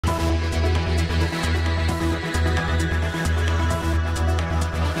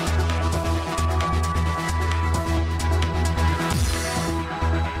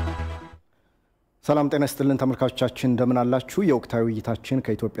ሰላም ጤና ይስጥልን ተመልካቾቻችን እንደምን አላችሁ የወቅታዊ ውይይታችን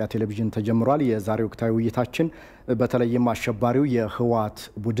ከኢትዮጵያ ቴሌቪዥን ተጀምሯል የዛሬው ወቅታዊ ውይይታችን በተለይም አሸባሪው የህወሓት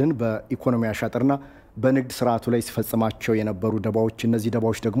ቡድን በኢኮኖሚ አሻጥርና በንግድ ስርዓቱ ላይ ሲፈጽማቸው የነበሩ ደባዎች እነዚህ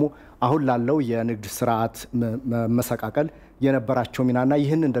ደባዎች ደግሞ አሁን ላለው የንግድ ስርዓት መሰቃቀል የነበራቸው ሚናና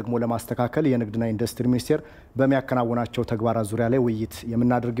ይህንን ደግሞ ለማስተካከል የንግድና ኢንዱስትሪ ሚኒስቴር በሚያከናውናቸው ተግባራት ዙሪያ ላይ ውይይት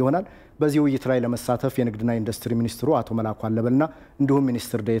የምናደርግ ይሆናል በዚህ ውይይት ላይ ለመሳተፍ የንግድና ኢንዱስትሪ ሚኒስትሩ አቶ መላኩ አለበልና እንዲሁም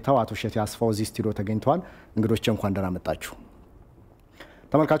ሚኒስትር ዴኤታው አቶ ሸቴ አስፋው እዚህ ስቱዲዮ ተገኝተዋል እንግዶቼ እንኳን ደህና መጣችሁ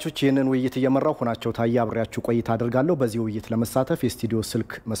ተመልካቾች ይህንን ውይይት እየመራው ሆናቸው ታያ አብሬያችሁ ቆይታ አደርጋለሁ በዚህ ውይይት ለመሳተፍ የስቱዲዮ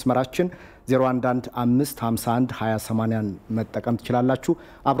ስልክ መስመራችን 0115512080 መጠቀም ትችላላችሁ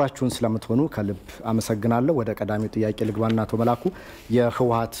አብራችሁን ስለምትሆኑ ከልብ አመሰግናለሁ ወደ ቀዳሚው ጥያቄ ልግባና አቶ መላኩ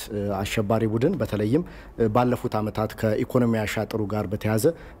የህወሓት አሸባሪ ቡድን በተለይም ባለፉት አመታት ከኢኮኖሚ አሻጥሩ ጋር በተያያዘ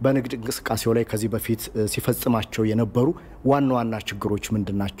በንግድ እንቅስቃሴው ላይ ከዚህ በፊት ሲፈጽማቸው የነበሩ ዋና ችግሮች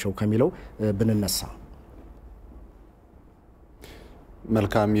ምንድናቸው ከሚለው ብንነሳ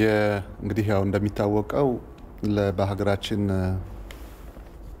መልካም እንግዲህ ያው እንደሚታወቀው በሀገራችን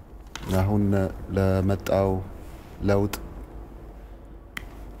አሁን ለመጣው ለውጥ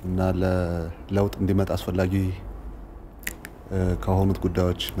እና ለለውጥ እንዲመጣ አስፈላጊ ከሆኑት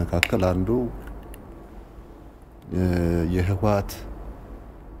ጉዳዮች መካከል አንዱ የህወሓት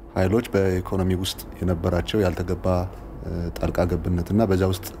ኃይሎች በኢኮኖሚ ውስጥ የነበራቸው ያልተገባ ጣልቃ ገብነትና በዛ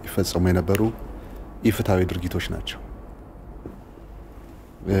ውስጥ ይፈጸሙ የነበሩ ኢፍትሃዊ ድርጊቶች ናቸው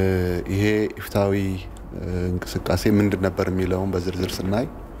ይሄ ኢፍትሃዊ እንቅስቃሴ ምንድን ነበር የሚለውን በዝርዝር ስናይ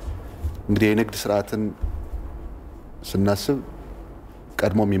እንግዲህ የንግድ ስርዓትን ስናስብ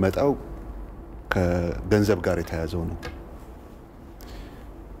ቀድሞ የሚመጣው ከገንዘብ ጋር የተያያዘው ነው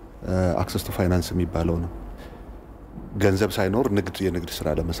አክሰስ ቱ ፋይናንስ የሚባለው ነው ገንዘብ ሳይኖር የንግድ ስራ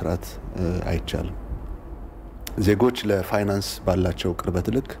ለመስራት አይቻልም ዜጎች ለፋይናንስ ባላቸው ቅርበት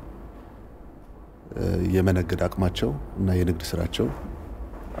ልክ የመነገድ አቅማቸው እና የንግድ ስራቸው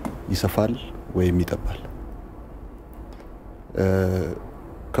ይሰፋል ወይም ይጠባል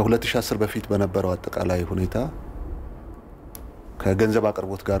ከ2010 በፊት በነበረው አጠቃላይ ሁኔታ ከገንዘብ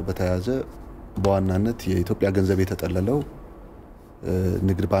አቅርቦት ጋር በተያያዘ በዋናነት የኢትዮጵያ ገንዘብ የተጠለለው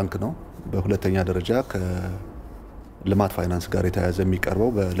ንግድ ባንክ ነው በሁለተኛ ደረጃ ከልማት ፋይናንስ ጋር የተያያዘ የሚቀርበው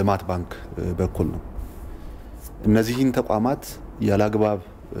በልማት ባንክ በኩል ነው እነዚህን ተቋማት ያላግባብ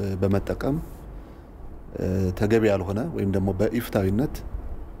በመጠቀም ተገቢ ያልሆነ ወይም ደግሞ በኢፍታዊነት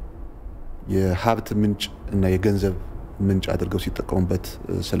የሀብት ምንጭ እና የገንዘብ ምንጭ አድርገው ሲጠቀሙበት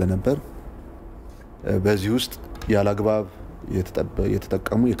ስለነበር በዚህ ውስጥ ያላግባብ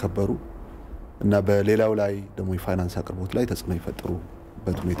የተጠቀሙ የከበሩ እና በሌላው ላይ ደግሞ የፋይናንስ አቅርቦት ላይ ተጽዕኖ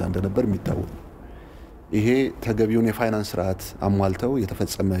ይፈጥሩበት ሁኔታ እንደነበር የሚታወቅ ይሄ ተገቢውን የፋይናንስ ስርዓት አሟልተው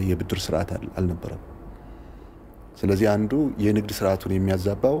የተፈጸመ የብድር ስርዓት አልነበረም ስለዚህ አንዱ የንግድ ስርዓቱን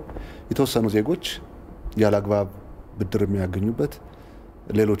የሚያዛባው የተወሰኑ ዜጎች ያላግባብ ብድር የሚያገኙበት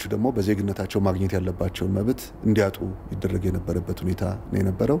ሌሎቹ ደግሞ በዜግነታቸው ማግኘት ያለባቸው መብት እንዲያጡ ይደረግ የነበረበት ሁኔታ ነው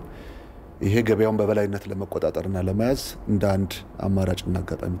የነበረው ይሄ ገበያውን በበላይነት ለመቆጣጠርና ለማያዝ እንደ አንድ አማራጭና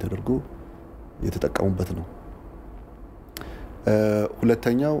አጋጣሚ ተደርጎ የተጠቀሙበት ነው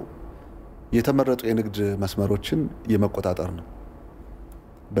ሁለተኛው የተመረጡ የንግድ መስመሮችን የመቆጣጠር ነው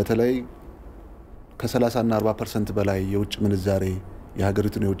በተለይ ከ30 እና 40% በላይ የውጭ ምንዛሬ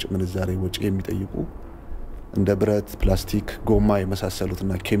የሀገሪቱን የውጭ ምንዛሬ ወጪ የሚጠይቁ እንደ ብረት ፕላስቲክ ጎማ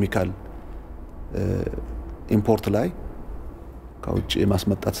የመሳሰሉትና ኬሚካል ኢምፖርት ላይ ከውጭ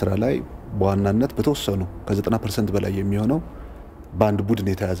የማስመጣት ስራ ላይ በዋናነት በተወሰኑ ከ90% በላይ የሚሆነው ባንድ ቡድን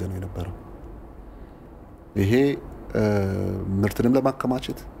የተያዘ ነው የነበረው ይሄ ምርትንም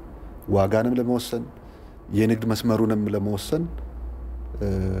ለማከማቸት ዋጋንም ለመወሰን የንግድ መስመሩንም ለመወሰን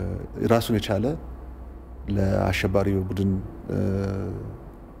ራሱን የቻለ ለአሸባሪው ቡድን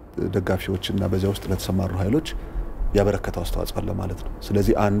ደጋፊዎችና በዚያ ውስጥ ለተሰማሩ ኃይሎች ያበረከተው አስተዋጽኦ አለ ማለት ነው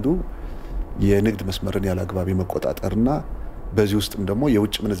ስለዚህ አንዱ የንግድ መስመርን ያላግባብ መቆጣጠርና በዚህ ውስጥም ደግሞ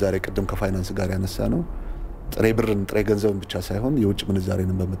የውጭ ምንዛሬ ቀደም ከፋይናንስ ጋር ያነሳ ነው ጥሬ ብርን ጥሬ ገንዘብን ብቻ ሳይሆን የውጭ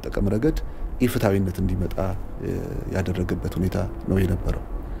ምንዛሬንም በመጠቀም ረገድ ኢፍትሃዊነት እንዲመጣ ያደረገበት ሁኔታ ነው የነበረው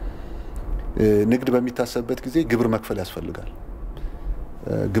ንግድ በሚታሰብበት ጊዜ ግብር መክፈል ያስፈልጋል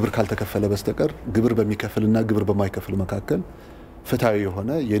ግብር ካልተከፈለ በስተቀር ግብር በሚከፍልና ግብር በማይከፍል መካከል ፍትሃዊ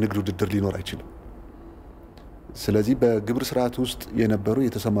የሆነ የንግድ ውድድር ሊኖር አይችልም ስለዚህ በግብር ስርዓት ውስጥ የነበሩ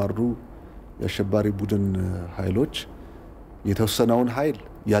የተሰማሩ የአሸባሪ ቡድን ኃይሎች የተወሰነውን ኃይል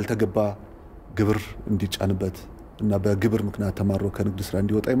ያልተገባ ግብር እንዲጫንበት እና በግብር ምክንያት ተማሮ ከንግድ ስራ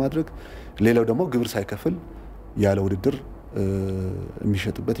እንዲወጣ ማድረግ ሌላው ደግሞ ግብር ሳይከፍል ያለ ውድድር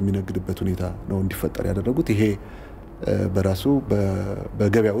የሚሸጥበት የሚነግድበት ሁኔታ ነው እንዲፈጠር ያደረጉት ይሄ በራሱ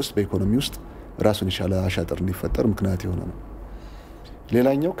በገበያ ውስጥ በኢኮኖሚ ውስጥ ራሱን የቻለ አሻጥር እንዲፈጠር ምክንያት የሆነ ነው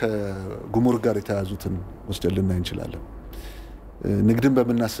ሌላኛው ከጉምሩክ ጋር የተያዙትን ወስደን ልናይ እንችላለን። ንግድን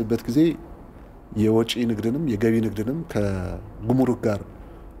በመናስበት ጊዜ የወጪ ንግድንም የገቢ ንግድንም ከጉምሩክ ጋር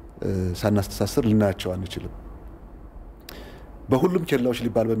ሳናስተሳስር ልናያቸው አንችልም። በሁሉም ኬላዎች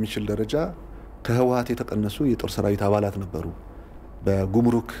ሊባል በሚችል ደረጃ ከህወሓት የተቀነሱ የጦር ሰራዊት አባላት ነበሩ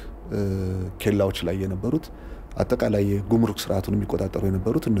በጉምሩክ ኬላዎች ላይ የነበሩት። አጠቃላይ የጉምሩክ ስርዓቱን የሚቆጣጠሩ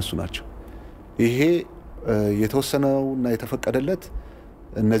የነበሩት እነሱ ናቸው። ይሄ የተወሰነውና የተፈቀደለት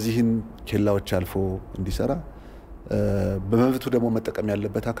እነዚህን ኬላዎች አልፎ እንዲሰራ በመብቱ ደግሞ መጠቀም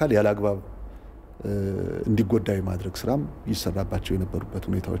ያለበት አካል ያለአግባብ እንዲጎዳ የማድረግ ስራም ይሰራባቸው የነበሩበት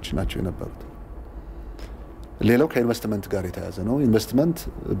ሁኔታዎች ናቸው የነበሩት። ሌላው ከኢንቨስትመንት ጋር የተያያዘ ነው። ኢንቨስትመንት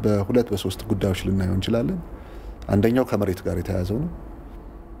በሁለት በሶስት ጉዳዮች ልናየው እንችላለን። አንደኛው ከመሬት ጋር የተያያዘው ነው።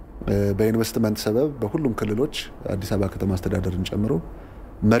 በኢንቨስትመንት ሰበብ በሁሉም ክልሎች አዲስ አበባ ከተማ አስተዳደርን ጨምሮ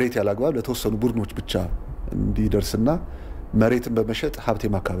መሬት ያለአግባብ ለተወሰኑ ቡድኖች ብቻ እንዲደርስና መሬትን በመሸጥ ሀብት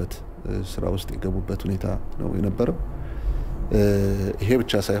የማካበት ስራ ውስጥ የገቡበት ሁኔታ ነው የነበረው። ይሄ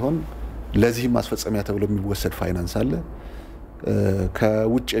ብቻ ሳይሆን ለዚህም ማስፈጸሚያ ተብሎ የሚወሰድ ፋይናንስ አለ።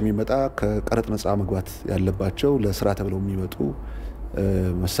 ከውጭ የሚመጣ ከቀረጥ ነፃ መግባት ያለባቸው ለስራ ተብለው የሚመጡ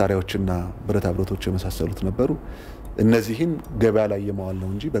መሳሪያዎችና ብረታ ብረቶች የመሳሰሉት ነበሩ። እነዚህን ገበያ ላይ የማዋል ነው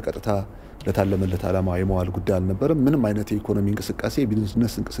እንጂ በቀጥታ ለታለመለት ዓላማ የማዋል ጉዳይ አልነበረም። ምንም አይነት የኢኮኖሚ እንቅስቃሴ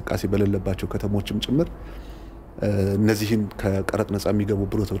የቢዝነስ እንቅስቃሴ በሌለባቸው ከተሞችም ጭምር እነዚህን ከቀረጥ ነፃ የሚገቡ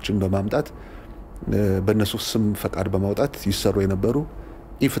ብረቶችን በማምጣት በእነሱ ስም ፈቃድ በማውጣት ይሰሩ የነበሩ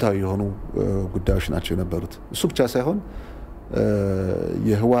ኢፍትሃዊ የሆኑ ጉዳዮች ናቸው የነበሩት። እሱ ብቻ ሳይሆን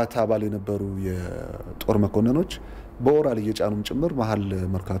የህወሓት አባል የነበሩ የጦር መኮንኖች በኦራል እየጫኑም ጭምር መሀል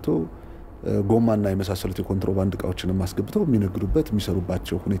መርካቶ ጎማና የመሳሰሉት የኮንትሮባንድ እቃዎችን ማስገብተው የሚነግዱበት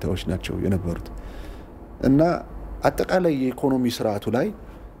የሚሰሩባቸው ሁኔታዎች ናቸው የነበሩት እና አጠቃላይ የኢኮኖሚ ስርዓቱ ላይ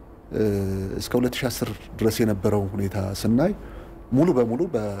እስከ 2010 ድረስ የነበረው ሁኔታ ስናይ ሙሉ በሙሉ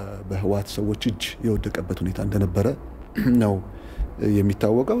በህወሓት ሰዎች እጅ የወደቀበት ሁኔታ እንደነበረ ነው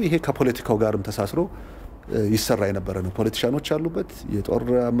የሚታወቀው። ይሄ ከፖለቲካው ጋርም ተሳስሮ ይሰራ የነበረ ነው። ፖለቲሻኖች ያሉበት የጦር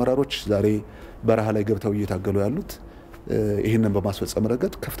አመራሮች ዛሬ በረሃ ላይ ገብተው እየታገሉ ያሉት ይሄንን በማስፈጸም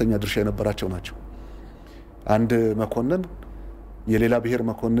ረገድ ከፍተኛ ድርሻ የነበራቸው ናቸው። አንድ መኮንን የሌላ ብሔር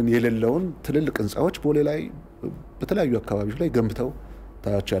መኮንን የሌለውን ትልልቅ ህንጻዎች ቦሌ ላይ በተለያዩ አካባቢዎች ላይ ገንብተው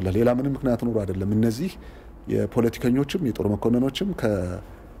ታያቸዋለህ። ሌላ ምንም ምክንያት ኖሮ አይደለም። እነዚህ የፖለቲከኞችም የጦር መኮንኖችም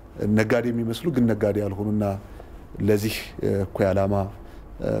ከነጋዴ የሚመስሉ ግን ነጋዴ ያልሆኑና ለዚህ እኩይ ዓላማ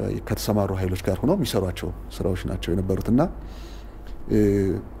ከተሰማሩ ኃይሎች ጋር ሆነው የሚሰሯቸው ስራዎች ናቸው የነበሩትና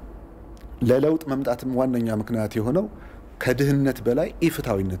ለለውጥ መምጣትም ዋነኛ ምክንያት የሆነው ከድህነት በላይ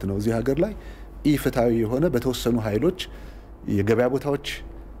ኢፍትሃዊነት ነው። እዚህ ሀገር ላይ ኢፍትሃዊ የሆነ በተወሰኑ ኃይሎች የገበያ ቦታዎች፣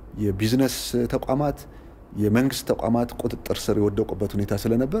 የቢዝነስ ተቋማት፣ የመንግስት ተቋማት ቁጥጥር ስር የወደቁበት ሁኔታ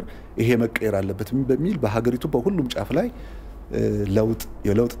ስለነበር ይሄ መቀየር አለበት በሚል በሀገሪቱ በሁሉም ጫፍ ላይ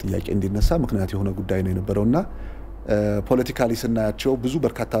የለውጥ ጥያቄ እንዲነሳ ምክንያት የሆነ ጉዳይ ነው የነበረውና ፖለቲካሊ ስናያቸው ብዙ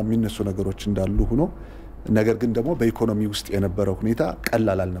በርካታ የሚነሱ ነገሮች እንዳሉ ሆኖ ነገር ግን ደግሞ በኢኮኖሚ ውስጥ የነበረው ሁኔታ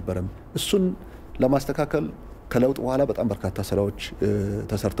ቀላል አልነበረም። እሱን ለማስተካከል ከለውጥ በኋላ በጣም በርካታ ስራዎች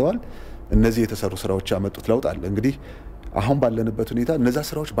ተሰርተዋል። እነዚህ የተሰሩ ስራዎች ያመጡት ለውጥ አለ። እንግዲህ አሁን ባለንበት ሁኔታ እነዛ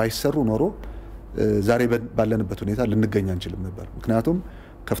ስራዎች ባይሰሩ ኖሮ ዛሬ ባለንበት ሁኔታ ልንገኝ አንችልም ነበር። ምክንያቱም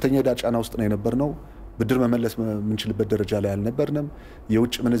ከፍተኛ ዕዳ ጫና ውስጥ ነው የነበርነው። ብድር መመለስ የምንችልበት ደረጃ ላይ አልነበርንም።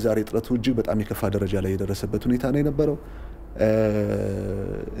 የውጭ ምንዛሬ እጥረቱ እጅግ በጣም የከፋ ደረጃ ላይ የደረሰበት ሁኔታ ነው የነበረው።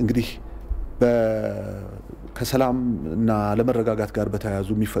 እንግዲህ ከሰላም እና ለመረጋጋት ጋር በተያያዙ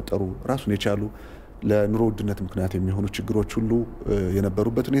የሚፈጠሩ ራሱን የቻሉ ለኑሮ ውድነት ምክንያት የሚሆኑ ችግሮች ሁሉ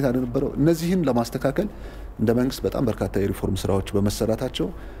የነበሩበት ሁኔታ ነበረው። እነዚህን ለማስተካከል እንደ መንግስት በጣም በርካታ የሪፎርም ስራዎች በመሰራታቸው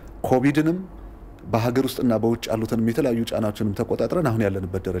ኮቪድንም በሀገር ውስጥና በውጭ ያሉትን የተለያዩ ጫናዎችንም ተቆጣጥረን አሁን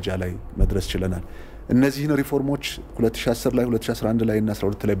ያለንበት ደረጃ ላይ መድረስ ችለናል። እነዚህን ሪፎርሞች 2010 ላይ 2011 ላይ እና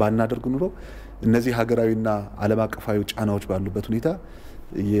 12 ላይ ባናደርግ ኑሮ እነዚህ ሀገራዊና ዓለም አቀፋዊ ጫናዎች ባሉበት ሁኔታ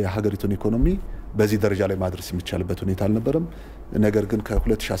የሀገሪቱን ኢኮኖሚ በዚህ ደረጃ ላይ ማድረስ የሚቻልበት ሁኔታ አልነበረም። ነገር ግን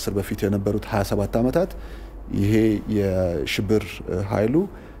ከ2010 በፊት የነበሩት 27 ዓመታት ይሄ የሽብር ኃይሉ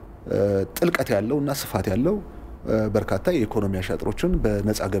ጥልቀት ያለውና ስፋት ያለው በርካታ የኢኮኖሚ አሻጥሮችን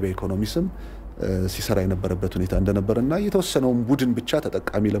በነፃ ገበያ ኢኮኖሚ ስም ሲሰራ የነበረበት ሁኔታ እንደነበረና የተወሰነውን ቡድን ብቻ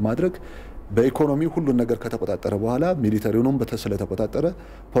ተጠቃሚ ለማድረግ በኢኮኖሚ ሁሉን ነገር ከተቆጣጠረ በኋላ ሚሊታሪውንም ስለተቆጣጠረ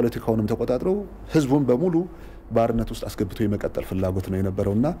ፖለቲካውንም ተቆጣጥረው ህዝቡን በሙሉ ባርነት ውስጥ አስገብቶ የመቀጠል ፍላጎት ነው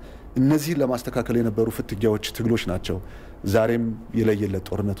የነበረውና እነዚህ ለማስተካከል የነበሩ ፍትጊያዎች፣ ትግሎች ናቸው ዛሬም የለየለት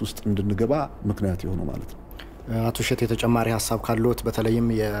ጦርነት ውስጥ እንድንገባ ምክንያት የሆኑ ማለት ነው። አቶ ሸቴ ተጨማሪ ሀሳብ ካለዎት በተለይም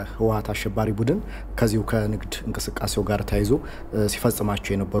የህወሓት አሸባሪ ቡድን ከዚሁ ከንግድ እንቅስቃሴው ጋር ተያይዞ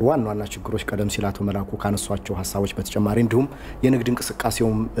ሲፈጽማቸው የነበሩ ዋና ችግሮች ቀደም ሲል አቶ መላኩ ካነሷቸው ሀሳቦች በተጨማሪ እንዲሁም የንግድ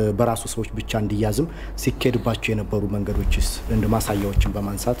እንቅስቃሴውም በራሱ ሰዎች ብቻ እንዲያዝም ሲኬድባቸው የነበሩ መንገዶችስ እንደ ማሳያዎችን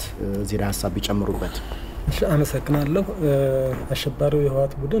በማንሳት እዚህ ላይ ሀሳብ ቢጨምሩበት። አመሰግናለሁ። አሸባሪው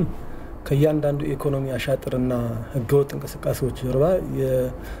የህወሓት ቡድን ከያንዳንዱ ኢኮኖሚ አሻጥርና ህገወጥ እንቅስቃሴዎች ጀርባ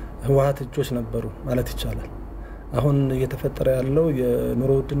የህወሓት እጆች ነበሩ ማለት ይቻላል። አሁን እየተፈጠረ ያለው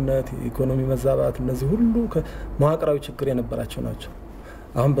የኑሮ ውድነት፣ የኢኮኖሚ መዛባት እነዚህ ሁሉ መዋቅራዊ ችግር የነበራቸው ናቸው።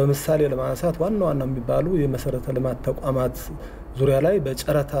 አሁን በምሳሌ ለማንሳት ዋና የሚባሉ የመሰረተ ልማት ተቋማት ዙሪያ ላይ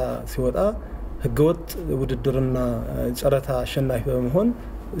በጨረታ ሲወጣ ህገወጥ ውድድርና ጨረታ አሸናፊ በመሆን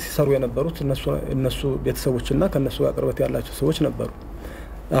ሲሰሩ የነበሩት እነሱ ቤተሰቦችና ከነሱ ጋር ቅርበት ያላቸው ሰዎች ነበሩ።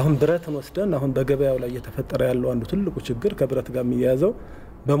 አሁን ብረትን ወስደን አሁን በገበያው ላይ እየተፈጠረ ያለው አንዱ ትልቁ ችግር ከብረት ጋር የሚያያዘው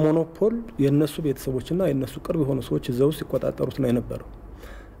በሞኖፖል የነሱ ቤተሰቦችና የነሱ ቅርብ የሆኑ ሰዎች እዛው ሲቆጣጠሩት ነው የነበረው።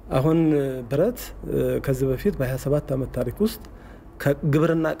 አሁን ብረት ከዚህ በፊት በ27 ዓመት ታሪክ ውስጥ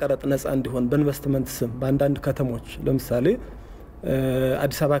ከግብርና ቀረጥ ነፃ እንዲሆን በኢንቨስትመንት ስም በአንዳንድ ከተሞች ለምሳሌ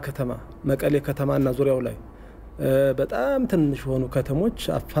አዲስ አበባ ከተማ፣ መቀሌ ከተማና ዙሪያው ላይ በጣም ትንሽ ሆኑ ከተሞች፣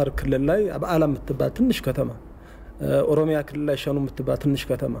 አፋር ክልል ላይ አብዓላ የምትባል ትንሽ ከተማ፣ ኦሮሚያ ክልል ላይ ሸኑ የምትባል ትንሽ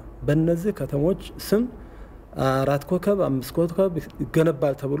ከተማ በእነዚህ ከተሞች ስም 4 ኮከብ 5 ኮከብ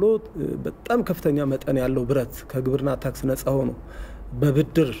ይገነባል ተብሎ በጣም ከፍተኛ መጠን ያለው ብረት ከግብርና ታክስ ነፃ ሆኖ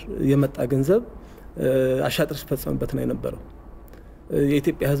በብድር የመጣ ገንዘብ አሻጥር ሲፈጸምበት ነው የነበረው።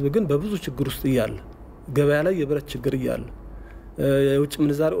 የኢትዮጵያ ሕዝብ ግን በብዙ ችግር ውስጥ እያለ ገበያ ላይ የብረት ችግር እያለ የውጭ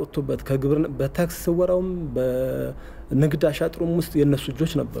ምንዛሪ ወጥቶበት ከግብርና በታክስ ስወራውም በንግድ አሻጥሩም ውስጥ የነሱ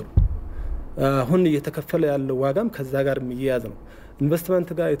እጆች ነበሩ። አሁን እየተከፈለ ያለው ዋጋም ከዛ ጋር የሚያያዝ ነው። ኢንቨስትመንት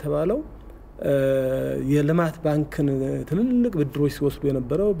ጋር የተባለው የልማት ባንክን ትልልቅ ብድሮች ሲወስዱ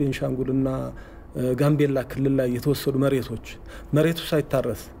የነበረው ቤንሻንጉልና ጋምቤላ ክልል ላይ የተወሰዱ መሬቱ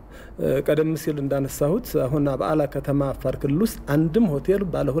ሳይታረስ ቀደም ሲል እንዳነሳሁት አሁን አብዓላ ከተማ አፋር ክልል ውስጥ አንድም ሆቴል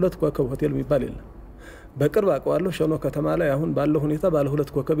ባለ 2 ኮከብ ሆቴል የሚባል የለም። በቅርብ አውቀዋለሁ ሸኖ ከተማ ላይ አሁን ባለው ሁኔታ ባለ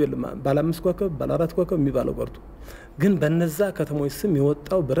 2 ኮከብ የለም። ባለ 5 ኮከብ ባለ 4 ኮከብ የሚባለው ቀርቶ ግን በነዛ ከተሞች ስም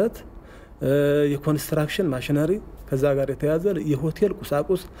የወጣው ብረት የኮንስትራክሽን ማሽነሪ ከዛ ጋር የተያዘ የሆቴል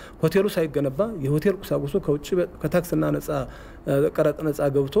ቁሳቁስ ሆቴሉ ሳይገነባ የሆቴል ቁሳቁሱ ከውጭ ከታክስና ነፃ ቀረጥ ነፃ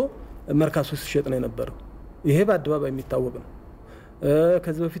ገብቶ መርካቶ ሲሸጥ ነው የነበረው። ይሄ በአደባባይ የሚታወቅ ነው።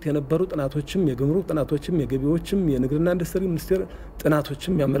 ከዚህ በፊት የነበሩ ጥናቶችም የግምሩክ ጥናቶችም የገቢዎችም የንግድና ኢንዱስትሪ ሚኒስቴር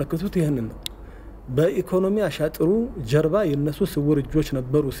ጥናቶችም ያመለክቱት ይሄንን ነው። በኢኮኖሚ አሻጥሩ ጀርባ የነሱ ስውር እጆች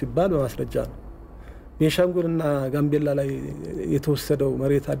ነበሩ ሲባል በማስረጃ ነው። ቤንሻንጉልና ጋምቤላ ላይ የተወሰደው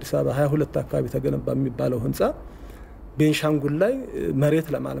መሬት አዲስ አበባ 22 አካባቢ ተገነባ የሚባለው ህንጻ ቤንሻንጉል ላይ መሬት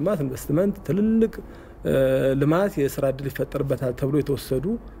ለማልማት ኢንቨስትመንት ትልልቅ ልማት የስራ ዕድል ይፈጠርበታል ተብሎ የተወሰዱ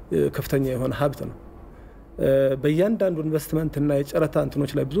ከፍተኛ የሆነ ሀብት ነው። በእያንዳንዱ ኢንቨስትመንትና የጨረታ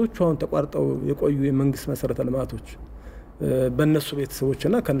እንትኖች ላይ ብዙዎቹ አሁን ተቋርጠው የቆዩ የመንግስት መሰረተ ልማቶች በእነሱ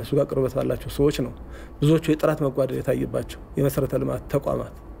ቤተሰቦችና ከነሱ ጋር ቅርበት ባላቸው ሰዎች ነው ብዙዎቹ የጥራት መጓደል የታየባቸው የመሰረተ ልማት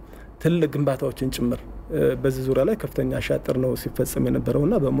ተቋማት ትልቅ ግንባታዎችን ጭምር በዚህ ዙሪያ ላይ ከፍተኛ አሻጥር ነው ሲፈጸም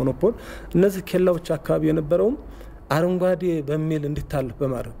የነበረውና በሞኖፖል እነዚህ ኬላዎች አካባቢ የነበረውም አረንጓዴ በሚል እንዲታለፍ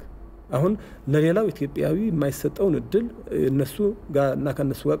በማድረግ አሁን ለሌላው ኢትዮጵያዊ የማይሰጠውን እድል እነሱ ጋርና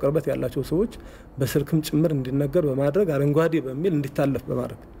ከነሱ ጋር ቅርበት ያላቸው ሰዎች በስልክም ጭምር እንዲነገር በማድረግ አረንጓዴ በሚል እንዲታለፍ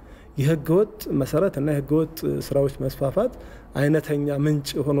በማድረግ የህገወጥ መሰረት እና የህገወጥ ስራዎች መስፋፋት አይነተኛ ምንጭ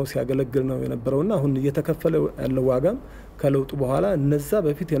ሆኖ ሲያገለግል ነው የነበረውና አሁን እየተከፈለ ያለው ዋጋም ከለውጡ በኋላ እነዛ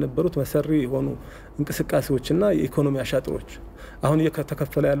በፊት የነበሩት መሰሪ የሆኑ እንቅስቃሴዎችና የኢኮኖሚ አሻጥሮች አሁን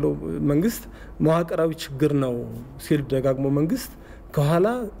እየተከፈለ ያለው መንግስት መዋቅራዊ ችግር ነው ሲል ደጋግሞ መንግስት ከኋላ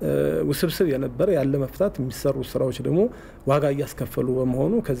ውስብስብ የነበረ ያለ መፍታት የሚሰሩ ስራዎች ደግሞ ዋጋ እያስከፈሉ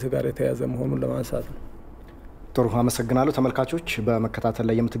በመሆኑ ከዚህ ጋር የተያያዘ መሆኑን ለማንሳት ነው። ጥሩ አመሰግናለሁ። ተመልካቾች በመከታተል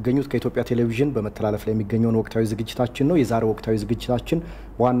ላይ የምትገኙት ከኢትዮጵያ ቴሌቪዥን በመተላለፍ ላይ የሚገኘውን ወቅታዊ ዝግጅታችን ነው። የዛሬው ወቅታዊ ዝግጅታችን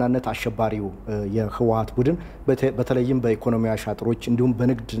በዋናነት አሸባሪው የህወሓት ቡድን በተለይም በኢኮኖሚ አሻጥሮች እንዲሁም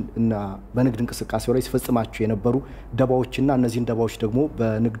በንግድ እንቅስቃሴው ላይ ሲፈጽማቸው የነበሩ ደባዎችና እነዚህን ደባዎች ደግሞ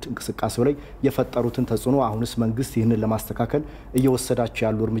በንግድ እንቅስቃሴው ላይ የፈጠሩትን ተጽዕኖ አሁንስ መንግስት ይህንን ለማስተካከል እየወሰዳቸው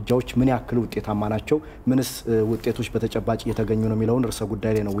ያሉ እርምጃዎች ምን ያክል ውጤታማ ናቸው፣ ምንስ ውጤቶች በተጨባጭ እየተገኙ ነው የሚለውን ርዕሰ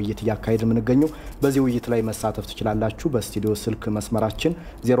ጉዳይ ላይ ነው ውይይት እያካሄድን የምንገኘው። በዚህ ውይይት ላይ መሳተፍ ትችላላችሁ። በስቱዲዮ ስልክ መስመራችን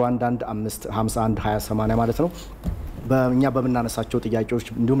 0115512080 ማለት ነው በእኛ በመናነሳቸው ጥያቄዎች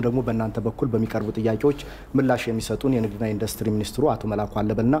እንዲሁም ደግሞ በእናንተ በኩል በሚቀርቡ ጥያቄዎች ምላሽ የሚሰጡን የንግድና ኢንዱስትሪ ሚኒስትሩ አቶ መላኩ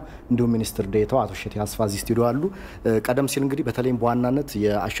አለበልና እንዲሁም ሚኒስትር ዴኤታው አቶ ሸቴ አስፋዚ ስቱዲዮ አሉ። ቀደም ሲል እንግዲህ በተለይም በዋናነት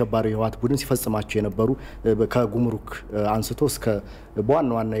የአሸባሪው የህወሓት ቡድን ሲፈጽማቸው የነበሩ ከጉምሩክ አንስቶ እስከ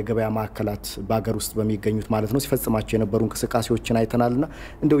በዋና ዋና የገበያ ማዕከላት በአገር ውስጥ በሚገኙት ማለት ነው ሲፈጽማቸው የነበሩ እንቅስቃሴዎችን አይተናልና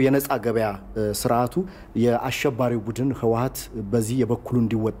እንደው የነጻ ገበያ ስርዓቱ የአሸባሪው ቡድን ህወሓት በዚህ የበኩሉ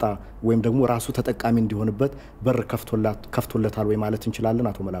እንዲወጣ ወይም ደግሞ ራሱ ተጠቃሚ እንዲሆንበት በር ከፍቶለታል ወይ ማለት እንችላለን?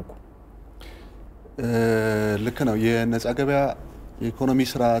 አቶ መላኩ ልክ ነው። የነጻ ገበያ የኢኮኖሚ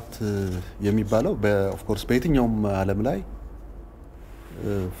ስርዓት የሚባለው ኦፍ ኮርስ በየትኛውም ዓለም ላይ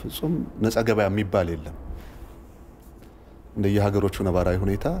ፍጹም ነጻ ገበያ የሚባል የለም። እንደየሀገሮቹ ነባራዊ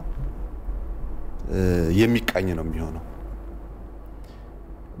ሁኔታ የሚቃኝ ነው የሚሆነው።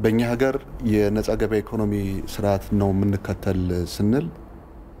 በእኛ ሀገር የነጻ ገበያ ኢኮኖሚ ስርዓት ነው የምንከተል ስንል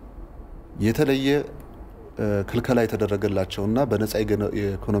የተለየ ክልከላ የተደረገላቸውና በነጻ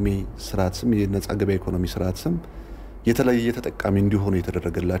የኢኮኖሚ ስርዓት ስም የነጻ ገበያ ኢኮኖሚ ስርዓት ስም የተለየ ተጠቃሚ እንዲሆኑ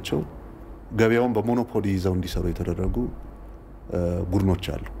የተደረገላቸው ገበያውን በሞኖፖሊ ይዘው እንዲሰሩ የተደረጉ ቡድኖች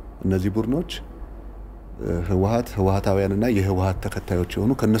አሉ። እነዚህ ቡድኖች ህወሓታውያንና የህወሓት ተከታዮች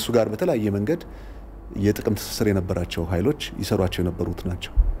የሆኑ ከነሱ ጋር በተለያየ መንገድ የጥቅም ትስስር የነበራቸው ኃይሎች ይሰሯቸው የነበሩት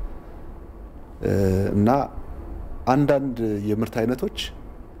ናቸው እና አንዳንድ የምርት አይነቶች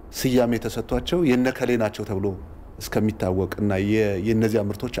ስያሜ ተሰጥቷቸው የነከሌ ናቸው ተብሎ እስከሚታወቅና የነዚያ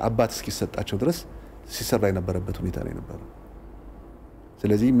ምርቶች አባት እስኪሰጣቸው ድረስ ሲሰራ የነበረበት ሁኔታ ነው የነበረው።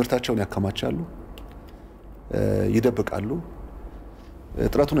 ስለዚህ ምርታቸውን ያከማቻሉ፣ ይደብቃሉ፣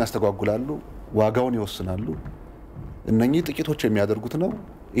 ጥራቱን ያስተጓጉላሉ፣ ዋጋውን ይወስናሉ። እነኚህ ጥቂቶች የሚያደርጉት ነው።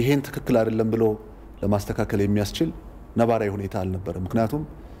 ይሄን ትክክል አይደለም ብሎ ለማስተካከል የሚያስችል ነባራዊ ሁኔታ አልነበረም። ምክንያቱም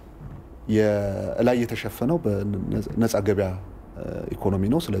የላይ የተሸፈነው በነጻ ገበያ ኢኮኖሚ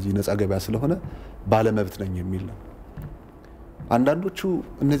ነው። ስለዚህ ነጻ ገበያ ስለሆነ ባለመብት ነኝ የሚል ነው። አንዳንዶቹ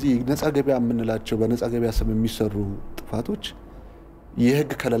እነዚህ ነጻ ገበያ የምንላቸው በነጻ ገበያ ስም የሚሰሩ ጥፋቶች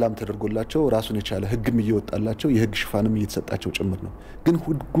የህግ ከለላም ተደርጎላቸው ራሱን የቻለ ህግም እየወጣላቸው የህግ ሽፋንም እየተሰጣቸው ጭምር ነው። ግን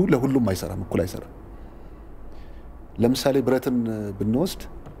ህጉ ለሁሉም አይሰራም፣ እኩል አይሰራም። ለምሳሌ ብረትን ብንወስድ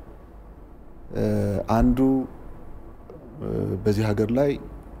አንዱ በዚህ ሀገር ላይ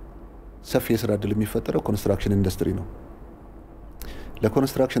ሰፊ የስራ ዕድል የሚፈጠረው ኮንስትራክሽን ኢንዱስትሪ ነው።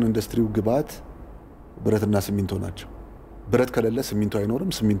 ለኮንስትራክሽን ኢንዱስትሪው ግብዓት ብረትና ሲሚንቶ ናቸው። ብረት ከሌለ ሲሚንቶ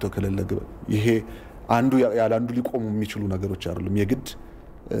አይኖርም፣ ሲሚንቶ ከሌለ ይሄ አንዱ ያለ አንዱ ሊቆሙ የሚችሉ ነገሮች አይደሉም። የግድ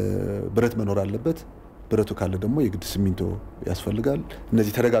ብረት መኖር አለበት። ብረቱ ካለ ደግሞ የግድ ሲሚንቶ ያስፈልጋል።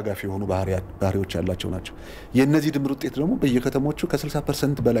 እነዚህ ተደጋጋፊ የሆኑ ባህሪዎች ያላቸው ናቸው። የነዚህ ድምር ውጤት ደግሞ በየከተሞቹ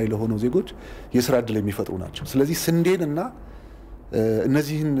ከ60% በላይ ለሆኑ ዜጎች የስራ ዕድል የሚፈጥሩ ናቸው። ስለዚህ ስንዴንና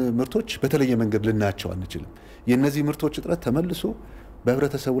እነዚህን ምርቶች በተለየ መንገድ ልናያቸው አንችልም። የነዚህ ምርቶች እጥረት ተመልሶ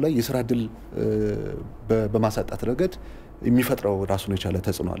በህብረተሰቡ ላይ የስራ ዕድል በማሳጣት ረገድ የሚፈጥረው ራሱን የቻለ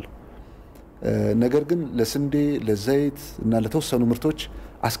ተጽዕኖ አለው። ነገር ግን ለስንዴ፣ ለዘይት እና ለተወሰኑ ምርቶች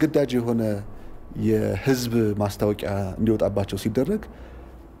አስገዳጅ የሆነ የህዝብ ማስታወቂያ እንዲወጣባቸው ሲደረግ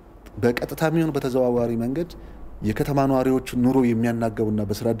በቀጥታ የሚሆን በተዘዋዋሪ መንገድ የከተማ ነዋሪዎች ኑሮ የሚያናገውና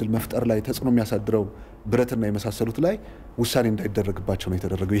በስራ ዕድል መፍጠር ላይ ተጽዕኖ የሚያሳድረው ብረትና የመሳሰሉት ላይ ውሳኔ እንዳይደረግባቸው ነው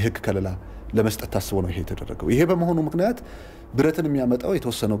የተደረገው። የህግ ከለላ ለመስጠት ታስቦ ነው ይሄ የተደረገው። ይሄ በመሆኑ ምክንያት ብረትን የሚያመጣው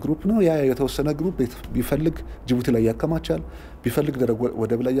የተወሰነው ግሩፕ ነው። ያ የተወሰነ ግሩፕ ቢፈልግ ጅቡቲ ላይ ያከማቻል፣ ቢፈልግ ደረቅ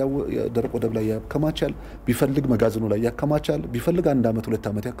ወደብ ላይ ያከማቻል፣ ቢፈልግ መጋዘኑ ላይ ያከማቻል፣ ቢፈልግ 1 ዓመት 2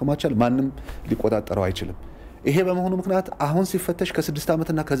 ዓመት ያከማቻል። ማንም ሊቆጣጠረው አይችልም። ይሄ በመሆኑ ምክንያት አሁን ሲፈተሽ ከ6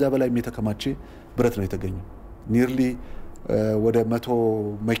 ዓመትና ከዛ በላይ የተከማቸ ብረት ነው የተገኘው። ኒርሊ ወደ 100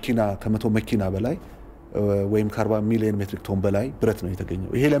 መኪና በላይ ወይም ከ40 ሚሊዮን ሜትሪክ ቶን በላይ ብረት ነው የተገኘው።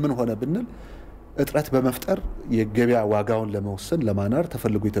 ይሄ ለምን ሆነ ብንል እጥረት በመፍጠር የገበያ ዋጋውን ለመወሰን ለማናር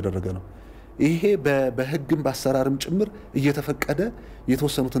ተፈልጎ የተደረገ ነው። ይሄ በህግም በአሰራርም ጭምር እየተፈቀደ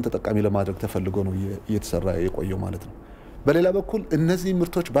የተወሰኑትን ተጠቃሚ ለማድረግ ተፈልጎ ነው እየተሰራ የቆየው ማለት ነው። በሌላ በኩል እነዚህ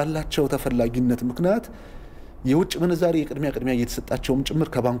ምርቶች ባላቸው ተፈላጊነት ምክንያት የውጭ ምንዛሬ የቅድሚያ እየተሰጣቸውም ጭምር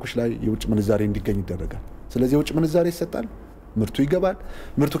ከባንኮች ላይ የውጭ ምንዛሬ እንዲገኝ ይደረጋል። ስለዚህ የውጭ ምንዛሬ ይሰጣል፣ ምርቱ ይገባል።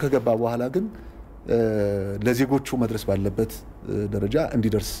 ምርቱ ከገባ በኋላ ግን ለዜጎቹ መድረስ ባለበት ደረጃ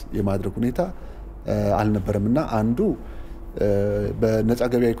እንዲደርስ የማድረግ ሁኔታ አልነበረምና አንዱ በነጻ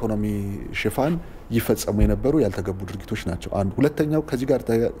ገበያ ኢኮኖሚ ሽፋን ይፈጸሙ የነበሩ ያልተገቡ ድርጊቶች ናቸው። አንዱ ሁለተኛው ከዚህ ጋር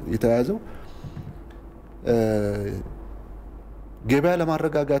የተያያዘው ገበያ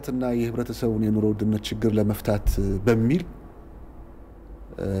ለማረጋጋትና የህብረተሰቡን የኑሮ ውድነት ችግር ለመፍታት በሚል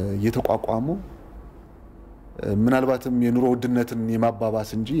የተቋቋሙ ምናልባትም የኑሮ ውድነትን የማባባስ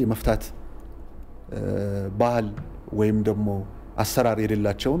እንጂ የመፍታት ባህል ወይም ደግሞ አሰራር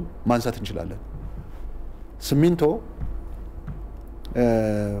የሌላቸውን ማንሳት እንችላለን። ሲሚንቶ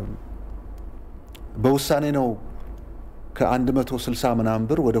በውሳኔ ነው ከ160 ምናምን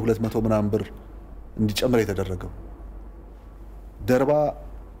ብር ወደ 200 ምናምን ብር እንዲጨምር የተደረገው ደርባ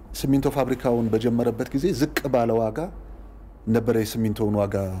ሲሚንቶ ፋብሪካውን በጀመረበት ጊዜ ዝቅ ባለ ዋጋ ነበር የሲሚንቶውን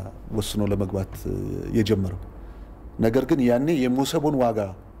ዋጋ ወስኖ ለመግባት የጀመረው ነገር ግን ያኔ የሞሰቦን ዋጋ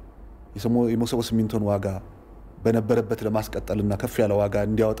የሞሰቦ ሲሚንቶን ዋጋ በነበረበት ለማስቀጠልና ከፍ ያለ ዋጋ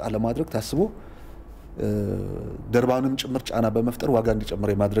እንዲያወጣ ለማድረግ ታስቦ ደርባንም ጭምር ጫና በመፍጠር ዋጋ እንዲጨምር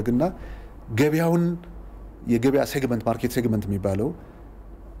የማድረግና ገበያውን የገበያ ሴግመንት ማርኬት ሴግመንት የሚባለው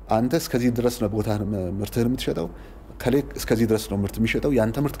አንተ እስከዚህ ድረስ ነው ቦታ ምርትህን የምትሸጠው ከሌ እስከዚህ ድረስ ነው ምርት የሚሸጠው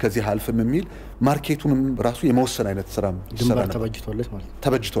ያንተ ምርት ከዚህ አልፍም የሚል ማርኬቱንም ራሱ የመወሰን አይነት ስራ ድንበር ተበጅቶለት ማለት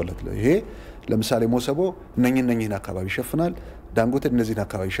ተበጅቶለት ይሄ ለምሳሌ ሞሰቦ እነኚህን አካባቢ ይሸፍናል ዳንጎቴ እነዚህን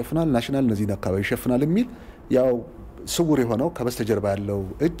አካባቢ ይሸፍናል ናሽናል እነዚህን አካባቢ ይሸፍናል የሚል ያው ስውር የሆነው ከበስተጀርባ ያለው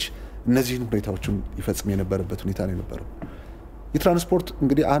እጅ እነዚህን ሁኔታዎችን ይፈጽም የነበረበት ሁኔታ ነው የነበረው የትራንስፖርት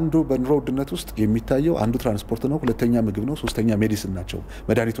እንግዲህ አንዱ በኑሮ ውድነት ውስጥ የሚታየው አንዱ ትራንስፖርት ነው ሁለተኛ ምግብ ነው ሶስተኛ ሜዲሲን ናቸው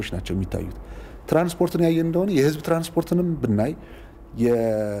መድኃኒቶች ናቸው የሚታዩት ትራንስፖርትን ያየን እንደሆነ የህዝብ ትራንስፖርትንም ብናይ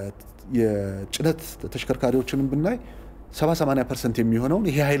የጭነት ተሽከርካሪዎችንም ብናይ 70-80% የሚሆነውን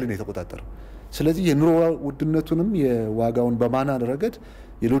ይሄ ኃይል ነው የተቆጣጠረው ስለዚህ የኑሮ ውድነቱንም የዋጋውን በማናን ረገድ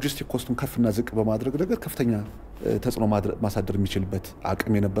የሎጂስቲክ ኮስቱን ከፍና ዝቅ በማድረግ ረገድ ከፍተኛ ተጽዕኖ ማሳደር የሚችልበት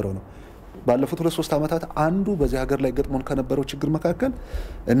አቅም የነበረው ነው ባለፉት 2-3 አመታት አንዱ በዚህ ሀገር ላይ ገጥሞን ከነበረው ችግር መካከል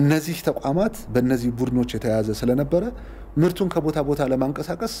እነዚህ ተቋማት በእነዚህ ቡድኖች የተያዘ ስለነበረ ምርቱን ከቦታ ቦታ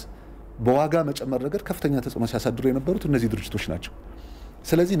ለማንቀሳቀስ በዋጋ መጨመር ረገድ ከፍተኛ ተጽዕኖ ሲያሳድሩ የነበሩት እነዚህ ድርጅቶች ናቸው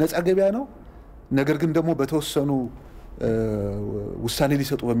ስለዚህ ነፃ ገበያ ነው ነገር ግን ደግሞ በተወሰኑ ውሳኔ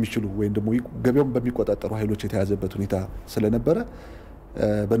ሊሰጡ በሚችሉ ወይም ደግሞ ገበያውን በሚቆጣጠሩ ኃይሎች የተያዘበት ሁኔታ ስለነበረ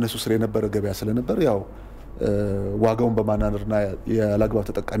በእነሱ ስር የነበረ ገበያ ስለነበረ ያው ዋጋውን በማናነርና ያላግባብ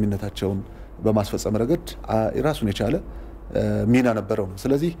ተጠቃሚነታቸውን በማስፈጸም ረገድ ራሱን የቻለ ሚና ነበረው ነው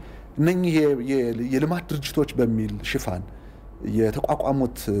ስለዚህ እነኚህ የልማት ድርጅቶች በሚል ሽፋን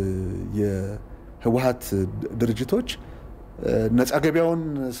የተቋቋሙት የህወሓት ድርጅቶች ነፃ ገበያውን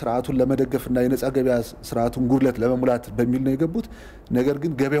ስርዓቱን ለመደገፍና የነፃ ገበያ ስርዓቱን ጉድለት ለመሙላት በሚል ነው የገቡት ነገር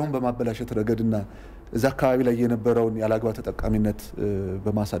ግን ገበያውን በማበላሸት ረገድና እዛ አካባቢ ላይ የነበረውን ያላግባብ ተጠቃሚነት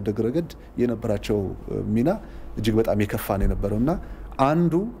በማሳደግ ረገድ የነበራቸው ሚና እጅግ በጣም የከፋ ነው የነበረውና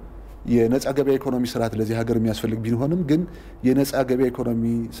አንዱ የነፃ ገበያ ኢኮኖሚ ስርዓት ለዚህ ሀገር የሚያስፈልግ ቢሆንም ግን የነፃ ገበያ ኢኮኖሚ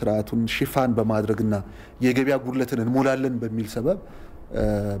ስርዓቱን ሽፋን በማድረግና የገበያ ጉድለትን እንሞላለን በሚል ሰበብ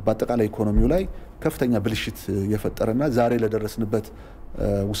በአጠቃላይ ኢኮኖሚው ላይ ከፍተኛ ብልሽት የፈጠረና ዛሬ ለደረስንበት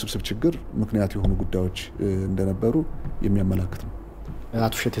ውስብስብ ችግር ምክንያት የሆኑ ጉዳዮች እንደነበሩ የሚያመላክት ነው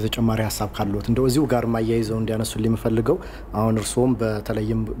አቶ ሸት የተጨማሪ ሐሳብ ካለዎት እንደው እዚሁ ጋር ማያይዘው እንዲያነሱልኝ የምፈልገው አሁን እርሶም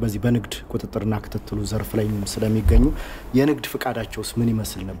በተለይም በዚህ በንግድ ቁጥጥርና ክትትሉ ዘርፍ ላይ ስለሚገኙ የንግድ ፍቃዳቸውስ ምን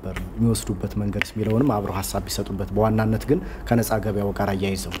ይመስል ነበር የሚወስዱበት መንገድ የሚለውንም አብረው ሐሳብ ቢሰጡበት በዋናነት ግን ከነፃ ገበያው ጋር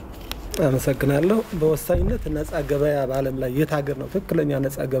አያይዘው አመሰግናለሁ በወሳኝነት ነፃ ገበያ በዓለም ላይ የት ሀገር ነው ትክክለኛ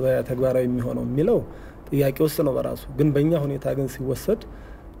ነፃ ገበያ ተግባራዊ የሚሆነው የሚለው ጥያቄ ውስጥ ነው በራሱ ግን በእኛ ሁኔታ ግን ሲወሰድ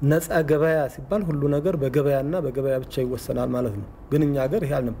ነፃ ገበያ ሲባል ሁሉ ነገር በገበያና በገበያ ብቻ ይወሰናል ማለት ነው ግን እኛ ሀገር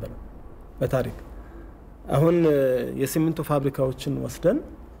ይሄ አልነበረም በታሪክ አሁን የሲሚንቶ ፋብሪካዎችን ወስደን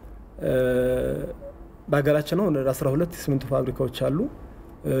በአገራችን ነው 12 የሲሚንቶ ፋብሪካዎች አሉ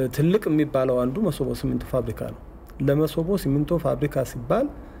ትልቅ የሚባለው አንዱ መሶቦ ሲሚንቶ ፋብሪካ ነው ለመሶቦ ሲሚንቶ ፋብሪካ ሲባል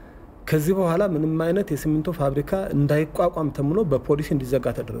ከዚህ በኋላ ምንም አይነት የሲሚንቶ ፋብሪካ እንዳይቋቋም ተምሎ በፖሊሲ እንዲዘጋ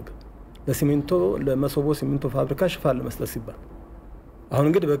ተደረገ ለመሶቦ ሲሚንቶ ፋብሪካ ሽፋን ለመስጠት ሲባል አሁን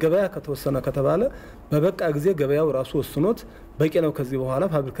እንግዲህ በገበያ ከተወሰነ ከተባለ በበቃ ጊዜ ገበያው ራሱ ወስኖት በቂ ነው ከዚህ በኋላ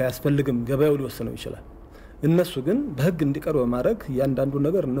ፋብሪካ ያስፈልግም ገበያው ሊወስነው ይችላል እነሱ ግን በህግ እንዲቀርብ በማድረግ ያንዳንዱ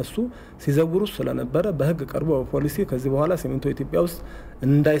ነገር እነሱ ሲዘውሩ ስለነበረ በህግ ቀርቦ በፖሊሲ ከዚህ በኋላ ሲሚንቶ ኢትዮጵያ ውስጥ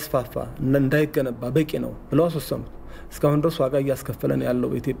እንዳይስፋፋ እንዳይገነባ በቂ ነው ብለው አስወሰኑ እስካሁን ድረስ ዋጋ እያስከፈለን ያለው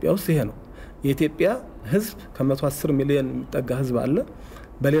በኢትዮጵያ ውስጥ ይሄ ነው የኢትዮጵያ ህዝብ ከ110 ሚሊዮን የሚጠጋ ህዝብ አለ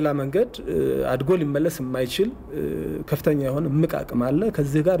በሌላ መንገድ አድጎ ሊመለስ የማይችል ከፍተኛ የሆነ ምቃቅም አለ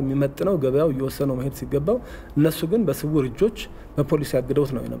ከዚህ ጋር የሚመጥነው ገበያው እየወሰነው መሄድ ሲገባው እነሱ ግን በስውር እጆች በፖሊስ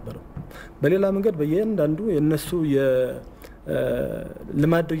ያግደውት ነው የነበረው በሌላ መንገድ በየአንዳንዱ የነሱ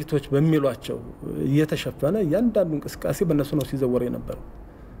የልማት ድርጅቶች በሚሏቸው እየተሸፈነ ያንዳንዱ እንቅስቃሴ በእነሱ ነው ሲዘወር የነበረው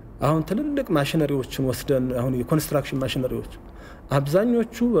አሁን ትልልቅ ማሽነሪዎችን ወስደን አሁን የኮንስትራክሽን ማሽነሪዎች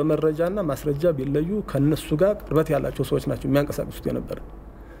አብዛኞቹ በመረጃና ማስረጃ ቢለዩ ከነሱ ጋር ቅርበት ያላቸው ሰዎች ናቸው የሚያንቀሳቅሱት የነበረ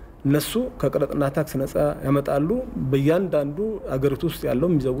እነሱ ከቀረጥና ታክስ ነፃ ያመጣሉ በእያንዳንዱ አገሪቱ ውስጥ ያለው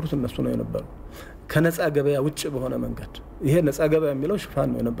የሚዘውሩት እነሱ ነው የነበረው ከነፃ ገበያ ውጭ በሆነ መንገድ ይሄ ነፃ ገበያ የሚለው ሽፋን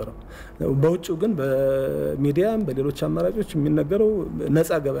ነው የነበረው በውጭ ግን በሚዲያም በሌሎች አማራጮች የሚነገረው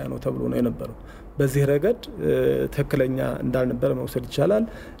ነፃ ገበያ ነው ተብሎ ነው የነበረው በዚህ ረገድ ተክለኛ እንዳልነበረ መውሰድ ይቻላል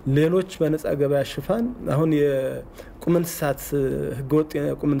ሌሎች በነፃ ገበያ ሽፋን አሁን የቁም እንስሳት ህገወጥ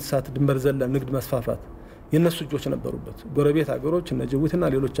የቁም እንስሳት ድንበር ዘለል ንግድ መስፋፋት የነሱ እጆች ነበሩበት ጎረቤት ሀገሮች እነ ጅቡቲና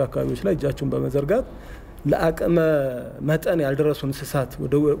ሌሎች አካባቢዎች ላይ እጃቸውን በመዘርጋት ለአቅመ መጠን ያልደረሱ እንስሳት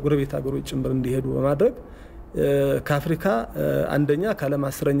ወደ ጎረቤት ሀገሮች ጭምር እንዲሄዱ በማድረግ ከአፍሪካ አንደኛ ከዓለም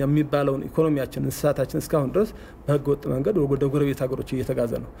 10ኛ የሚባለውን ኢኮኖሚያችን እንስሳታችን እስካሁን ድረስ በህገ ወጥ መንገድ ወደ ጎረቤት ሀገሮች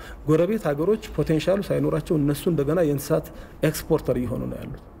እየተጋዘ ነው። ጎረቤት ሀገሮች ፖቴንሻሉ ሳይኖራቸው እነሱ እንደገና የእንስሳት ኤክስፖርተር እየሆኑ ነው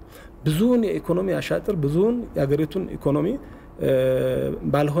ያሉት። ብዙውን የኢኮኖሚ አሻጥር ብዙውን የሀገሪቱን ኢኮኖሚ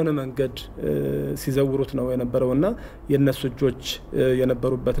ባልሆነ መንገድ ሲዘውሩት ነው የነበረውና የነሱ እጆች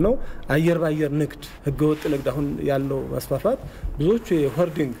የነበሩበት ነው። አየር ባየር ንግድ ህገወጥ ንግድ አሁን ያለው መስፋፋት ብዙዎቹ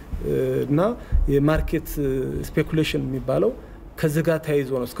የሆርዲንግ እና የማርኬት ስፔኩሌሽን የሚባለው ከዚህ ጋር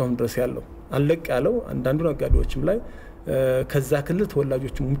ተያይዞ ነው እስካሁን ድረስ ያለው አለቅ ያለው አንዳንዱ ነጋዴዎችም ላይ ከዛ ክልል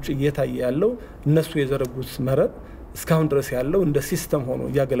ተወላጆችም ውጭ እየታየ ያለው እነሱ የዘረጉት መረብ እስካሁን ድረስ ያለው እንደ ሲስተም ሆኖ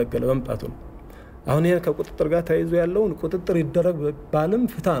እያገለገለ መምጣቱ ነው። አሁን ይሄ ከቁጥጥር ጋር ተያይዞ ያለውን ቁጥጥር ይደረግ ባለም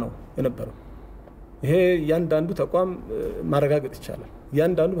ፍታ ነው የነበረው። ይሄ ያንዳንዱ ተቋም ማረጋገጥ ይቻላል።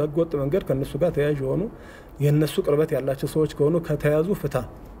 ያንዳንዱ በህገወጥ መንገድ ከነሱ ጋር ተያያዥ ሆኖ የነሱ ቅርበት ያላቸው ሰዎች ከሆኑ ከተያዙ ፍታ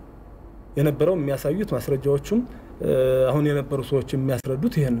የነበረው የሚያሳዩት ማስረጃዎቹም አሁን የነበሩ ሰዎች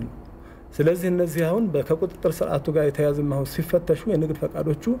የሚያስረዱት ይሄን ነው። ስለዚህ እነዚህ አሁን ከቁጥጥር ስርዓቱ ጋር የተያዘም አሁን ሲፈተሹ የንግድ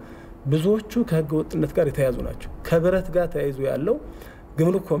ፈቃዶቹ ብዙዎቹ ከህገወጥነት ጋር የተያዙ ናቸው። ከብረት ጋር ተያይዞ ያለው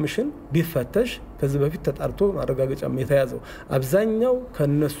ግምሩክ ኮሚሽን ቢፈተሽ ከዚህ በፊት ተጣርቶ ማረጋገጫም የተያዘው አብዛኛው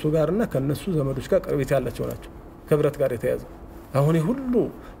ከነሱ ጋርና ከነሱ ዘመዶች ጋር ቅርበት ያላቸው ናቸው ከብረት ጋር የተያዘው። አሁን ሁሉ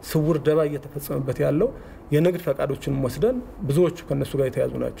ስውር ደባ እየተፈጸመበት ያለው የንግድ ፈቃዶችን ወስደን ብዙዎቹ ከነሱ ጋር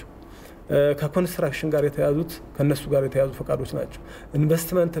የተያዙ ናቸው። ከኮንስትራክሽን ጋር የተያዙት ከነሱ ጋር የተያዙ ፈቃዶች ናቸው።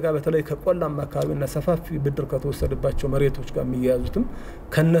 ኢንቨስትመንት ጋር በተለይ ከቆላማ አካባቢና ሰፋፊ ብድር ከተወሰደባቸው መሬቶች ጋር የሚያያዙትም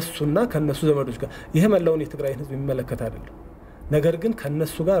ከነሱና ከነሱ ዘመዶች ጋር ይሄ መላውን የትግራይ ህዝብ የሚመለከት አይደለም። ነገር ግን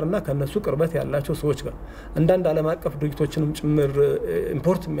ከነሱ ጋርና ከነሱ ቅርበት ያላቸው ሰዎች ጋር አንዳንድ ዓለም አቀፍ ድርጅቶችንም ጭምር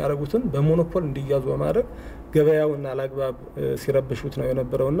ኢምፖርት የሚያደርጉትን በሞኖፖል እንዲያዙ በማድረግ ገበያውና አላግባብ ሲረብሹት ነው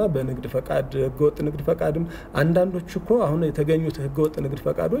የነበረውና በንግድ ፈቃድ ህገወጥ ንግድ ፈቃድም አንዳንዶቹ እኮ አሁን የተገኙት ህገወጥ ንግድ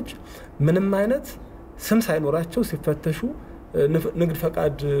ፈቃዶች ምንም አይነት ስም ሳይኖራቸው ሲፈተሹ ንግድ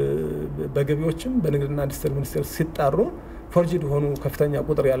ፈቃድ በገቢዎችም በንግድና ኢንዱስትሪ ሚኒስቴር ሲጣሩ ፎርጂድ ሆኑ ከፍተኛ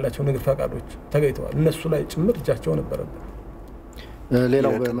ቁጥር ያላቸው ንግድ ፈቃዶች ተገኝተዋል። እነሱ ላይ ጭምር እጃቸው ነበረበት።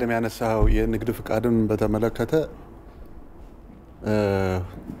 ሌላው ቀደም ያነሳው የንግድ ፍቃድን በተመለከተ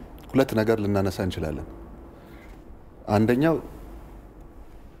ሁለት ነገር ልናነሳ እንችላለን። አንደኛው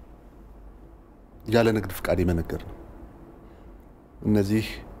ያለ ንግድ ፍቃድ የመነገር ነው። እነዚህ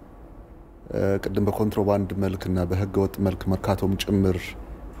ቅድም በኮንትሮባንድ መልክና በህገወጥ መልክ መርካቶም ጭምር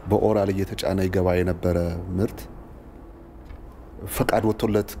በኦራል እየተጫነ ይገባ የነበረ ምርት ፈቃድ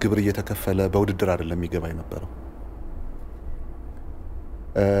ወጥቶለት ግብር እየተከፈለ በውድድር አይደለም ይገባ የነበረው።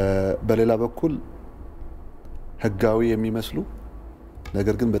 በሌላ በኩል ህጋዊ የሚመስሉ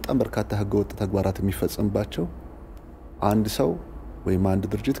ነገር ግን በጣም በርካታ ህገወጥ ተግባራት የሚፈጸምባቸው አንድ ሰው ወይም አንድ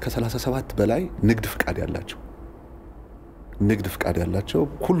ድርጅት ከ37 በላይ ንግድ ፍቃድ ያላቸው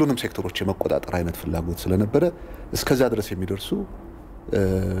ሁሉንም ሴክተሮች የመቆጣጠር አይነት ፍላጎት ስለነበረ እስከዛ ድረስ የሚደርሱ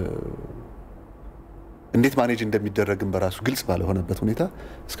እንዴት ማኔጅ እንደሚደረግም በራሱ ግልጽ ባለሆነበት ሁኔታ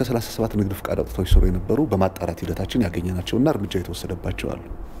እስከ 37 ንግድ ፍቃድ አውጥተው ይሰሩ የነበሩ በማጣራት ሂደታችን ያገኘናቸውና እርምጃ የተወሰደባቸው አሉ።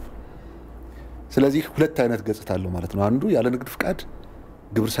 ስለዚህ ሁለት አይነት ገጽታ አለው ማለት ነው። አንዱ ያለ ንግድ ፍቃድ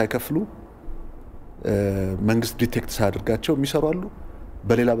ግብር ሳይከፍሉ መንግስት ዲቴክት ሳያደርጋቸው የሚሰሩ አሉ።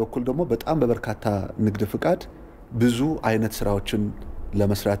 በሌላ በኩል ደግሞ በጣም በበርካታ ንግድ ፍቃድ ብዙ አይነት ስራዎችን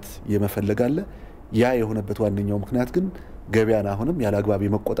ለመስራት የመፈለግ አለ። ያ የሆነበት ዋነኛው ምክንያት ግን ገበያን አሁንም ያለ አግባብ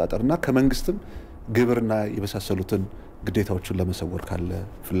የመቆጣጠርና ከመንግስትም ግብርና የበሳሰሉትን ግዴታዎችን ለመሰወር ካለ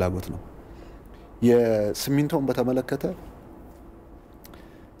ፍላጎት ነው። የሲሚንቶን በተመለከተ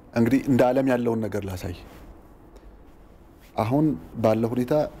እንግዲህ እንደ ዓለም ያለውን ነገር ላሳይ። አሁን ባለው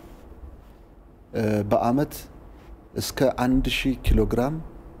ሁኔታ በአመት እስከ 1000 ኪሎ ግራም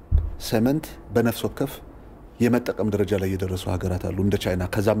ሰመንት በነፍስ ወከፍ የመጠቀም ደረጃ ላይ የደረሱ ሀገራት አሉ እንደ ቻይና።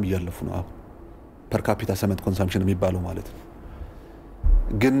 ከዛም እያለፉ ነው አሁን ፐር ካፒታ ሰመንት ኮንሰምፕሽን የሚባለው ማለት ነው።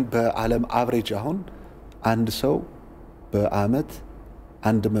 ግን በዓለም አቨሬጅ አሁን አንድ ሰው በአመት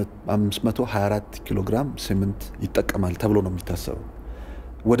 524 ኪሎ ግራም ሲሚንት ይጠቀማል ተብሎ ነው የሚታሰበው።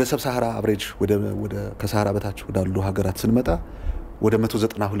 ወደ ሰብ ሳሃራ አቨሬጅ ወደ ከሳሃራ በታች ወዳሉ ሀገራት ስንመጣ ወደ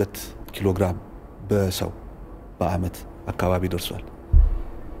 192 ኪሎ ግራም በሰው በአመት አካባቢ ደርሷል።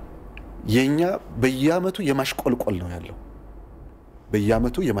 የኛ በየአመቱ የማሽቆልቆል ነው ያለው።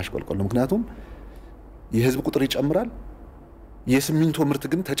 በየአመቱ የማሽቆልቆል ነው። ምክንያቱም የህዝብ ቁጥር ይጨምራል። የሲሚንቶ ምርት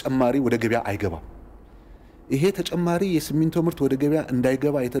ግን ተጨማሪ ወደ ገበያ አይገባም። ይሄ ተጨማሪ የሲሚንቶ ምርት ወደ ገበያ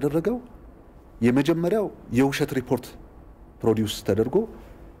እንዳይገባ የተደረገው የመጀመሪያው የውሸት ሪፖርት ፕሮዲዩስ ተደርጎ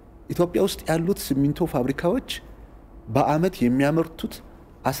ኢትዮጵያ ውስጥ ያሉት ሲሚንቶ ፋብሪካዎች በአመት የሚያመርቱት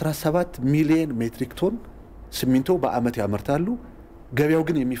 17 ሚሊዮን ሜትሪክ ቶን ሲሚንቶ በአመት ያመርታሉ ገበያው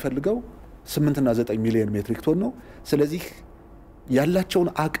ግን የሚፈልገው 8 እና 9 ሚሊዮን ሜትሪክ ቶን ነው ስለዚህ ያላቸውን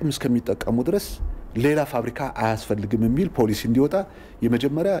አቅም እስከሚጠቀሙ ድረስ ሌላ ፋብሪካ አያስፈልግም የሚል ፖሊሲ እንዲወጣ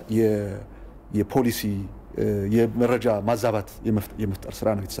የመጀመሪያ የፖሊሲ የመረጃ ማዛባት የመፍጠር ስራ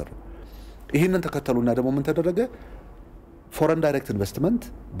ነው የተሰራው ይሄንን ተከተሉና ደግሞ ምን ተደረገ ፎረን ዳይሬክት ኢንቨስትመንት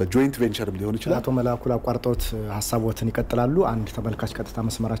በጆይንት ቬንቸርም ሊሆን ይችላል አቶ መላኩ አቋርጦት ሐሳቦትን ይቀጥላሉ አንድ ተመልካች ቀጥታ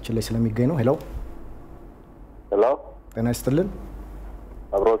መስመራችን ላይ ስለሚገኝ ነው ሄሎ ሄሎ ጤና ይስጥልን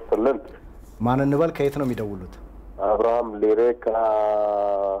አብሮስልን ማን እንበል ከየት ነው የሚደውሉት አብርሃም ሊሬካ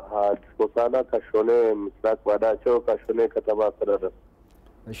ሆሳና ከሾኔ ምስራቅ ባዳቸው ከሾኔ ከተማ ተደረሰ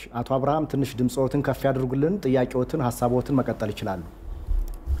እሺ አቶ አብርሃም ትንሽ ድምጾትን ከፍ ያድርጉልን ጥያቄዎትን ሐሳቦትን መቀጠል ይችላሉ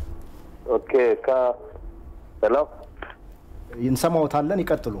ኦኬ ሄሎ እንሰማዎታለን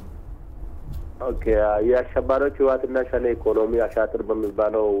ይቀጥሉ ኦኬ የአሸባሪዎቹ ህወሓትና ሸኔ ኢኮኖሚ አሻጥር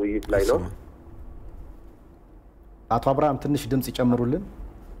በሚባለው ውይይት ላይ ነው አቶ አብርሃም ትንሽ ድምጽ ይጨምሩልን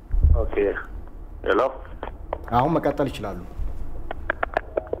ኦኬ ሄሎ አሁን መቀጠል ይችላሉ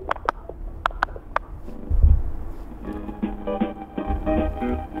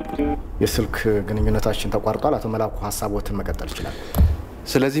የስልክ ግንኙነታችን ተቋርጧል አቶ መላኩ ሐሳቦትን መቀጠል ይችላል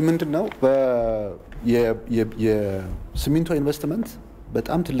ስለዚህ ምንድነው የሲሚንቶ ኢንቨስትመንት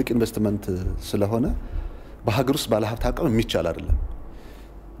በጣም ትልቅ ኢንቨስትመንት ስለሆነ በሀገር ውስጥ ባለሀብት አቅም የሚቻል አይደለም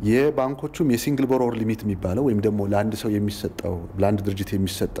የባንኮቹም የሲንግል ቦሮወር ሊሚት የሚባለው ወይም ደግሞ ለአንድ ሰው የሚሰጠው ለአንድ ድርጅት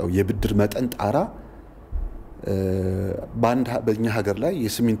የሚሰጠው የብድር መጠን ጣራ በእኛ ሀገር ላይ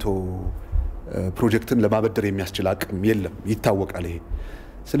የሲሚንቶ ፕሮጀክትን ለማበደር የሚያስችል አቅም የለም ይታወቃል ይሄ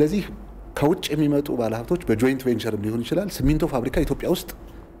ስለዚህ ከውጭ የሚመጡ ባለሀብቶች በጆይንት ቬንቸር ሊሆን ይችላል ሲሚንቶ ፋብሪካ ኢትዮጵያ ውስጥ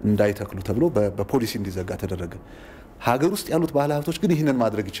እንዳይተክሉ ተብሎ በፖሊሲ እንዲዘጋ ተደረገ ሀገር ውስጥ ያሉት ባለሀብቶች ግን ይህንን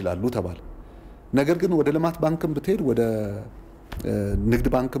ማድረግ ይችላሉ ተባለ ነገር ግን ወደ ልማት ባንክም ብትሄድ ወደ ንግድ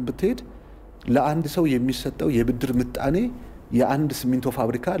ባንክም ብትሄድ ለአንድ ሰው የሚሰጠው የብድር ምጣኔ የአንድ ሲሚንቶ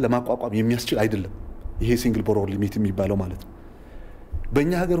ፋብሪካ ለማቋቋም የሚያስችል አይደለም ይሄ ሲንግል ቦሮወር ሊሚት የሚባለው ማለት ነው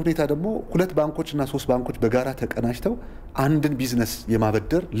በእኛ ሀገር ሁኔታ ደግሞ ሁለት ባንኮችና ሶስት ባንኮች በጋራ ተቀናጅተው አንድን ቢዝነስ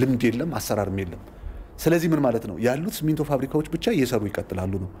የማበደር ልምድ የለም አሰራርም የለም ስለዚህ ምን ማለት ነው ያሉት ሲሚንቶ ፋብሪካዎች ብቻ እየሰሩ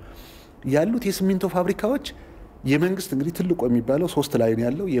ይቀጥላሉ ነው ያሉት የሲሚንቶ ፋብሪካዎች የመንግስት እንግዲህ ትልቁ የሚባለው 3 ላይ ነው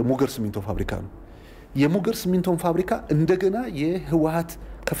ያለው የሙገር ሲሚንቶ ፋብሪካ ነው የሙገር ሲሚንቶ ፋብሪካ እንደገና የህወሓት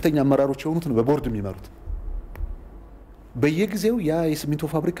ከፍተኛ አመራሮች የሆኑት ነው በቦርድ የሚመሩት በየጊዜው ያ የሲሚንቶ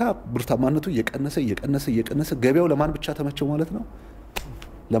ፋብሪካ ብርታማነቱ እየቀነሰ ገበያው ለማን ብቻ ተመቸው ማለት ነው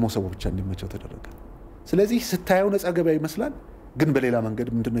ለመሰቦ ብቻ እንዲመቸው ተደረገ ስለዚህ ስታየው ነፃ ገበያ ይመስላል ግን በሌላ መንገድ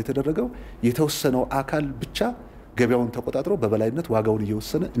ምንድነው የተደረገው የተወሰነው አካል ብቻ ገበያውን ተቆጣጥሮ በበላይነት ዋጋውን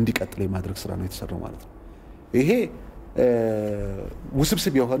እየወሰነ እንዲቀጥል የማድረግ ስራ ነው የተሰራው ማለት ነው ይሄ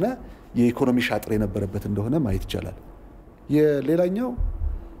ውስብስብ የሆነ የኢኮኖሚ ሻጥር የነበረበት እንደሆነ ማየት ይቻላል የሌላኛው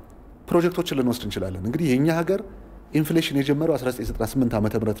ፕሮጀክቶችን ልንወስድ እንችላለን እንግዲህ የኛ ሀገር ኢንፍሌሽን የጀመረው 1998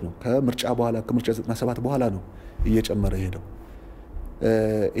 ዓመተ ምህረት ነው ከምርጫ 97 በኋላ ነው እየጨመረ ሄደው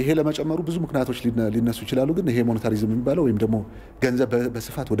ይሄ ለመጨመሩ ብዙ ምክንያቶች ሊነሱ ይችላሉ ግን ይሄ ሞኔታሪዝም የሚባለው ወይም ደግሞ ገንዘብ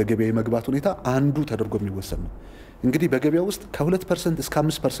በስፋት ወደ ገበያ የመግባት ሁኔታ አንዱ ተደርጎ የሚወሰድ ነው እንግዲህ በገበያ ውስጥ ከ2% እስከ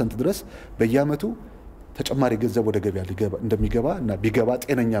 5% ድረስ በየአመቱ ተጨማሪ ገንዘብ ወደ ገበያ እንደሚገባ እና ቢገባ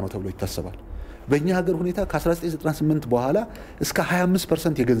ጤነኛ ነው ተብሎ ይታሰባል በእኛ ሀገር ሁኔታ ከ1998 በኋላ እስከ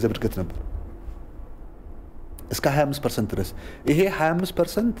 25% የገንዘብ እድገት ነበር እስከ 25% ድረስ ይሄ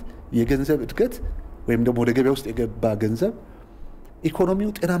 25% የገንዘብ እድገት ወይም ደግሞ ወደ ገበያ ውስጥ የገባ ገንዘብ ኢኮኖሚው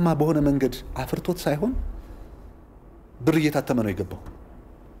ጤናማ በሆነ መንገድ አፍርቶት ሳይሆን ብር እየታተመ ነው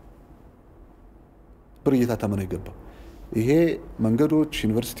የገባው ይሄ መንገዶች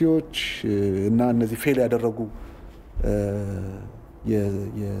ዩኒቨርሲቲዎች እና እነዚህ ፌል ያደረጉ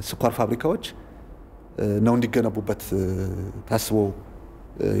የስኳር ፋብሪካዎች ነው እንዲገነቡበት ታስቦ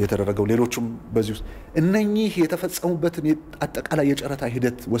የተደረገው ሌሎችም በዚህ ውስጥ እነኚህ የተፈጸሙበትን አጠቃላይ የጨረታ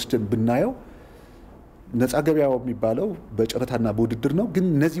ሂደት ወስደን ብናየው ነፃ ገበያው የሚባለው በጨረታና በውድድር ነው ግን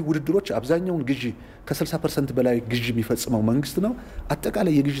እነዚህ ውድድሮች አብዛኛውን ግዢ ከ60% በላይ ግዢ የሚፈጽመው መንግስት ነው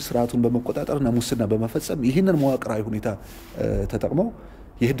አጠቃላይ የግዢ ስርዓቱን በመቆጣጠርና ሙስና በመፈጸም ይህንን መዋቅራዊ ሁኔታ ተጠቅመው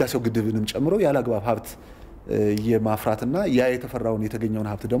የህዳሴው ግድብንም ጨምሮ ያላግባብ ሀብት የማፍራትና ያ የተፈራውን የተገኘውን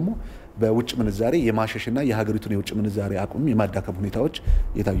ሀብት ደግሞ በውጭ ምንዛሬ የማሸሽና የሀገሪቱን የውጭ ምንዛሬ አቅም የማዳከም ሁኔታዎች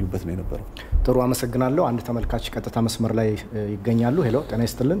የታዩበት ነው የነበረው ጥሩ አመሰግናለሁ አንድ ተመልካች ቀጥታ መስመር ላይ ይገኛሉ ሄሎ ጤና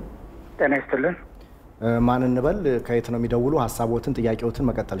ይስጥልን ማን እንበል ከየት ነው የሚደውሉ ሐሳቦትን ጥያቄዎትን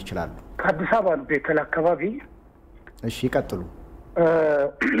መቀጠል ይችላሉ ከአዲስ አበባ ነው ቤተል አካባቢ እሺ ይቀጥሉ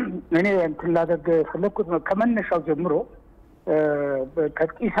እኔ እንትን ላደርግ ፈለኩት ከመነሻው ጀምሮ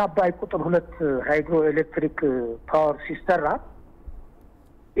ከጢስ አባይ ቁጥር 2 ሃይድሮ ኤሌክትሪክ ፓወር ሲስተራ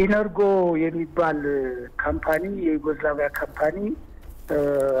ኢነርጎ የሚባል ካምፓኒ የዩጎዝላቪያ ካምፓኒ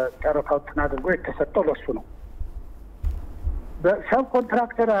ጨረታውን አድርጎ የተሰጠው ለሱ ነው በሰብ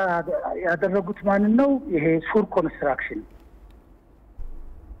ኮንትራክተር ያደረጉት ማን ነው? ይሄ ሱር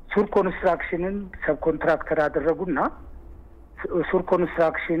ኮንስትራክሽንን ሰብ ኮንትራክተር ያደረጉና ሱር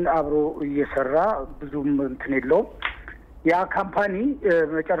ኮንስትራክሽን አብሮ እየሰራ ብዙም እንትን የለውም። ያ ካምፓኒ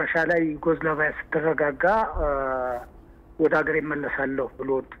መጨረሻ ላይ ዩጎዝላቪያ ስትረጋጋ ወደ ሀገር ይመለሳለሁ ብሎ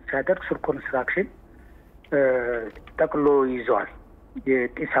ሲያደርግ ሱር ኮንስትራክሽን ጠቅሎ ይዘዋል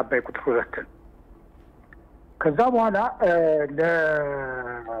የጢስ አባይ ቁጥር 2። ከዛ በኋላ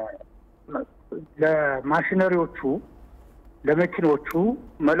ለማሽነሪዎቹ ለመኪኖቹ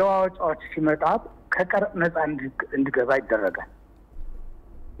መለዋወጫዎች ሲመጣ ከቀረጥ ነፃ እንዲገባ ይደረጋል።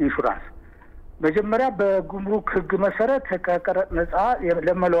 ኢንሹራንስ መጀመሪያ በጉምሩክ ሕግ መሰረት ከቀረጥ ነፃ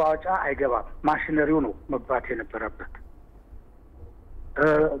ለመለዋወጫ አይገባም። ማሽነሪው ነው መግባት የነበረበት።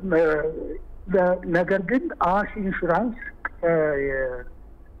 ነገር ግን አዋሽ ኢንሹራንስ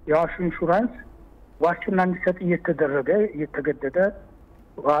የአዋሽ ኢንሹራንስ ዋስትና እንዲሰጥ እየተገደደ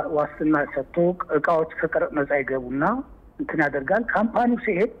ዋስትና ሰጥቶ እቃዎች ከቀረጥ ነፃ ይገቡና እንትን ያደርጋል። ካምፓኒው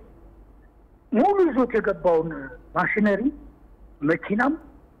ሲሄድ ሙሉ ይዞት የገባውን ማሽነሪ መኪናም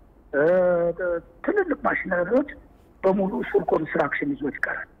ትልልቅ ማሽነሪዎች በሙሉ ሱር ኮንስትራክሽን ይዞት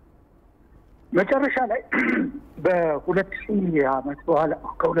ይቀራል። መጨረሻ ላይ በ2000 ዓመት በኋላ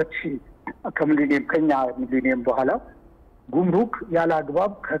ከ2000 ከሚሊኒየም ከኛ ሚሊኒየም በኋላ ጉምሩክ ያለ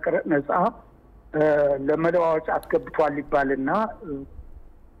አግባብ ከቀረጥ ነፃ ለመለዋወጫ አስገብቷል ይባልና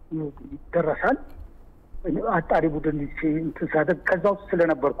ይደረሳል። አጣሪ ቡድን ሲያደርግ ከዛ ውስጥ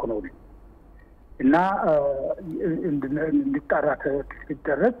ስለነበርኩ ነው እና እንዲጣራ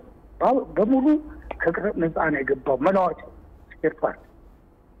ሲደረግ በሙሉ ከቀረጥ ነፃ ነው የገባው መለዋወጫ ስፔር ፓርት።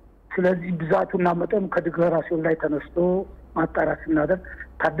 ስለዚህ ብዛቱና መጠኑ ከዲክላሬሽን ላይ ተነስቶ ማጣራት ስናደርግ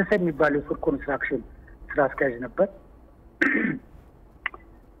ታደሰ የሚባል የሱር ኮንስትራክሽን ስራ አስኪያጅ ነበር።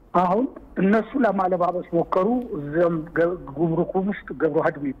 አሁን እነሱ ለማለባበስ ሞከሩ። እዛም ጉምሩክ ውስጥ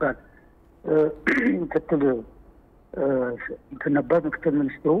ገብረዋህድ የሚባል ምክትል ነበር፣ ምክትል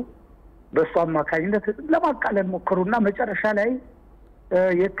ሚኒስትሩ። በእሱ አማካኝነት ለማቃለል ሞከሩና መጨረሻ ላይ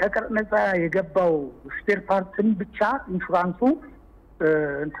ከቀረጥ ነፃ የገባው ስፔር ፓርትን ብቻ ኢንሹራንሱ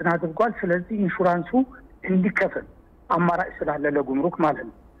እንትን አድርጓል። ስለዚህ ኢንሹራንሱ እንዲከፍል አማራጭ ስላለ ለጉምሩክ ማለት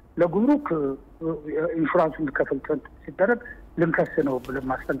ነው። ለጉምሩክ ኢንሹራንሱ እንዲከፍል ሲደረግ ልንከስ ነው ብለን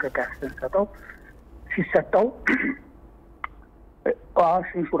ማስጠንቀቂያ ሲሰጠው አዋሽ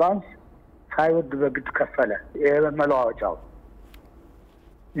ኢንሹራንስ ሳይወድ በግድ ከፈለ የመለዋወጫው።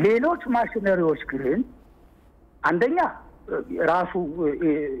 ሌሎች ማሽነሪዎች ግን አንደኛ ራሱ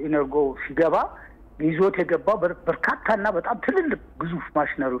ኢነርጎ ሲገባ ይዞት የገባው በርካታና በጣም ትልልቅ ግዙፍ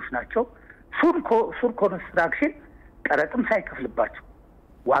ማሽነሪዎች ናቸው። ሱር ኮንስትራክሽን ቀረጥም ሳይከፍልባቸው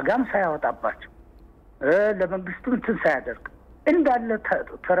ዋጋም ሳያወጣባቸው ለመንግስትም እንትን ሳያደርግ እንዳለ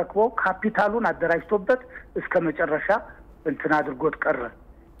ተረክቦ ካፒታሉን አደራጅቶበት እስከ መጨረሻ እንትን አድርጎት ቀረ።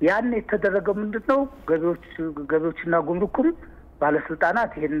 ያን የተደረገው ምንድነው? ገቢዎችና ጉምሩክም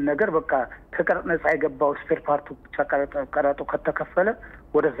ባለስልጣናት ይሄን ነገር በቃ ከቀረጥ ነፃ የገባው ስፔር ፓርቱ ብቻ ቀረጡ ከተከፈለ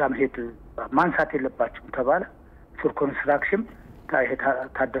ወደዛ መሄድ ማንሳት የለባቸውም ተባለ። ሱር ኮንስትራክሽን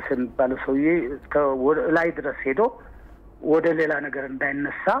ታደሰ የሚባለው ሰውዬ ላይ ድረስ ሄዶ ወደ ሌላ ነገር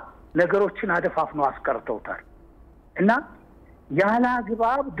እንዳይነሳ ነገሮችን አደፋፍነው አስቀርተውታል። እና ያለ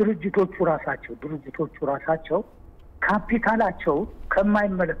አግባብ ድርጅቶቹ ራሳቸው ካፒታላቸው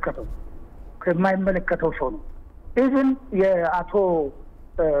ከማይመለከተው ሰው ነው። ኢቭን የአቶ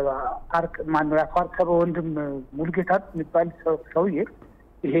የአቶ አርከበ ወንድም ሙልጌታ የሚባል ሰውዬ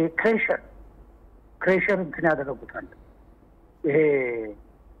ይሄ ክሬሸር እንትን ያደረጉታል። ይሄ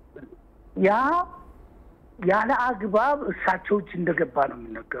ያለ አግባብ እሳቸው እጅ እንደገባ ነው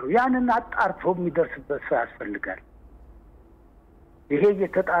የሚነገረው። ያንን አጣርቶ የሚደርስበት ሰው ያስፈልጋል። ይሄ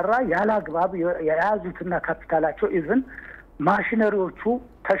እየተጣራ ያለ አግባብ የያዙትና ካፒታላቸው ኢቭን ማሽነሪዎቹ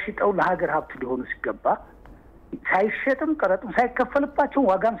ተሽጠው ለሀገር ሀብት ሊሆኑ ሲገባ ሳይሸጥም ቀረጥም ሳይከፈልባቸው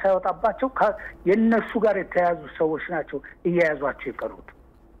ዋጋም ሳይወጣባቸው የነሱ ጋር የተያዙ ሰዎች ናቸው እየያዟቸው የቀሩት።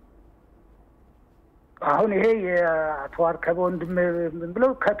 አሁን ይሄ የአቶ አርከበ ወንድም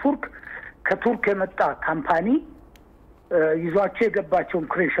ብለው ከቱርክ የመጣ ካምፓኒ ይዟቸው የገባቸውን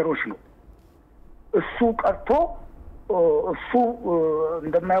ክሬሸሮች ነው። እሱ ቀርቶ እሱ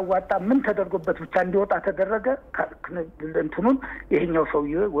እንደማያዋጣ ምን ተደርጎበት ብቻ እንዲወጣ ተደረገ። እንትኑን ይሄኛው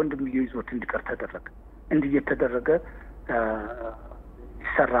ሰውዬ ወንድምዬው ይዞት እንዲቀር ተደረገ። እንዲየተደረገ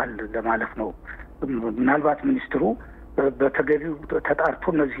ይሰራል ለማለት ነው። ምናልባት ሚኒስትሩ በተገቢው ተጣርቶ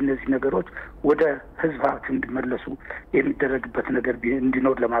እነዚህ ነገሮች ወደ ህዝብ ሀብት እንዲመለሱ የሚደረግበት ነገር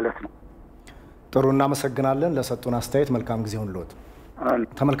እንዲኖር ለማለት ነው። ጥሩ፣ እናመሰግናለን ለሰጡን አስተያየት። መልካም ጊዜ ሁንልዎት።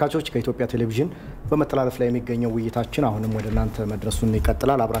 ተመልካቾች ከኢትዮጵያ ቴሌቪዥን በመተላለፍ ላይ የሚገኘው ውይይታችን አሁንም ወደ እናንተ መድረሱን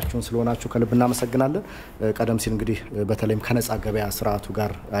ይቀጥላል። አብራችሁን ስለሆናችሁ ከልብ እናመሰግናለን። ቀደም ሲል እንግዲህ በተለይም ከነጻ ገበያ ስርዓቱ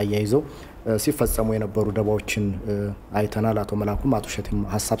ጋር አያይዘው ሲፈጸሙ የነበሩ ደባዎችን አይተናል። አቶ መላኩም አቶ ሸቴም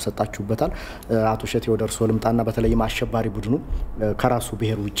ሀሳብ ሰጣችሁበታል። አቶ ሸቴ ወደ እርስዎ ልምጣና በተለይም አሸባሪ ቡድኑ ከራሱ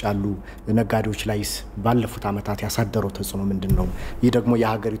ብሔር ውጭ ያሉ ነጋዴዎች ላይስ ባለፉት ዓመታት ያሳደረው ተጽዕኖ ምንድነው? ይህ ደግሞ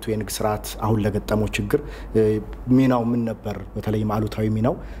የሀገሪቱ የንግድ ስርዓት አሁን ለገጠመው ችግር ሚናው ምን ነበር? በተለይም አሉታዊ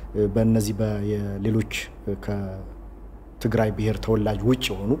ሚናው በእነዚህ በሌሎች ከትግራይ ብሔር ተወላጅ ውጭ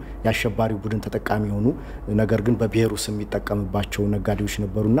የሆኑ የአሸባሪ ቡድን ተጠቃሚ የሆኑ ነገር ግን በብሔሩ ስም የሚጠቀምባቸው ነጋዴዎች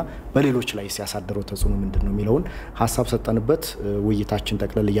ነበሩና በሌሎች ላይ ሲያሳደረው ተጽዕኖ ምንድነው የሚለውን ሀሳብ ሰጠንበት። ውይይታችን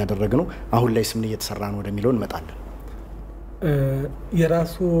ጠቅለል እያደረገ ነው። አሁን ላይ ምን እየተሰራ ነው ወደሚለው እንመጣለን።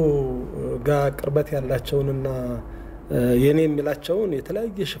 የራሱ ጋር ቅርበት ያላቸውንና የኔ የሚላቸውን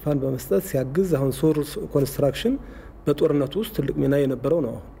የተለያየ ሽፋን በመስጠት ሲያግዝ አሁን ሶርስ ኮንስትራክሽን በጦርነቱ ውስጥ ትልቅ ሚና የነበረው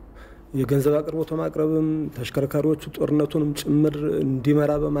ነው። የገንዘብ አቅርቦት ማቅረብም ተሽከርካሪዎቹ ጦርነቱንም ጭምር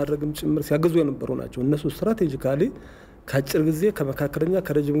እንዲመራ በማድረግም ጭምር ሲያግዙ የነበሩ ናቸው። እነሱ ስትራቴጂካሊ ከአጭር ጊዜ ከመካከለኛ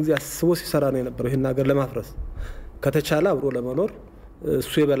ከረጅም ጊዜ አስቦ ሲሰራ ነው የነበረው። ይሄን ሀገር ለማፍረስ ከተቻለ አብሮ ለመኖር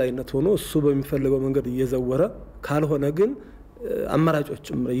እሱ የበላይነት ሆኖ እሱ በሚፈልገው መንገድ እየዘወረ ካልሆነ ግን አማራጮች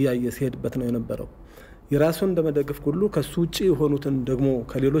ጭምር እያየ ሲሄድበት ነው የነበረው። የራሱን እንደመደገፍ ሁሉ ከሱ ውጪ የሆኑትን ደግሞ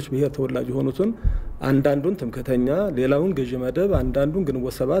ከሌሎች ብሔር ተወላጅ የሆኑትን አንዳንዱን ትምክህተኛ፣ ሌላውን ገዢ መደብ፣ አንዳንዱን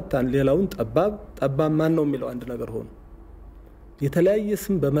ግንቦት ሰባት፣ ሌላውን ጠባብ ማን ነው የሚለው አንድ ነገር ሆኖ የተለያየ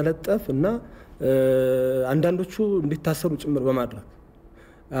ስም በመለጠፍ እና አንዳንዶቹ እንዲታሰሩ ጭምር በማድረግ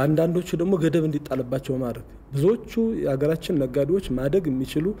አንዳንዶቹ ደግሞ ገደብ እንዲጣልባቸው ማድረግ ብዙዎቹ የሀገራችን ነጋዴዎች ማደግ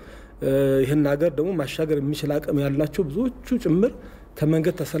የሚችሉ ይህን ሀገር ደግሞ ማሻገር የሚችል አቅም ያላቸው ብዙዎቹ ጭምር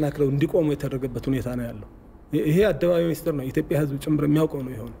ከመንገድ ተሰናክለው እንዲቆሙ የተደረገበት ሁኔታ ነው ያለው። ይሄ አደባባይ ሚኒስትር ነው የኢትዮጵያ ሕዝብ ጭምር የሚያውቀው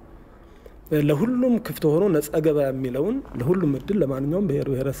ነው። ይሆን ለሁሉም ክፍት ሆኖ ነጻ ገበያ የሚለውን ለሁሉም እድል ለማንኛውም ብሔር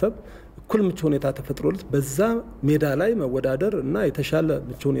ብሔረሰብ እኩል ምቹ ሁኔታ ተፈጥሮለት በዛ ሜዳ ላይ መወዳደር እና የተሻለ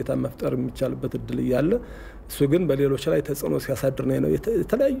ምቹ ሁኔታ መፍጠር የሚቻልበት እድል እያለ እሱ ግን በሌሎች ላይ ተጽዕኖ ሲያሳድር ነው።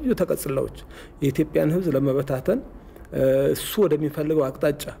 የተለያዩ ተቀጽላዎች የኢትዮጵያን ሕዝብ ለመበታተን እሱ ወደሚፈልገው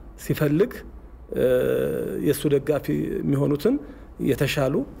አቅጣጫ ሲፈልግ የሱ ደጋፊ የሚሆኑትን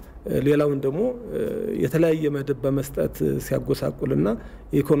የተሻሉ ሌላውን ደግሞ የተለያየ መደብ በመስጠት ሲያጎሳቁልና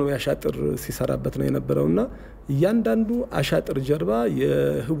የኢኮኖሚ አሻጥር ሲሰራበት ነው የነበረውና እያንዳንዱ አሻጥር ጀርባ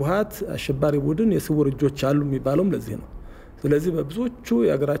የህወሓት አሸባሪ ቡድን የስውር እጆች አሉ የሚባለውም ለዚህ ነው። ስለዚህ በብዙዎቹ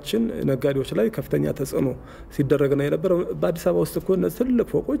የሀገራችን ነጋዴዎች ላይ ከፍተኛ ተጽዕኖ ሲደረግ ነው የነበረው። በአዲስ አበባ ውስጥ እኮ እነዚህ ትልቅ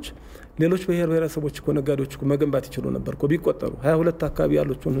ፎቆች ሌሎች ብሔር ብሔረሰቦች እኮ ነጋዴዎች እኮ መገንባት ይችሉ ነበር እኮ ቢቆጠሩ 22 አካባቢ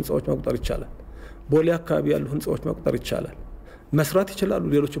ያሉትን ህንጻዎች መቁጠር ይቻላል። ቦሌ አካባቢ ያሉ ህንጻዎች መቁጠር ይቻላል። መስራት ይችላሉ።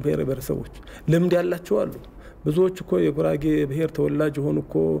 ሌሎች ብሔር ብሔረሰቦች ልምድ ያላቸው አሉ። ብዙዎች እኮ የጉራጌ ብሔር ተወላጅ ሆኑ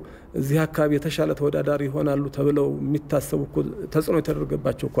እኮ እዚህ አካባቢ የተሻለ ተወዳዳሪ ይሆናሉ ተብለው የሚታሰቡ እኮ ተጽዕኖ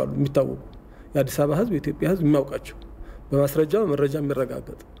የተደረገባቸው እኮ አሉ የሚታወቁ የአዲስ አበባ ህዝብ የኢትዮጵያ ህዝብ የሚያውቃቸው በማስረጃ በመረጃ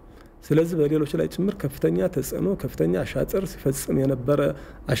የሚረጋገጥ። ስለዚህ በሌሎች ላይ ጭምር ከፍተኛ ተጽዕኖ ከፍተኛ አሻጥር ሲፈጽም የነበረ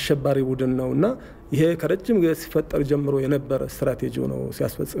አሸባሪ ቡድን ነውና ይሄ ከረጅም ጊዜ ሲፈጠር ጀምሮ የነበረ ስትራቴጂው ነው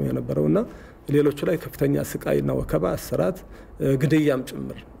ሲያስፈጽም የነበረውና ሌሎቹ ላይ ከፍተኛ ስቃይና ወከባ፣ እስራት፣ ግድያም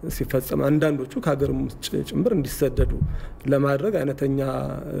ጭምር ሲፈጽም አንዳንዶቹ ከሀገር ውጭ ጭምር እንዲሰደዱ ለማድረግ አይነተኛ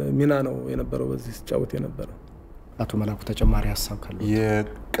ሚና ነው የነበረው በዚህ ሲጫወት የነበረው። አቶ መላኩ ተጨማሪ ሀሳብ ካለ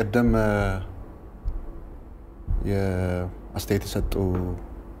የቀደም የአስተያየት የሰጡ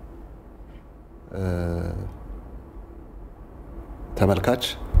ተመልካች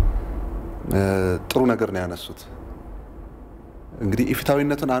ጥሩ ነገር ነው ያነሱት። እንግዲህ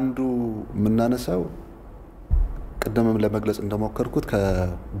ኢፍታዊነትን አንዱ የምናነሳው ቀደምም ለመግለጽ እንደሞከርኩት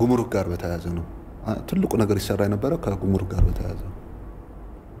ከጉምሩክ ጋር በተያያዘ ነው። ትልቁ ነገር ይሰራ የነበረው ከጉምሩክ ጋር በተያያዘ ነው።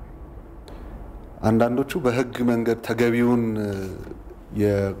 አንዳንዶቹ በህግ መንገድ ተገቢውን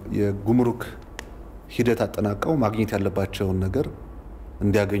የጉምሩክ ሂደት አጠናቀው ማግኘት ያለባቸውን ነገር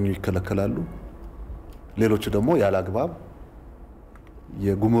እንዲያገኙ ይከለከላሉ። ሌሎቹ ደግሞ ያለ አግባብ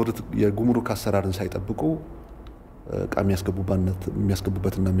የጉምሩክ አሰራርን ሳይጠብቁ እቃ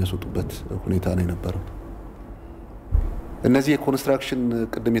የሚያስገቡበትና የሚያስወጡበት ሁኔታ ነው የነበረው። እነዚህ የኮንስትራክሽን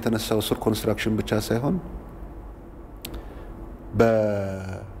ቅድም የተነሳው ሱር ኮንስትራክሽን ብቻ ሳይሆን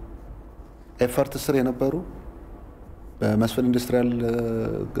በኤፈርት ስር የነበሩ በመስፍን ኢንዱስትሪያል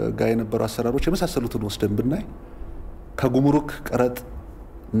ጋር የነበሩ አሰራሮች የመሳሰሉትን ወስደን ብናይ ከጉምሩክ ቀረጥ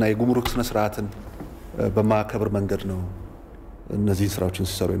እና የጉምሩክ ስነ ስርዓትን በማከብር መንገድ ነው እነዚህን ስራዎችን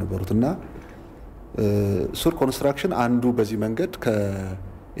ሲሰሩ የነበሩት እና ሱር ኮንስትራክሽን አንዱ በዚህ መንገድ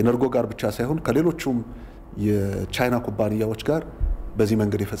ከኤነርጎ ጋር ብቻ ሳይሆን ከሌሎቹም የቻይና ኩባንያዎች ጋር በዚህ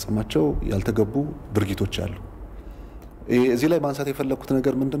መንገድ የፈጸማቸው ያልተገቡ ድርጊቶች አሉ። እዚህ ላይ ማንሳት የፈለኩት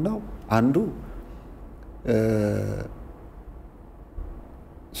ነገር ምንድነው? አንዱ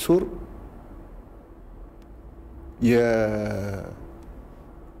ሱር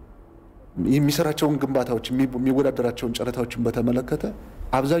የሚሰራቸውን ግንባታዎች የሚወዳደራቸውን ጨረታዎችን በተመለከተ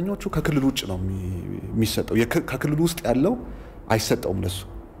አብዛኞቹ ከክልል ውጭ ነው የሚሰጠው። ከክልል ውስጥ ያለው አይሰጠውም ለሱ።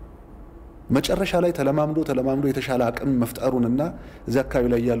 መጨረሻ ላይ ተለማምዶ የተሻለ አቅም መፍጠሩንና እዚያ አካባቢ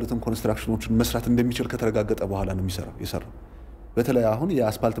ላይ ያሉትን ኮንስትራክሽኖችን መስራት እንደሚችል ከተረጋገጠ በኋላ ነው የሰራው። በተለይ አሁን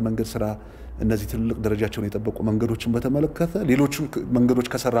የአስፓልት መንገድ ስራ እነዚህ ትልልቅ ደረጃቸውን የጠበቁ መንገዶችን በተመለከተ ሌሎቹን መንገዶች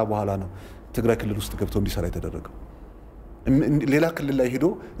ከሰራ በኋላ ነው ትግራይ ክልል ውስጥ ገብቶ እንዲሰራ የተደረገው። ሌላ ክልል ላይ ሄዶ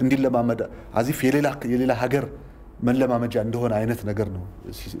እንዲለማመድ አዚፍ የሌላ ሀገር መለማመጃ እንደሆነ አይነት ነገር ነው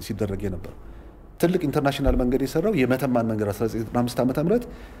ሲደረግ የነበረው። ትልቅ ኢንተርናሽናል መንገድ የሰራው የመተማን መንገድ 1995 ዓመተ ምህረት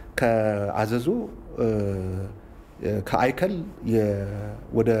ከአዘዞ ከአይከል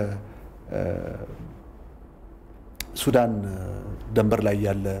ወደ ሱዳን ደንበር ላይ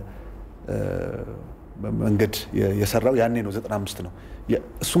ያለ መንገድ የሰራው ያኔ ነው 95 ነው።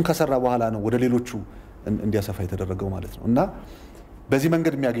 እሱን ከሰራ በኋላ ነው ወደ ሌሎቹ እንዲያሰፋ የተደረገው ማለት ነው። እና በዚህ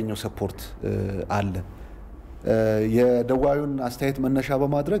መንገድ የሚያገኘው ሰፖርት አለ። የደዋዩን አስተያየት መነሻ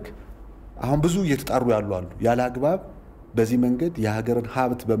በማድረግ አሁን ብዙ እየተጣሩ ያሉ አሉ። ያለ አግባብ በዚህ መንገድ የሀገርን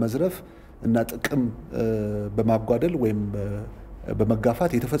ሀብት በመዝረፍ እና ጥቅም በማጓደል ወይም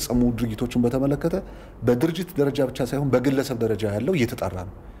በመጋፋት የተፈጸሙ ድርጊቶችን በተመለከተ በድርጅት ደረጃ ብቻ ሳይሆን በግለሰብ ደረጃ ያለው እየተጣራ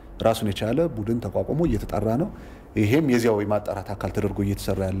ነው። ራሱን የቻለ ቡድን ተቋቁሞ እየተጣራ ነው። ይሄም የዚያው የማጣራት አካል ተደርጎ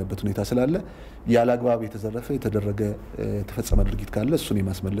እየተሰራ ያለበት ሁኔታ ስላለ ያለ አግባብ የተዘረፈ የተፈጸመ ድርጊት ካለ እሱን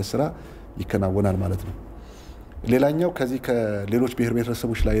የማስመለስ ስራ ይከናወናል ማለት ነው። ሌላኛው ከዚህ ከሌሎች ብሔር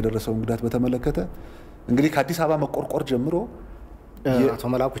ብሔረሰቦች ላይ የደረሰውን ጉዳት በተመለከተ እንግዲህ ከአዲስ አበባ መቆርቆር ጀምሮ አቶ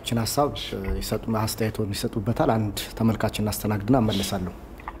መላኩችን ሀሳብ አስተያየቶን ይሰጡበታል። አንድ ተመልካችን እናስተናግድና እመለሳለሁ።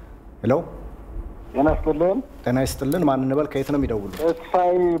 ሄሎ ጤና ይስጥልን። ማን እንበል? ከየት ነው የሚደውሉ?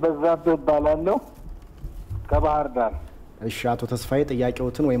 ተስፋዬ በዛብህ እባላለሁ ከባህር ዳር። እሺ አቶ ተስፋዬ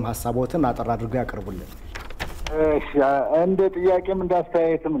ጥያቄዎትን ወይም ሀሳቦትን አጠር አድርገው ያቀርቡልን። እሺ እንደ ጥያቄም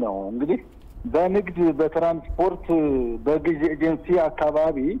እንዳስተያየትም ነው። እንግዲህ በንግድ በትራንስፖርት በግዥ ኤጀንሲ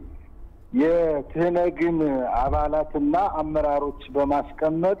አካባቢ የትህነግን አባላትና አመራሮች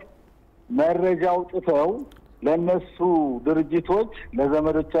በማስቀመጥ መረጃ አውጥተው ለነሱ ድርጅቶች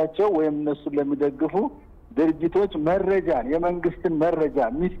ለዘመዶቻቸው ወይም እነሱን ለሚደግፉ ድርጅቶች መረጃን የመንግስትን መረጃ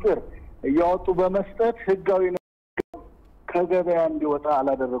ሚስጥር እያወጡ በመስጠት ህጋዊ ከገበያ እንዲወጣ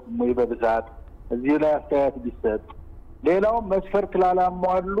አላደረጉም ወይ? በብዛት እዚህ ላይ አስተያየት ቢሰጥ። ሌላው መስፈርት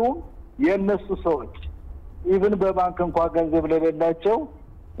ላላሟሉ የነሱ ሰዎች ኢቭን በባንክ እንኳን ገንዘብ ለሌላቸው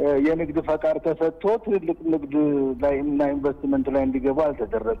የንግድ ፈቃድ ተሰጥቶ ትልቅ ንግድ ላይ እና ኢንቨስትመንት ላይ እንዲገቡ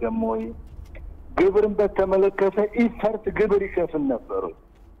አልተደረገም ወይ? ግብርን በተመለከተ ኢፈርት ግብር ይከፍል ነበር።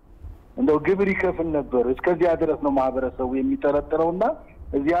 እንደው ግብር ይከፍል ነበር። እስከዚያ ድረስ ነው ማህበረሰቡ የሚጠረጥረውና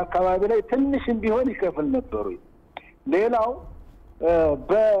እዚህ አካባቢ ላይ ትንሽም ቢሆን ይከፍል ነበር። ሌላው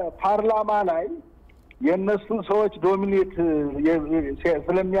በፓርላማ ላይ የነሱ ሰዎች ዶሚኔት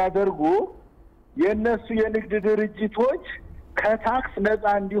ስለሚያደርጉ የነሱ የንግድ ድርጅቶች ከታክስ ነፃ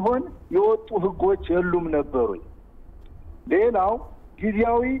እንዲሆን የወጡ ህጎች የሉም ነበሩ። ሌላው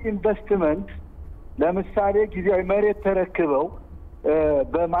ጊዜያዊ ኢንቨስትመንት ለምሳሌ ጊዜያዊ መሬት ተረክበው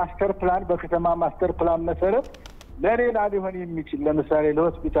በማስተር ፕላን በከተማ ማስተር ፕላን መሰረት ለሌላ ሊሆን የሚችል ለምሳሌ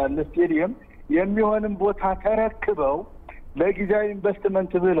ለሆስፒታል ለስቴዲየም የሚሆንም ቦታ ተረክበው ለጊዜያዊ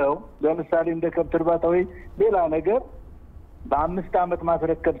ኢንቨስትመንት ብለው ለምሳሌ እንደ ከብት እርባታ ወይ ሌላ ነገር በ5 ዓመት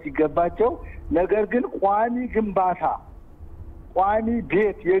ማስረከብ ሲገባቸው ነገር ግን ቋሚ ግንባታ ቋሚ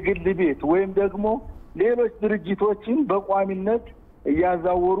ቤት የግል ቤት ወይም ደግሞ ሌሎች ድርጅቶችን በቋሚነት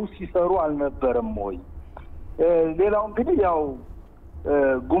እያዛወሩ ሲሰሩ አልነበረም ወይ? ሌላው እንግዲህ ያው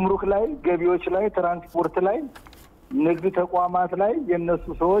ጉምሩክ ላይ ገቢዎች ላይ ትራንስፖርት ላይ ንግድ ተቋማት ላይ የነሱ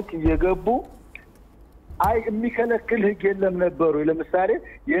ሰዎች እየገቡ የሚከለክል ህግ የለም ነበሩ። ለምሳሌ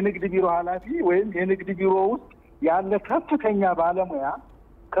የንግድ ቢሮ ኃላፊ ወይም የንግድ ቢሮ ውስጥ ያለ ከፍተኛ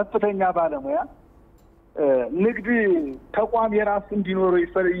ባለሙያ ንግድ ተቋም የራሱ እንዲኖረው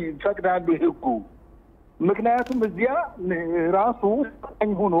ይፈቅዳሉ ህጉ። ምክንያቱም እዚያ ራሱ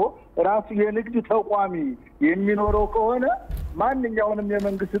ሆኖ ራሱ የንግድ ተቋሚ የሚኖረው ከሆነ ማንኛውንም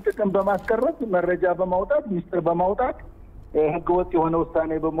የመንግስት ጥቅም በማስቀረት መረጃ በማውጣት ሚስጥር በማውጣት ህገወጥ የሆነ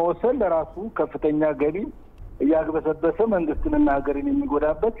ውሳኔ በመወሰን ለራሱ ከፍተኛ ገቢ እያግበሰበሰ መንግስትንና ሀገርን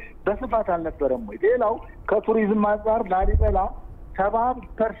የሚጎዳበት በስፋት አልነበረም ወይ? ሌላው ከቱሪዝም አንጻር ላሊበላ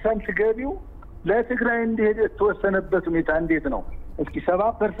 70% ገቢው ለትግራይ እንዲሄድ የተወሰነበት ሁኔታ እንዴት ነው? እስኪ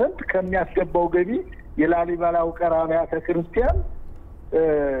 70% ከሚያስገባው ገቢ የላሊበላ ውቅር አብያተ ክርስቲያን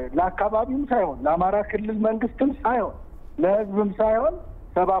ለአካባቢም ሳይሆን ለአማራ ክልል መንግስትም ሳይሆን ለህዝብም ሳይሆን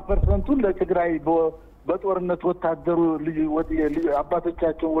 70%ቱን ለትግራይ በጦርነት ወታደሩ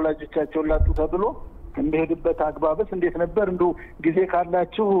አባቶቻቸውን ወላጆቻቸውን ላጡ ተብሎ የሚሄድበት አግባብስ እንዴት ነበር? እንደው ጊዜ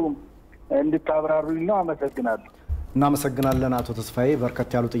ካላችሁ እንድታብራሩኝ ነው። አመሰግናለሁ። እናመሰግናለን አቶ ተስፋዬ።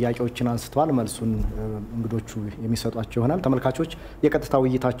 በርከት ያሉ ጥያቄዎችን አንስተዋል። መልሱን እንግዶቹ የሚሰጧቸው ይሆናል። ተመልካቾች የቀጥታ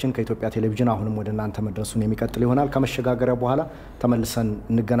ውይይታችን ከኢትዮጵያ ቴሌቪዥን አሁንም ወደ እናንተ መድረሱን የሚቀጥል ይሆናል። ከመሸጋገሪያ በኋላ ተመልሰን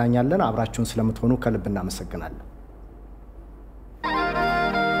እንገናኛለን። አብራችሁን ስለምትሆኑ ከልብ እናመሰግናለን።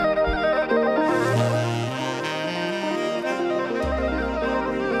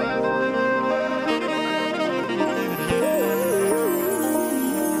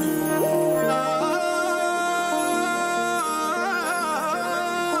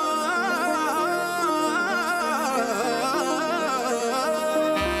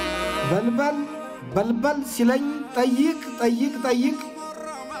 በልበል ሲለኝ ጠይቅ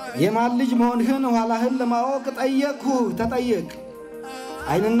የማን ልጅ መሆንህን ኋላህን ለማወቅ ተጠየቅ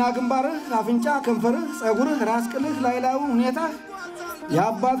አይንና ግንባርህ አፍንጫ ከንፈርህ ጸጉርህ ራስ ቅልህ ላይላው ሁኔታህ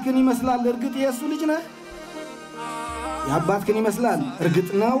ያባትክን ይመስላል እርግጥ የሱ ልጅ ነህ ያባትክን ይመስላል እርግጥ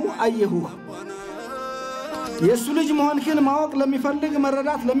ነው አየሁህ የሱ ልጅ መሆንህን ማወቅ ለሚፈልግ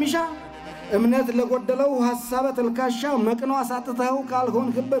መረዳት ለሚሻ እምነት ለጎደለው ሐሳበ ተልካሻ መቅኖ አሳጥተው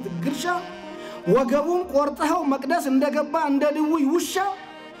ካልሆንክበት ግርሻ ወገቡን ቆርጠው መቅደስ እንደገባ እንደ ድውይ ውሻ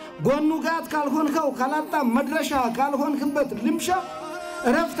ጎኑ ጋት ካልሆንከው ካላጣ መድረሻ ካልሆንክበት ልምሻ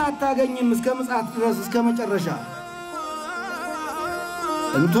ረፍት አታገኝም እስከ ምጽአት ድረስ እስከ መጨረሻ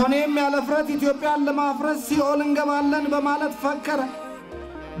እንቶኔም ያለፍረት ኢትዮጵያን ለማፍረስ ሲኦል እንገባለን በማለት ፈከረ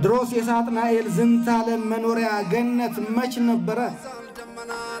ድሮስ የሳጥናኤል ዝንታለ መኖሪያ ገነት መች ነበረ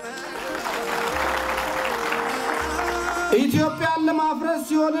ኢትዮጵያን ለማፍረስ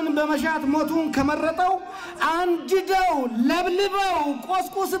ሲኦልን በመሻት ሞቱን ከመረጠው አንድደው ለብልበው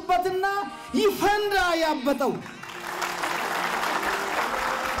ቆስቁስበትና ይፈንዳ ያበጠው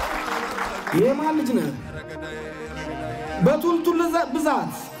የማን ልጅ ነህ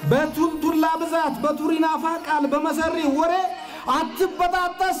በቱልቱላ ብዛት በቱሪናፋ ቃል በመሰሪ ወሬ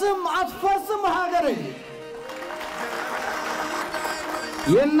አትበጣጣስም አትፈርስም ሀገሬ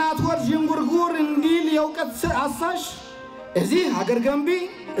የእናት ወር ዥንጉርጉር እንዲል የውቀት አሳሽ እዚህ ሀገር ገንቢ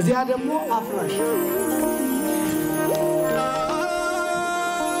እዚያ ደግሞ አፍራሽ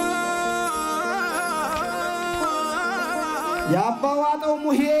ያባዋጣው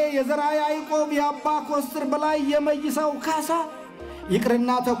ሙሄ የዘራ ያዕቆብ ያባ ኮስትር በላይ የመይሰው ካሳ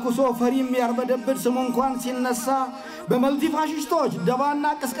ይቅርና ተኩሶ ፈሪም ያርበደብድ ስሙ እንኳን ሲነሳ በመልቲ ፋሽስቶች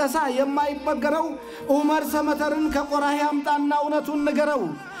ደባና ቅስቀሳ የማይበገረው ዑመር ሰመተርን ከቆራህ ያምጣና እውነቱን ንገረው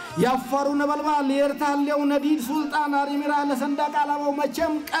ያፋሩ ነበልባል የርታሌው ነዲድ ሱልጣን አሪሚራ ለሰንዳቅ ዓላማው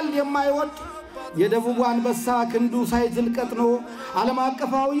መቼም ቀልድ የማይወድ የደቡብ አንበሳ ክንዱ ሳይዝል ቀጥኖ ዓለም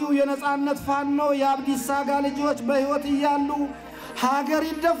አቀፋዊው የነጻነት ፋኖ የአብዲሳ አጋ ልጆች በህይወት እያሉ ሀገር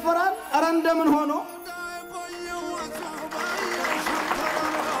ይደፈራል አረ እንደምን ሆኖ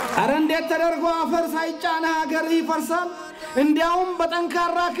አረ እንዴት ተደርጎ አፈር ሳይጫነ ሀገር ይፈርሳል እንዲያውም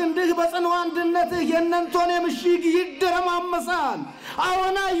በጠንካራ ክንድህ በጽኑ አንድነትህ የነንቶኔ ምሽግ ይደረማመሳል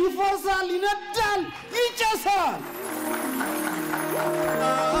አወና ይፈርሳል ይነዳል ይጨሳል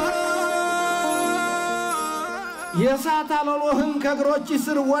የሳት አለሎህን ከእግሮች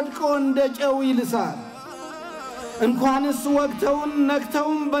ስር ወድቆ እንደ ጨው ይልሳል እንኳንስ ወግተውን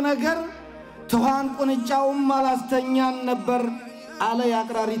ነክተውን በነገር ተዋን ቁንጫውም አላስተኛን ነበር አለ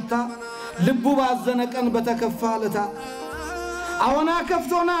ያቅራሪታ ልቡ ባዘነቀን በተከፋለታ አወና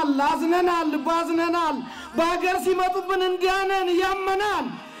ከፍቶናል ባዝነናል በአገር ሲመጡብን እንዲያነን ያመናል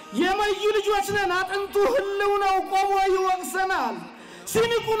የመዩ ልጆች ነን አጥንቱ ህልው ነው ቆሞ ይወቅሰናል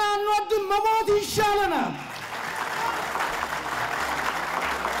ሲንቁን አንወድም መሞት ይሻለናል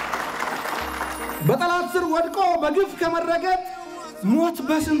በጠላት ስር ወድቆ በግፍ ከመረገጥ ሞት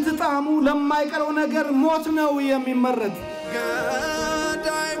በስንት ጣሙ ለማይቀረው ነገር ሞት ነው የሚመረጥ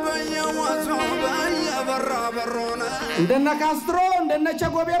እንደነ ካስትሮ እንደነ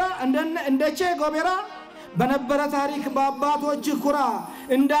ቼ ጎቤራ በነበረ ታሪክ በአባቶች ኩራ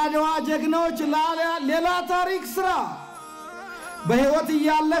እንዳደዋ ጀግኖች ሌላ ታሪክ ስራ በህይወት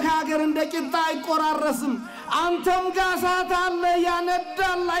እያለህ ሀገር እንደ ቂጣ አይቆራረስም አንተም ጋሳት አለ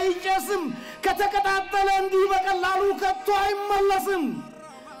ያነዳል አይጨስም ከተቀጣጠለ እንዲህ በቀላሉ ከቶ አይመለስም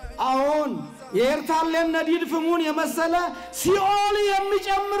አሁን የኤርታሌን ነዲድ ፍሙን የመሰለ ሲኦል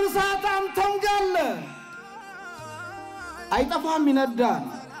የሚጨምር እሳት አንተም ጋለ አይጠፋም ይነዳል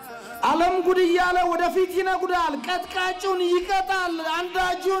ዓለም ጉድ እያለ ወደፊት ይነጉዳል ቀጥቃጩን ይቀጣል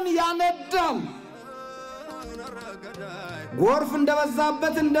አንዳጁን ያነዳል ጎርፍ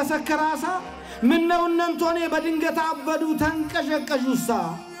እንደበዛበት እንደሰከራሳ ምነው እነንቶኔ በድንገት አበዱ ተንቀሸቀሹሳ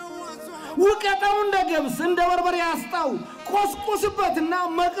ውቀጠው እንደ ገብስ እንደ በርበሬ ያስጣው ኮስኮስበትና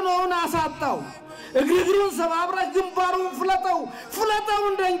መቅኖውን አሳጣው እግሩን ሰባብረህ ግንባሩን ፍለጠው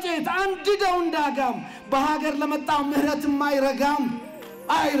እንደ እንጨት አንድደው እንዳጋም በሀገር ለመጣ ምህረትም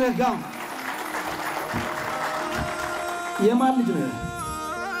አይረጋም የማን ልጅ ነው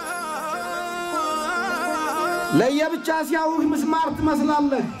ለየብቻ ሲያውህ ምስማር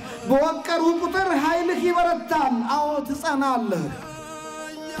ትመስላለህ በወቀሩ ቁጥር ኃይልህ ይበረታል አዎ ትጸናለህ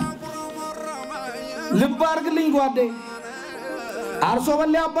ልብ አርግልኝ ጓዴ አርሶ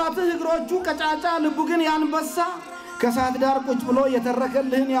በል አባትህ እግሮቹ ቀጫጫ ልቡ ግን ያንበሳ ከሳት ዳር ቁጭ ብሎ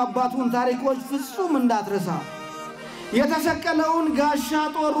የተረከልህን ያባቱን ታሪኮች ፍጹም እንዳትረሳ የተሰቀለውን ጋሻ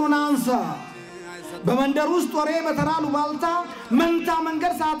ጦሩን አንሳ በመንደር ውስጥ ወሬ በተራሉ ባልታ መንታ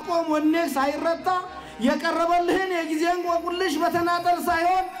መንገድ ሳትቆም ወኔህ ሳይረታ የቀረበልህን የጊዜን ቆቁልሽ በተናጠል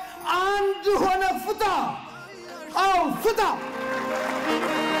ሳይሆን አንድ ሆነ ፍታ አው ፍታ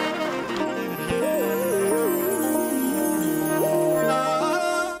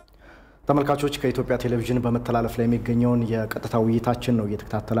ተመልካቾች ከኢትዮጵያ ቴሌቪዥን በመተላለፍ ላይ የሚገኘውን የቀጥታ ውይይታችን ነው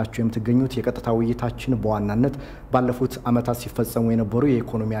እየተከታተላችሁ የምትገኙት የቀጥታ ውይይታችን በዋናነት ባለፉት አመታት ሲፈጸሙ የነበሩ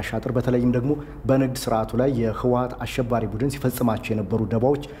የኢኮኖሚ አሻጥር በተለይም ደግሞ በንግድ ስርዓቱ ላይ የህወሓት አሸባሪ ቡድን ሲፈጽማቸው የነበሩ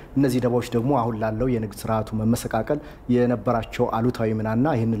ደባዎች እነዚህ ደባዎች ደግሞ አሁን ላለው የንግድ ስርዓቱ መመሰቃቀል የነበራቸው አሉታዊ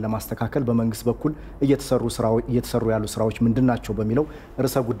ምናና ይህንን ለማስተካከል በመንግስት በኩል እየተሰሩ ያሉ ስራዎች ምንድናቸው በሚለው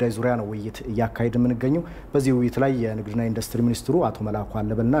ርዕሰ ጉዳይ ዙሪያ ነው ውይይት እያካሄድን የምንገኘው በዚህ ውይይት ላይ የንግድና ኢንዱስትሪ ሚኒስትሩ አቶ መላኩ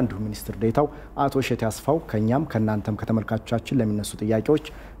አለበልና እንዲሁም ሚኒስትር ዴታው አቶ ሸት ያስፋው ከኛም ከናንተም ከተመልካቾቻችን ለሚነሱ ጥያቄዎች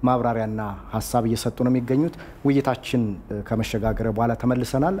ማብራሪያና ሐሳብ እየሰጡ ነው የሚገኙት ውይይታችን ከመሸጋገሪያ በኋላ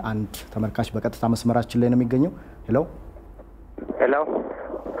ተመልሰናል አንድ ተመልካች በቀጥታ መስመራችን ላይ ነው የሚገኘው ሄሎ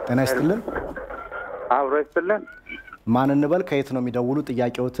ጤና ይስጥልን አብሮ ይስጥልን ማን እንበል ከየት ነው የሚደውሉ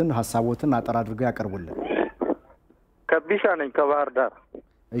ጥያቄዎትን ሐሳቦትን አጠር አድርገው ያቀርቡልን ከቢሻ ነኝ ከባህር ዳር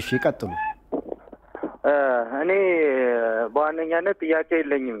እሺ ይቀጥሉ እኔ በዋነኛነት ጥያቄ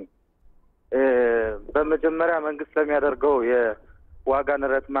የለኝም በመጀመሪያ መንግስት ለሚያደርገው የዋጋ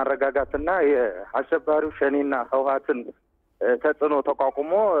ንረት ማረጋጋትና የአሸባሪው ሸኔና ህወሓትን ተጽዕኖ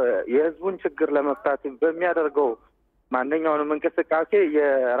ተቋቁሞ የህዝቡን ችግር ለመፍታት በሚያደርገው ማንኛውንም እንቅስቃሴ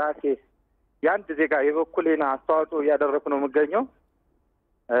የራሴ የአንድ ዜጋ የበኩሌን አስተዋጽኦ እያደረኩ ነው የምገኘው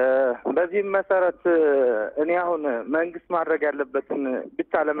በዚህም መሰረት እኔ አሁን መንግስት ማድረግ ያለበትን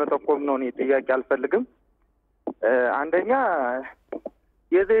ብቻ ለመጠቆም ነው እኔ ጥያቄ አልፈልግም አንደኛ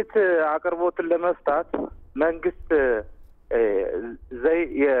የዘይት አቅርቦትን ለመፍታት መንግስት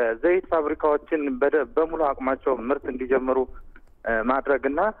የዘይት ፋብሪካዎችን በሙሉ አቅማቸው ምርት እንዲጀምሩ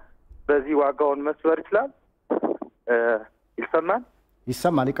ማድረግና በዚህ ዋጋውን መስበር ይችላል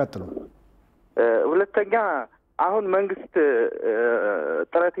ይሰማል ይቀጥሉ ሁለተኛ አሁን መንግስት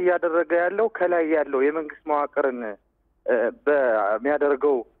ጥረት እያደረገ ያለው ከላይ ያለው የመንግስት መዋቅርን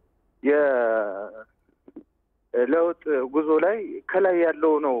በሚያደርገው ለውጥ ጉዞ ላይ ከላይ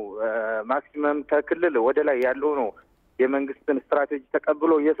ያለው ነው ማክሲመም ከክልል ወደ ላይ ያለው ነው የመንግስትን ስትራቴጂ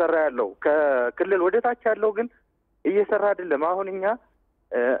ተቀብሎ እየሰራ ያለው ከክልል ወደ ታች ያለው ግን እየሰራ አይደለም አሁን እኛ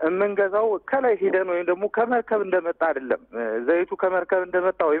እምንገዛው ከላይ ሄደን ወይም ደግሞ ከመርከብ እንደመጣ አይደለም ዘይቱ ከመርከብ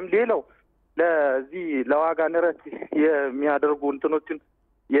እንደመጣ ወይም ሌላው ለዚህ ለዋጋ ንረት የሚያደርጉ እንትኖችን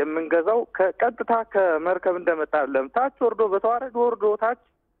የምንገዛው ከቀጥታ ከመርከብ እንደመጣ አይደለም ታች ወርዶ በተዋረድ ወርዶ ታች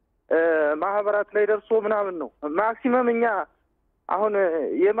ማህበራት ላይ ደርሶ ምናምን ነው ማክሲመም እኛ አሁን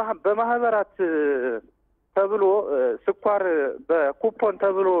በማህበራት ተብሎ ስኳር በኩፖን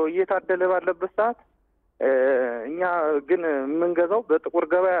ተብሎ እየታደለ ባለበት ሰዓት እኛ ግን የምንገዛው በጥቁር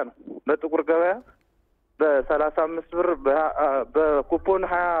ገበያ ነው በጥቁር ገበያ በ35 ብር በኩፖን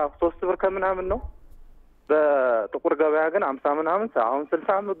 23 ብር ከምናምን ነው በጥቁር ገበያ ግን 50 ምናምን አሁን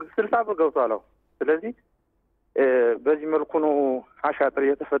 60 ብር ገብቷል ስለዚህ በዚህ መልኩ ነው አሻጥር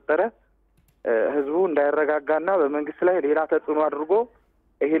የተፈጠረ ህዝቡ እንዳይረጋጋና በመንግስት ላይ ሌላ ተጽዕኖ አድርጎ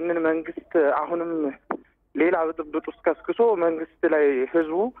ይሄንን መንግስት አሁንም ሌላ ብጥብጥ ውስጥ ከስክሶ መንግስት ላይ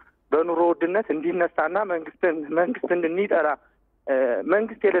ህዝቡ በኑሮ ውድነት እንዲነሳና መንግስትን እንዲጠላ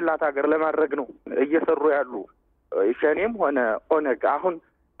መንግስት የሌላት ሀገር ለማድረግ ነው እየሰሩ ያሉ ሸኔም ሆነ ኦነግ አሁን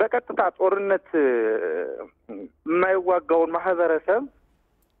በቀጥታ ጦርነት የማይዋጋውን ማህበረሰብ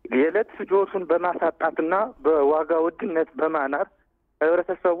የዕለት ፍጆቱን በማሳጣትና በዋጋ ውድነት በማናር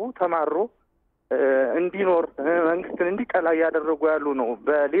ህብረተሰቡ ተማሮ እንዲኖር መንግስትን እንዲጠላ እያደረጉ ያሉ ነው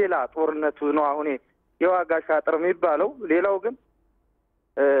በሌላ ጦርነቱ ነው አሁን የዋጋ ሻጥር የሚባለው ሌላው ግን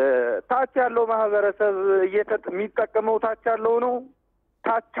ታች ያለው ማህበረሰብ የሚጠቀመው ታች ያለው ነው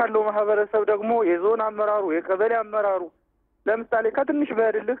ታች ያለው ማህበረሰብ ደግሞ የዞን አመራሩ የቀበሌ አመራሩ ለምሳሌ ከትንሽ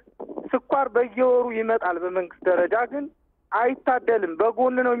በድልህ ስኳር በየወሩ ይመጣል በመንግስት ደረጃ ግን አይታደልም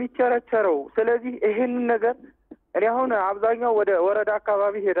በጎን ነው የሚቸረቸረው ስለዚህ ይሄን ነገር እኔ አሁን አብዛኛው ወደ ወረዳ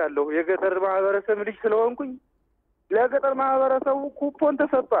አካባቢ ሄዳለሁ የገጠር ማህበረሰብ ልጅ ስለሆንኩኝ ለገጠር ማህበረሰቡ ኩፖን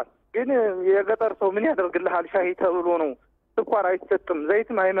ተሰጥቷል። ግን የገጠር ሰው ምን ያደርግልሃል? ሻይ ተብሎ ነው። ስኳር አይሰጥም፣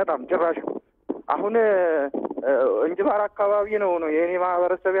 ዘይትም አይመጣም ጭራሽ። አሁን እንጅባር አካባቢ ነው የኔ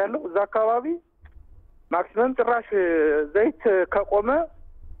ማህበረሰብ ያለው። እዛ አካባቢ ማክሲመም ጭራሽ ዘይት ከቆመ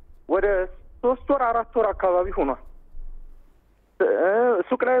ወደ 3 ወር 4 ወር አካባቢ ሆኗል።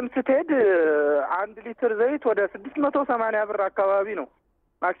 ሱቅ ላይም ስትሄድ 1 ሊትር ዘይት ወደ 680 ብር አካባቢ ነው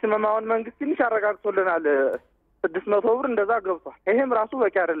ማክሲመም። አሁን መንግስት ትንሽ አረጋግቶልናል፣ 600 ብር እንደዛ ገብቷል። ይሄም ራሱ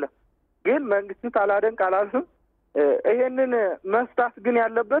በቂ አይደለም። ግን መንግስት አላደንቅ አላልፍም። ይሄንን መፍታት ግን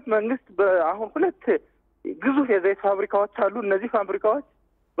ያለበት መንግስት አሁን 2 ግዙፍ የዘይት ፋብሪካዎች አሉ። እነዚህ ፋብሪካዎች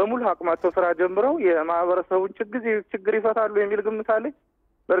በሙሉ አቅማቸው ስራ ጀምረው የማህበረሰቡን ችግር ይፈታሉ የሚል ግምት አለኝ።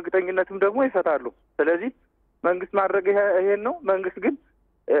 በእርግጠኝነትም ደግሞ ይፈታሉ። ስለዚህ መንግስት ማድረግ ይሄን ነው። መንግስት ግን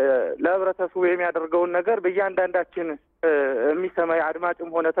ለህብረተሰቡ የሚያደርገውን ነገር በእያንዳንዳችን የሚሰማ አድማጭም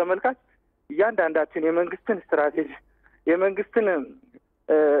ሆነ ተመልካች እያንዳንዳችን የመንግስትን ስትራቴጂ የመንግስትን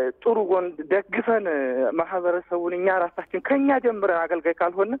ጥሩ ጎን ደግፈን ማህበረሰቡን እኛ ራሳችን ከኛ ጀምረን አገልጋይ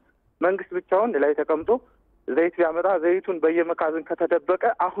ካልሆነ መንግስት ብቻውን ላይ ተቀምጦ ዘይት ቢያመጣ ዘይቱን በየመካዝን ከተደበቀ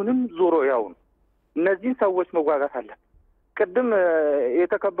አሁንም ዞሮ ያው ነው። እነዚህን ሰዎች መጓጋት አለ። ቅድም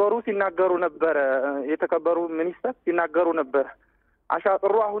የተከበሩ ሲናገሩ ነበር፣ የተከበሩ ሚኒስተር ሲናገሩ ነበር።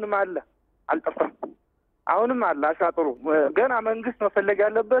 አሻጥሩ አሁንም አለ፣ አልጠፋም። አሁንም አለ አሻጥሩ። ገና መንግስት መፈለግ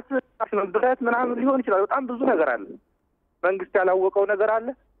ያለበት ብረት ምናምን ሊሆን ይችላል። በጣም ብዙ ነገር አለ። መንግስት ያላወቀው ነገር አለ።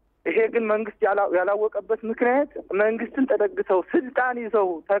 ይሄ ግን መንግስት ያላወቀበት ምክንያት መንግስትን ተደግተው ስልጣን ይዘው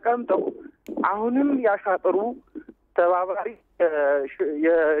ተቀምጠው አሁንም ያሻጥሩ ተባባሪ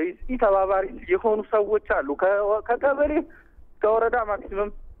ተባባሪ የሆኑ ሰዎች አሉ ከቀበሌ ከወረዳ ማክሲመም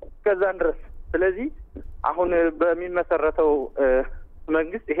ከዛን ድረስ። ስለዚህ አሁን በሚመሰረተው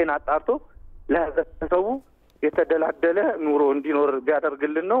መንግስት ይሄን አጣርቶ ለህብረተሰቡ የተደላደለ ኑሮ እንዲኖር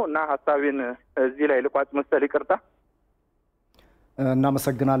ቢያደርግልን ነው እና ሀሳቤን እዚህ ላይ ልቋጭ መሰል። ይቅርታ።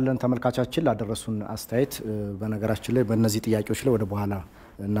 እናመሰግናለን ተመልካቻችን ላደረሱን አስተያየት። በነገራችን ላይ በእነዚህ ጥያቄዎች ላይ ወደ በኋላ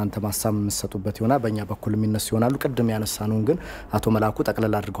እናንተ ማሳብ የምትሰጡበት ይሆናል፣ በእኛ በኩል የሚነሱ ይሆናሉ። ቅድም ያነሳነውን ግን አቶ መላኩ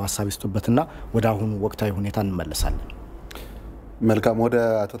ጠቅለል አድርገው ሀሳብ ይስጡበትና ወደ አሁኑ ወቅታዊ ሁኔታ እንመለሳለን። መልካም። ወደ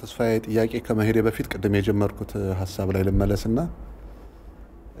አቶ ተስፋዬ ጥያቄ ከመሄዴ በፊት ቅድም የጀመርኩት ሀሳብ ላይ ልመለስና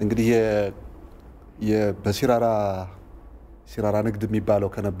እንግዲህ በሲራራ ንግድ የሚባለው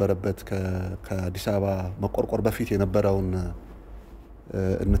ከነበረበት ከአዲስ አበባ መቆርቆር በፊት የነበረውን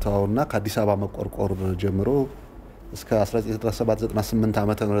እንተዋውና ከአዲስ አበባ መቆርቆር ጀምሮ እስከ 1997-98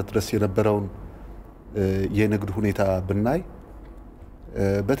 ዓመተ ምህረት ድረስ የነበረውን የንግድ ሁኔታ ብናይ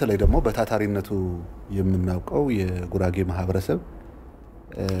በተለይ ደግሞ በታታሪነቱ የምናውቀው የጉራጌ ማህበረሰብ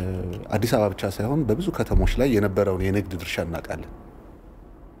አዲስ አበባ ብቻ ሳይሆን በብዙ ከተሞች ላይ የነበረውን የንግድ ድርሻ እናውቃለን።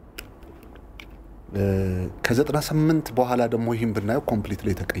 ከ98 በኋላ ደግሞ ይህን ብናየው ኮምፕሊትሊ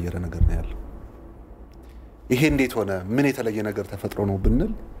የተቀየረ ነገር ነው ያለው። ይሄ እንዴት ሆነ? ምን የተለየ ነገር ተፈጥሮ ነው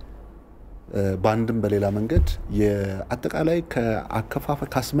ብንል በአንድም በሌላ መንገድ የአጠቃላይ ከአከፋፈል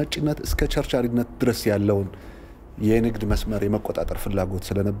ካስመጭነት እስከ ቸርቻሪነት ድረስ ያለውን የንግድ መስመር የመቆጣጠር ፍላጎት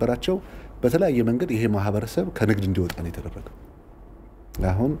ስለነበራቸው በተለያየ መንገድ ይሄ ማህበረሰብ ከንግድ እንዲወጣ ነው የተደረገው።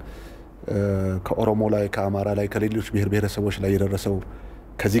 አሁን ከኦሮሞ ላይ፣ ከአማራ ላይ፣ ከሌሎች ብሔር ብሔረሰቦች ላይ የደረሰው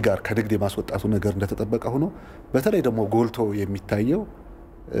ከዚህ ጋር ከንግድ የማስወጣቱ ነገር እንደተጠበቀ ሆኖ በተለይ ደግሞ ጎልቶ የሚታየው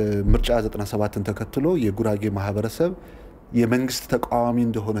ምርጫ 97ን ተከትሎ የጉራጌ ማህበረሰብ የመንግስት ተቃዋሚ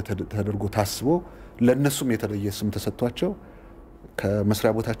እንደሆነ ተደርጎ ታስቦ ለነሱም የተለየ ስም ተሰጥቷቸው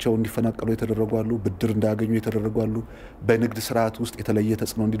ከመስሪያ ቦታቸው እንዲፈናቀሉ የተደረጉ አሉ፣ ብድር እንዳያገኙ የተደረጉ አሉ፣ በንግድ ስርዓት ውስጥ የተለየ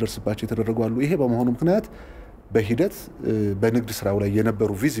ተጽዕኖ እንዲደርስባቸው የተደረጉ አሉ። ይሄ በመሆኑ ምክንያት በሂደት በንግድ ስራው ላይ የነበሩ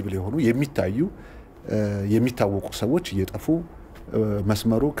ቪዚብል የሆኑ የሚታወቁ ሰዎች እየጠፉ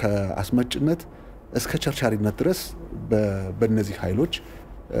መስመሩ ከአስመጭነት እስከ ቸርቻሪነት ድረስ በእነዚህ ኃይሎች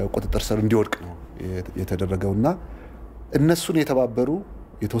ቁጥጥር ስር እንዲወድቅ ነው የተደረገውና እነሱን የተባበሩ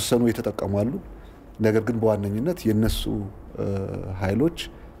የተወሰኑ የተጠቀሙ አሉ። ነገር ግን በዋነኝነት የነሱ ኃይሎች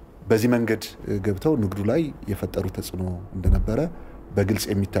በዚህ መንገድ ገብተው ንግዱ ላይ የፈጠሩ ተጽዕኖ እንደነበረ በግልጽ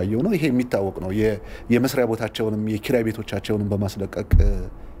የሚታየው ነው። ይሄ የሚታወቅ ነው። የመስሪያ ቦታቸውንም የኪራይ ቤቶቻቸውንም በማስለቀቅ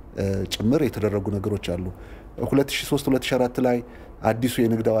ጭምር የተደረጉ ነገሮች አሉ። 2003-2004 ላይ አዲሱ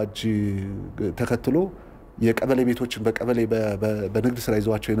የንግድ አዋጅ ተከትሎ የቀበሌ ቤቶችን በቀበሌ በንግድ ስራ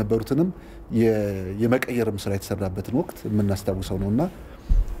ይዘዋቸው የነበሩትንም የመቀየርም ስራ የተሰራበትን ወቅት የምናስታውሰው ነውና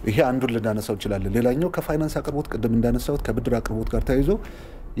ይሄ አንዱን ልናነሳው እንችላለን። ሌላኛው ከፋይናንስ አቅርቦት ቅድም እንዳነሳሁት ከብድር አቅርቦት ጋር ተያይዞ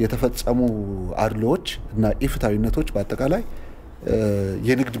የተፈጸሙ አድሎዎች እና ኢፍታዊነቶች በአጠቃላይ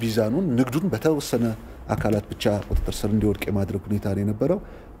የንግድ ሚዛኑን ንግዱን በተወሰነ አካላት ብቻ ቁጥጥር ስር እንዲወድቅ የማድረግ ሁኔታ ነው የነበረው።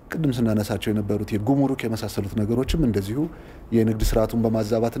 ቅድም ስናነሳቸው የነበሩት የጉምሩክ የመሳሰሉት ነገሮችም እንደዚሁ የንግድ ስርዓቱን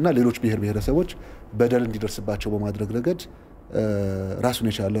በማዛባትና ሌሎች ብሔር ብሔረሰቦች በደል እንዲደርስባቸው በማድረግ ረገድ ራሱን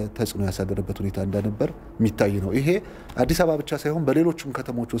የቻለ ተጽዕኖ ያሳደረበት ሁኔታ እንደነበር የሚታይ ነው። ይሄ አዲስ አበባ ብቻ ሳይሆን በሌሎችም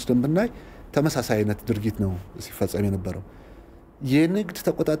ከተሞች ውስጥ ብናይ ተመሳሳይ አይነት ድርጊት ነው ሲፈጸም የነበረው። የንግድ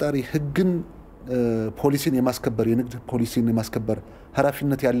ተቆጣጣሪ ህግን ፖሊሲን የማስከበር የንግድ ፖሊሲን የማስከበር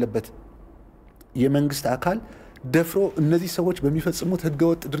ኃላፊነት ያለበት የመንግስት አካል ደፍሮ እነዚህ ሰዎች በሚፈጽሙት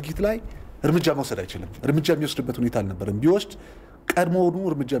ህገወጥ ድርጊት ላይ እርምጃ መውሰድ አይችልም። እርምጃ የሚወስድበት ሁኔታ አልነበረም። ቢወስድ ቀድሞውኑ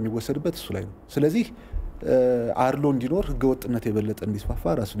እርምጃ የሚወሰድበት እሱ ላይ ነው። ስለዚህ አርሎ እንዲኖር ህገወጥነት የበለጠ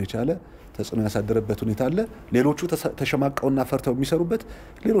እንዲስፋፋ ራሱን የቻለ ተጽዕኖ ያሳደረበት ሁኔታ አለ። ሌሎቹ ተሸማቀውና ፈርተው የሚሰሩበት፣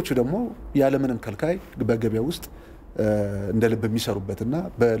 ሌሎቹ ደግሞ ያለምንም ከልካይ በገበያ ውስጥ እንደ ልብ የሚሰሩበትና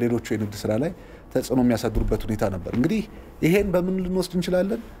በሌሎቹ የንግድ ስራ ላይ ተጽዕኖ የሚያሳድሩበት ሁኔታ ነበር። እንግዲህ ይሄን በምን ልንወስድ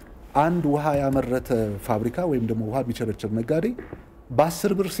እንችላለን? አንድ ውሃ ያመረተ ፋብሪካ ወይም ደግሞ ውሃ የሚቸረችር ነጋዴ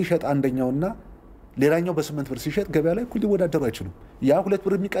በ10 ብር ሲሸጥ አንደኛውና ሌላኛው በ8 ብር ሲሸጥ ገበያ ላይ እኩል ሊወዳደሩ አይችሉም። ያ 2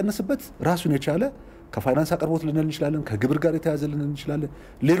 ብር የሚቀንስበት ራሱን የቻለ ከፋይናንስ አቅርቦት ልንል እንችላለን፣ ከግብር ጋር የተያዘ ልንል እንችላለን፣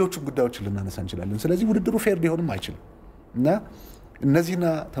 ሌሎችም ጉዳዮችን ልናነሳ እንችላለን። ስለዚህ ውድድሩ ፌር ሊሆንም አይችልም እና እነዚህና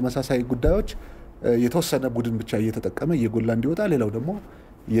ተመሳሳይ ጉዳዮች የተወሰነ ቡድን ብቻ እየተጠቀመ እየጎላ እንዲወጣ፣ ሌላው ደግሞ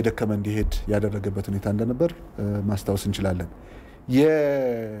እየደከመ እንዲሄድ ያደረገበት ሁኔታ እንደነበር ማስታወስ እንችላለን።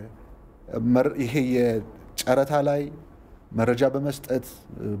 ይሄ የጨረታ ላይ መረጃ በመስጠት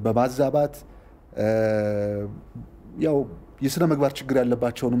በማዛባት ያው የስነ ምግባር ችግር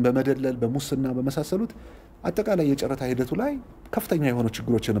ያለባቸውንም በመደለል በሙስና በመሳሰሉት አጠቃላይ የጨረታ ሂደቱ ላይ ከፍተኛ የሆኑ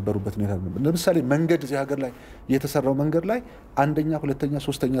ችግሮች የነበሩበት ሁኔታ ነበር። ለምሳሌ መንገድ እዚህ ሀገር ላይ የተሰራው መንገድ ላይ አንደኛ፣ ሁለተኛ፣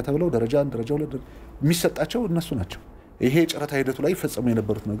 ሶስተኛ ተብለው ደረጃ 1 ደረጃ 2 የሚሰጣቸው እነሱ ናቸው። ይሄ የጨረታ ሂደቱ ላይ ይፈጸሙ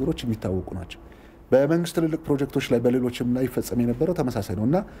የነበሩት ነገሮች የሚታወቁ ናቸው። በመንግስት ትልልቅ ፕሮጀክቶች ላይ በሌሎችም ላይ ይፈጸም የነበረው ተመሳሳይ ነው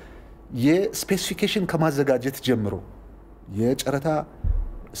እና የስፔሲፊኬሽን ከማዘጋጀት ጀምሮ የጨረታ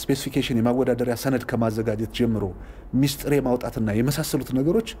ስፔሲፊኬሽን የማወዳደሪያ ሰነድ ከማዘጋጀት ጀምሮ ሚስጥር የማውጣትና የመሳሰሉት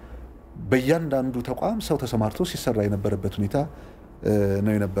ነገሮች በእያንዳንዱ ተቋም ሰው ተሰማርቶ ሲሰራ የነበረበት ሁኔታ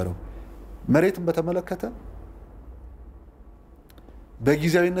ነው የነበረው። መሬትን በተመለከተ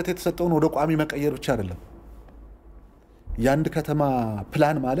በጊዜያዊነት የተሰጠውን ወደ ቋሚ መቀየር ብቻ አይደለም። የአንድ ከተማ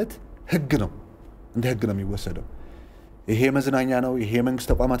ፕላን ማለት ህግ ነው፣ እንደ ህግ ነው የሚወሰደው። ይሄ መዝናኛ ነው፣ ይሄ መንግስት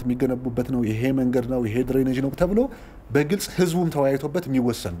ተቋማት የሚገነቡበት ነው፣ ይሄ መንገድ ነው፣ ይሄ ድሬኔጅ ነው ተብሎ በግልጽ ህዝቡም ተወያይቶበት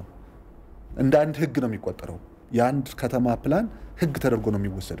የሚወሰን ነው። እንደ አንድ ህግ ነው የሚቆጠረው። የአንድ ከተማ ፕላን ህግ ተደርጎ ነው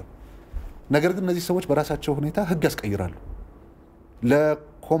የሚወሰደው። ነገር ግን እነዚህ ሰዎች በራሳቸው ሁኔታ ህግ ያስቀይራሉ።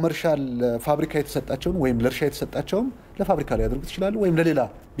 ለኮመርሻል ፋብሪካ የተሰጣቸውን ወይም ለእርሻ የተሰጣቸውን ለፋብሪካ ላይ ያደርጉት ይችላሉ፣ ወይም ለሌላ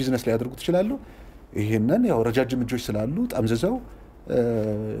ቢዝነስ ላይ ያደርጉት ይችላሉ። ይሄንን ያው ረጃጅም እጆች ስላሉ ጠምዝዘው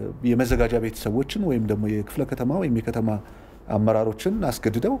የመዘጋጃ ቤት ሰዎችን ወይም ደግሞ የክፍለ ከተማ ወይም የከተማ አመራሮችን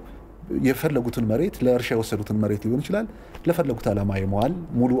አስገድደው የፈለጉትን መሬት ለእርሻ የወሰዱትን መሬት ሊሆን ይችላል ለፈለጉት ዓላማ የመዋል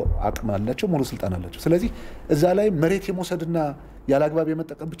ሙሉ አቅም አላቸው፣ ሙሉ ስልጣን አላቸው። ስለዚህ እዛ ላይ መሬት የመውሰድና ያላግባብ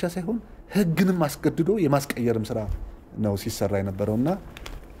የመጠቀም ብቻ ሳይሆን ህግንም አስገድዶ የማስቀየርም ስራ ነው ሲሰራ የነበረውና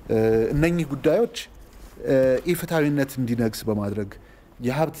እነኚህ ጉዳዮች ኢፍትሐዊነት እንዲነግስ በማድረግ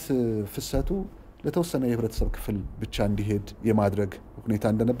የሀብት ፍሰቱ ለተወሰነ የህብረተሰብ ክፍል ብቻ እንዲሄድ የማድረግ ሁኔታ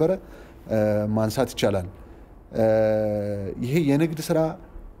እንደነበረ ማንሳት ይቻላል። ይሄ የንግድ ስራ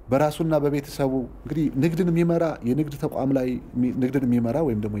በራሱና በቤተሰቡ እንግዲህ ንግድን የሚመራ የንግድ ተቋም ላይ ንግድን የሚመራ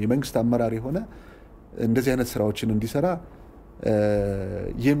ወይም ደግሞ የመንግስት አመራር የሆነ እንደዚህ አይነት ስራዎችን እንዲሰራ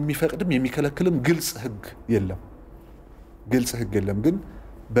የሚፈቅድም የሚከለክልም ግልጽ ህግ የለም። ግን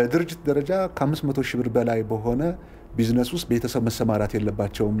በድርጅት ደረጃ ከ500 ሺህ ብር በላይ በሆነ ቢዝነስ ውስጥ ቤተሰብ መሰማራት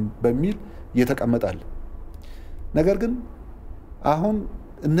የለባቸውም በሚል ይተቀመጣል። ነገር ግን አሁን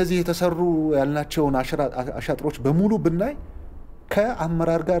እነዚህ የተሰሩ ያልናቸውን አሻጥሮች በሙሉ ብናይ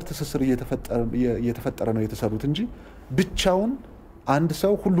ከአመራር ጋር ትስስር እየተፈጠረ ነው የተሰሩት እንጂ ብቻውን አንድ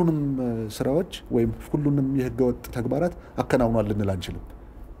ሰው ሁሉንም ስራዎች ወይም ሁሉንም የህገወጥ ተግባራት አከናውኗል ልንል አንችልም።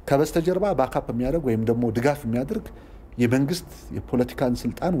 ከበስተጀርባ ባካፕ የሚያደርግ ወይም ደግሞ ድጋፍ የሚያደርግ የመንግስት የፖለቲካን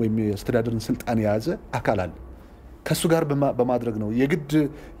ስልጣን ወይም የአስተዳደርን ስልጣን የያዘ አካል አለ። ከሱ ጋር በማድረግ ነው የግድ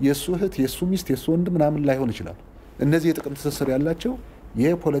የሱ እህት፣ የሱ ሚስት፣ የሱ ወንድ ምናምን ላይሆን ይችላል። እነዚህ የጥቅም ትስስር ያላቸው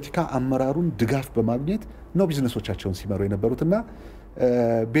የፖለቲካ አመራሩን ድጋፍ በማግኘት ነው ቢዝነሶቻቸውን ሲመሩ የነበሩትና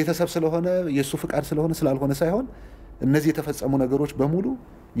ቤተሰብ ስለሆነ የሱ ፍቃድ ስለሆነ ስላልሆነ ሳይሆን እነዚህ የተፈጸሙ ነገሮች በሙሉ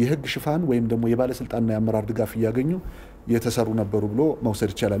የህግ ሽፋን ወይም ደግሞ የባለስልጣንና የአመራር ድጋፍ እያገኙ የተሰሩ ነበሩ ብሎ መውሰድ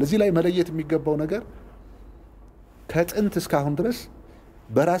ይቻላል። እዚህ ላይ መለየት የሚገባው ነገር ከጥንት እስካሁን ድረስ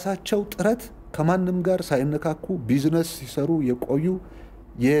በራሳቸው ጥረት ከማንም ጋር ሳይነካኩ ቢዝነስ ሲሰሩ የቆዩ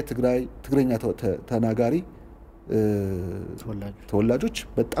የትግረኛ ተናጋሪ ተወላጆች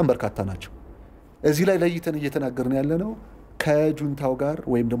በጣም በርካታ ናቸው። እዚህ ላይ ለይተን እየተናገርን ያለነው ከጁንታው ጋር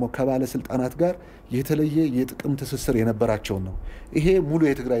ወይም ደግሞ ከባለስልጣናት ጋር የተለየ የጥቅም ትስስር የነበራቸውን ነው። ይሄ ሙሉ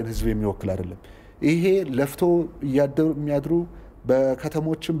የትግራይን ህዝብ የሚወክል አይደለም። ይሄ ለፍቶ የሚያድሩ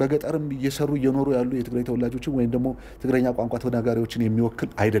በከተሞችም በገጠርም እየሰሩ እየኖሩ ያሉ የትግራይ ተወላጆችን ወይም ደግሞ ትግረኛ ቋንቋ ተናጋሪዎችን የሚወክል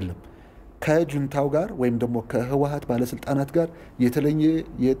አይደለም። ከጁንታው ጋር ወይም ደግሞ ከህወሓት ባለስልጣናት ጋር የተለየ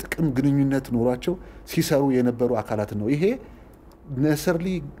የጥቅም ግንኙነት ኖሯቸው ሲሰሩ የነበሩ አካላት ነው። ይሄ ነሰርሊ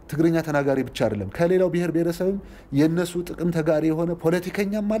ትግረኛ ተናጋሪ ብቻ አይደለም፣ ከሌላው ብሔር ብሔረሰብም የነሱ ጥቅም ተጋሪ የሆነ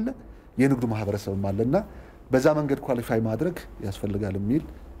ፖለቲከኛም አለ፣ የንግዱ ማህበረሰብም አለና በዛ መንገድ ኳሊፋይ ማድረግ ያስፈልጋል የሚል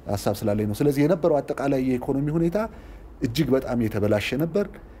ሐሳብ ስላለኝ ነው። ስለዚህ የነበረው አጠቃላይ የኢኮኖሚ ሁኔታ እጅግ በጣም የተበላሸ ነበር።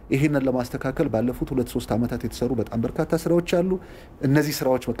 ይሄንን ለማስተካከል ባለፉት 2-3 ዓመታት የተሰሩ በጣም በርካታ ስራዎች አሉ። እነዚህ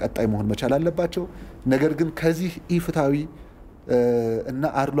ስራዎች በቀጣይ መሆን መቻል አለባቸው። ነገር ግን ከዚህ ኢፍታዊ እና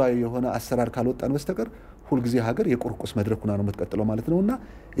አድሏዊ የሆነ አሰራር ካልወጣን በስተቀር ሁልጊዜ ሀገር የቁርቁስ መድረክ ሆና ነው የምትቀጥለው ማለት ነውና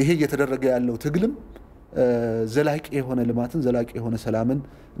ይሄ እየተደረገ ያለው ትግልም ዘላቂ የሆነ ልማትን ዘላቂ የሆነ ሰላምን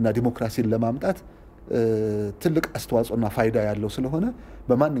እና ዲሞክራሲን ለማምጣት ትልቅ አስተዋጽኦና ፋይዳ ያለው ስለሆነ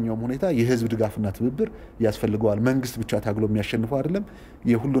በማንኛውም ሁኔታ የህዝብ ድጋፍና ትብብር ያስፈልገዋል። መንግስት ብቻ ታግሎ የሚያሸንፈው አይደለም፣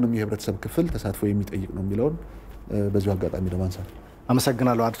 የሁሉንም የህብረተሰብ ክፍል ተሳትፎ የሚጠይቅ ነው የሚለውን በዚሁ አጋጣሚ ለማንሳት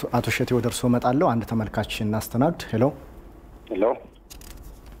አመሰግናለሁ። አቶ ሸቴ ወደ እርስዎ እመጣለሁ። አንድ ተመልካች እናስተናግድ። ሄሎ ሄሎ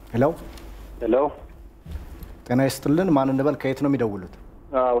ሄሎ ሄሎ፣ ጤና ይስጥልን። ማን እንበል? ከየት ነው የሚደውሉት?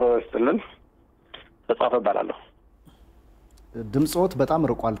 አብሮ ይስጥልን። ተጻፈ እባላለሁ። ድምጽዎት በጣም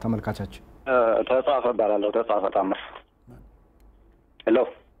ርቋል ተመልካቻችን። ተጻፈ እባላለሁ። ተጻፈ ታምር። ሄሎ፣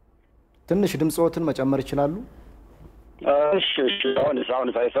 ትንሽ ድምጽዎትን መጨመር ይችላሉ? እሺ እሺ። አሁን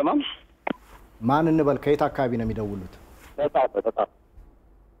አይሰማም? ማን እንበል? ከየት አካባቢ ነው የሚደውሉት? ተጻፈ።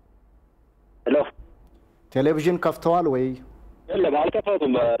 ሄሎ፣ ቴሌቪዥን ከፍተዋል ወይ? የለም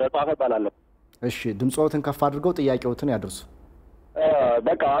አልከፈቱም። ተጻፈ እባላለሁ። እሺ፣ ድምጽዎትን ከፍ አድርገው ጥያቄዎትን ያድርሱ።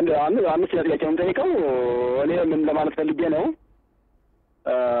 በቃ አምስት ጥያቄ ነው የምጠይቀው። እኔ ምን ለማለት ፈልጌ ነው፣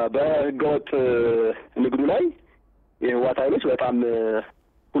 በህገወጥ ንግዱ ላይ የህወሓት ኃይሎች በጣም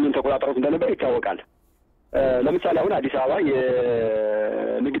ሁሉን ተቆጣጥረውት እንደነበር ይታወቃል። ለምሳሌ አሁን አዲስ አበባ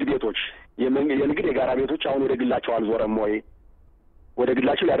የንግድ ቤቶች የንግድ የጋራ ቤቶች አሁን ወደ ግላቸው አልዞረም ወይ? ወደ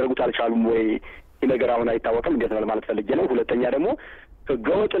ግላቸው ሊያደርጉት አልቻሉም ወይ? ይህ ነገር አሁን አይታወቅም። እንዴት ነው ለማለት ፈልጌ ነው። ሁለተኛ ደግሞ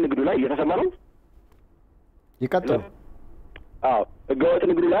ህገወጥ ንግዱ ላይ እየተሰማ ነው። ይቀጥሉ። አዎ፣ ህገወጥ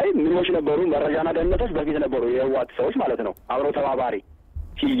ንግዱ ላይ ምኖች ነበሩ? መረጃና ደህንነቶች በፊት ነበሩ፣ የህወሓት ሰዎች ማለት ነው። አብረው ተባባሪ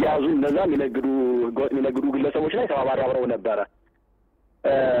ሲያዙ እነዛ ህገወጥ የሚነግዱ ግለሰቦች ላይ ተባባሪ አብረው ነበረ።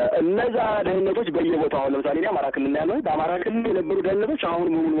 እነዛ ደህንነቶች በየቦታው አሁን ለምሳሌ አማራ ክልል ያለው በአማራ ክልል የነበሩ ደህንነቶች አሁን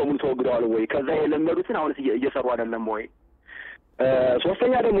ሙሉ በሙሉ ተወግደዋል ወይ? ከዛ የለመዱትን አሁን እየሰሩ አይደለም ወይ?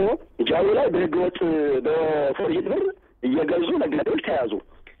 ሶስተኛ ደግሞ ጃዊ ላይ በህገወጥ በፎርጅት ብር እየገዙ ነጋዴዎች ተያዙ፣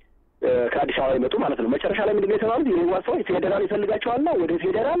 ከአዲስ አበባ ይመጡ ማለት ነው። መጨረሻ ላይ ምንድን ነው የተባሉት? የህወሓት ሰዎች ፌዴራል ይፈልጋቸዋልና ወደ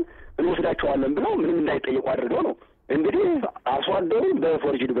ፌዴራል እንወስዳቸዋለን ብለው ምንም እንዳይጠየቁ አድርገው ነው እንግዲህ አርሶ አደሩን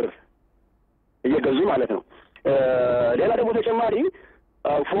በፎርጅድ ብር እየገዙ ማለት ነው። ሌላ ደግሞ ተጨማሪ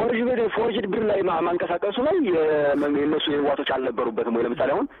ፎርጅድ ብር ላይ ማንቀሳቀሱ ላይ የእነሱ የህወሓቶች አልነበሩበትም ወይ? ለምሳሌ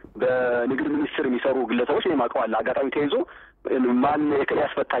አሁን በንግድ ሚኒስቴር የሚሰሩ ግለሰቦች እኔም አውቀዋለሁ። አጋጣሚ ተይዞ ማን የክል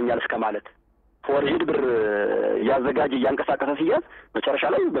ያስፈታኛል እስከ ማለት ፎርጅድ ብር እያዘጋጀ እያንቀሳቀሰ ሲያዝ መጨረሻ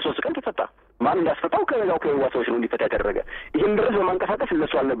ላይ በ3 ቀን ተፈታ። ማን እንዳስፈታው ከዛው ከህወሓት ሰዎች ነው እንዲፈታ ያደረገ። ይህን ድረስ በማንቀሳቀስ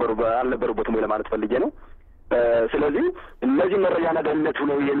እነሱ አልነበሩበትም ወይ ለማለት ፈልጌ ነው። ስለዚህ እነዚህ መረጃና ደህንነት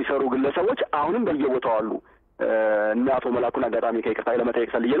ሆነው የሚሰሩ ግለሰቦች አሁንም በየቦታው አሉ። እና አቶ መላኩን አጋጣሚ ከይቅርታ ለመጠየቅ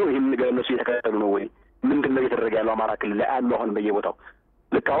ፈልጌ ነው። ይህን ነገር እነሱ እየተከታተሉ ነው ወይ? ምንድን ነው እየተደረገ ያለው? አማራ ክልል ላይ አሉ አሁን በየቦታው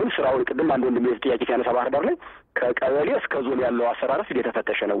ልክ አሁን ስራውን ቅድም አንድ ወንድሜ ጥያቄ ሲያነሳ ባህር ዳር ላይ ከቀበሌ እስከ ዞን ያለው አሰራርስ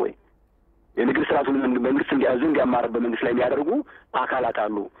እየተፈተሸ ነው ወይ? የንግድ ስርዓቱን መንግስት እንዲያዝ እንዲያማርብ በመንግስት ላይ የሚያደርጉ አካላት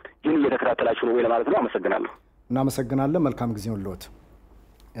አሉ። ይህን እየተከታተላችሁ ነው ወይ ለማለት ነው። አመሰግናለሁ። እናመሰግናለን። መልካም ጊዜ ይሁንልዎት።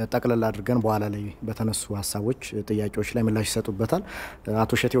 ጠቅለል አድርገን በኋላ ላይ በተነሱ ሀሳቦች ጥያቄዎች ላይ ምላሽ ይሰጡበታል።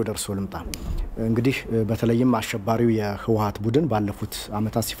 አቶ ሸቴ ወደ እርስዎ ልምጣ። እንግዲህ በተለይም አሸባሪው የህወሓት ቡድን ባለፉት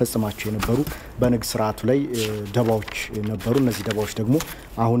ዓመታት ሲፈጽማቸው የነበሩ በንግድ ስርዓቱ ላይ ደባዎች ነበሩ። እነዚህ ደባዎች ደግሞ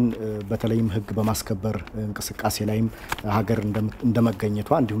አሁን በተለይም ህግ በማስከበር እንቅስቃሴ ላይም ሀገር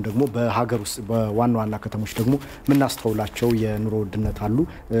እንደመገኘቷ እንዲሁም ደግሞ በሀገር ውስጥ በዋና ዋና ከተሞች ደግሞ የምናስተውላቸው የኑሮ ውድነት አሉ።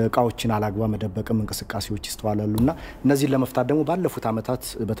 እቃዎችን አላግባብ መደበቅም እንቅስቃሴዎች ይስተዋላሉና እነዚህን ለመፍታት ደግሞ ባለፉት ዓመታት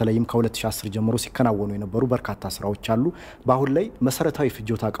በተለይም ከ2010 ጀምሮ ሲከናወኑ የነበሩ በርካታ ስራዎች አሉ። በአሁን ላይ መሰረታዊ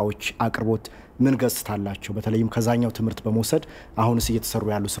ፍጆታ እቃዎች አቅርቦት ምን ገጽታ አላቸው? በተለይም ከዛኛው ትምህርት በመውሰድ አሁንስ እየተሰሩ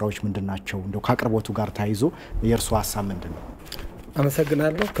ያሉ ስራዎች ምንድናቸው? እንደው ከአቅርቦቱ ጋር ተያይዞ የእርስዎ ሀሳብ ምንድን ነው?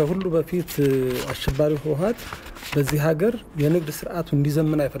 አመሰግናለሁ። ከሁሉ በፊት አሸባሪው ህወሓት በዚህ ሀገር የንግድ ስርዓቱ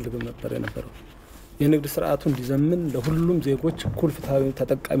እንዲዘምን አይፈልግም ነበር የነበረው። የንግድ ስርዓቱ እንዲዘምን ለሁሉም ዜጎች እኩል ፍትሃዊ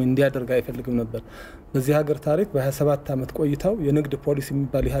ተጠቃሚ እንዲያደርግ አይፈልግም ነበር። በዚህ ሀገር ታሪክ በ27 ዓመት ቆይታው የንግድ ፖሊሲ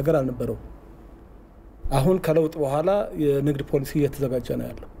የሚባል ሀገር አልነበረው። አሁን ከለውጥ በኋላ የንግድ ፖሊሲ እየተዘጋጀ ነው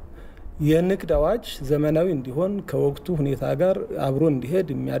ያለው። የንግድ አዋጅ ዘመናዊ እንዲሆን ከወቅቱ ሁኔታ ጋር አብሮ እንዲሄድ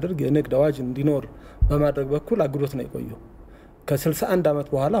የሚያደርግ የንግድ አዋጅ እንዲኖር በማድረግ በኩል አግሎት ነው የቆየው። ከ61 ዓመት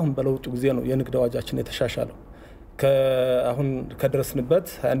በኋላ አሁን በለውጡ ጊዜ ነው የንግድ አዋጃችን የተሻሻለው። አሁን ከደረስንበት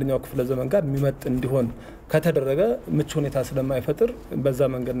 21ኛው ክፍለ ዘመን ጋር የሚመጥ እንዲሆን ከተደረገ ምቹ ሁኔታ ስለማይፈጥር በዛ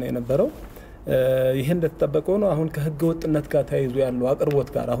መንገድ ነው የነበረው። ይሄ እንደተጠበቀው ነው። አሁን ከህገ ወጥነት ጋር ተያይዞ ያለው አቅርቦት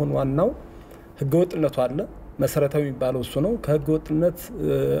ጋር አሁን ዋናው ህገ ወጥነቱ አለ፣ መሰረታዊ የሚባለው እሱ ነው። ከህገ ወጥነት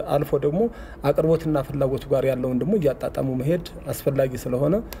አልፎ ደግሞ አቅርቦትና ፍላጎቱ ጋር ያለውን ደግሞ እያጣጣሙ መሄድ አስፈላጊ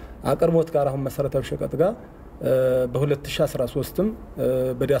ስለሆነ አቅርቦት ጋር አሁን መሰረታዊ ሸቀጥ ጋር በ2013ም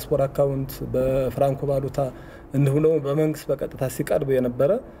በዲያስፖራ አካውንት በፍራንኮ ቫሉታ እንሁሎ በመንግስት በቀጥታ ሲቀርብ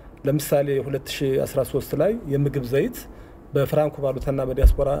የነበረ ለምሳሌ 2013 ላይ የምግብ ዘይት በፍራንኮ ቫሉታና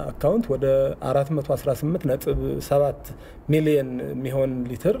በዲያስፖራ አካውንት ወደ 418.7 ሚሊዮን የሚሆን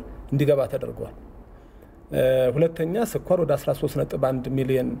ሊትር እንዲገባ ተደርጓል። ሁለተኛ ስኳር ወደ 13.1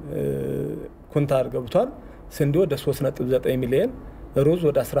 ሚሊዮን ኩንታል ገብቷል። ስንዴ ወደ 3.9 ሚሊዮን፣ ሩዝ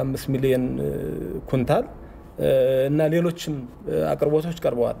ወደ 15 ሚሊዮን ኩንታል እና ሌሎችም አቅርቦቶች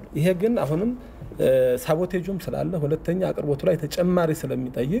ቀርበዋል። ይሄ ግን አሁንም ሳቦቴጁም ስላለ ሁለተኛ አቅርቦቱ ላይ ተጨማሪ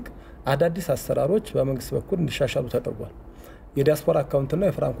ስለሚጠይቅ አዳዲስ አሰራሮች በመንግስት በኩል እንዲሻሻሉ ተደርጓል። የዲያስፖራ አካውንትና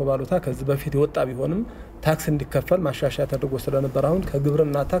የፍራንኮ ቫሉታ ከዚህ በፊት የወጣ ቢሆንም ታክስ እንዲከፈል ማሻሻያ ተደርጎ ስለነበር አሁን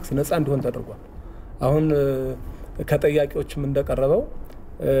ከግብርና ታክስ ነፃ እንዲሆን ተደርጓል። አሁን ከጠያቂዎችም እንደቀረበው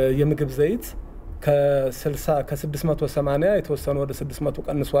የምግብ ዘይት ከ680 የተወሰነ ወደ 600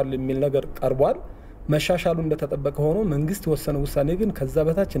 ቀንሷል የሚል ነገር ቀርቧል። መሻሻሉ እንደተጠበቀ ሆኖ መንግስት የወሰነ ውሳኔ ግን ከዛ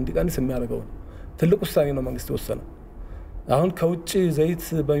በታች እንዲቀንስ የሚያደርገው ትልቅ ውሳኔ ነው መንግስት የወሰነው። አሁን ከውጭ ዘይት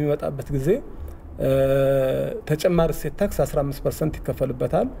በሚመጣበት ጊዜ ተጨማሪ እሴት ታክስ 15%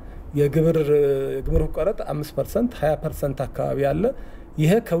 ይከፈልበታል። የግብር ቀረጥ 5%፣ 20% አካባቢ ያለ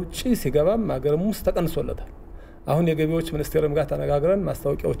ይሄ ከውጭ ሲገባም ሀገርም ውስጥ ተቀንሶለታል። አሁን የገቢዎች ሚኒስቴርም ጋር ተነጋግረን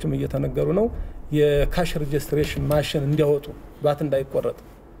ማስታወቂያዎችም እየተነገሩ ነው። የካሽ ሬጂስትሬሽን ማሽን እንዲያወጡ ባት እንዳይቆረጥ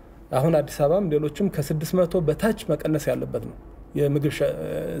አሁን አዲስ አበባም ሌሎችም ከ600 በታች መቀነስ ያለበት ነው የምግብ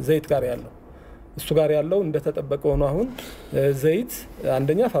ዘይት ጋር ያለው እሱ ጋር ያለው እንደተጠበቀው ነው። አሁን ዘይት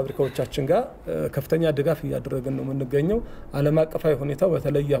አንደኛ ፋብሪካዎቻችን ጋር ከፍተኛ ድጋፍ እያደረግን ነው የምንገኘው። ዓለም አቀፋዊ ሁኔታው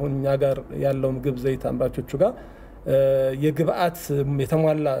በተለይ አሁን እኛ ጋር ያለው ምግብ ዘይት አምራቾቹ ጋር የግብአት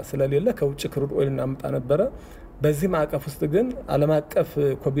የተሟላ ስለሌለ ከውጭ ክሩድ ኦይል እናመጣ ነበረ። በዚህ ማዕቀፍ ውስጥ ግን ዓለም አቀፍ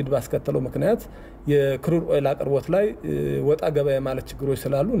ኮቪድ ባስከተለው ምክንያት የክሩድ ኦይል አቅርቦት ላይ ወጣ ገበያ ማለት ችግሮች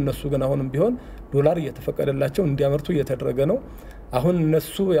ስላሉ እነሱ ግን አሁንም ቢሆን ዶላር እየተፈቀደላቸው እንዲያመርቱ እየተደረገ ነው። አሁን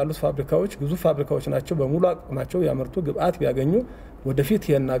እነሱ ያሉት ፋብሪካዎች ግዙፍ ፋብሪካዎች ናቸው። በሙሉ አቅማቸው ያመርቱ ግብአት ቢያገኙ ወደፊት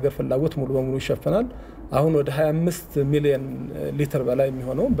የናገር ፍላጎት ሙሉ በሙሉ ይሸፈናል። አሁን ወደ 25 ሚሊዮን ሊትር በላይ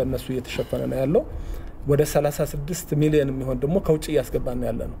የሚሆነው በእነሱ እየተሸፈነ ነው ያለው። ወደ 36 ሚሊዮን የሚሆን ደግሞ ከውጭ እያስገባን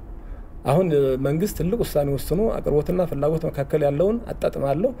ያለ ነው። አሁን መንግስት ትልቅ ውሳኔ ወስኖ አቅርቦትና ፍላጎት መካከል ያለውን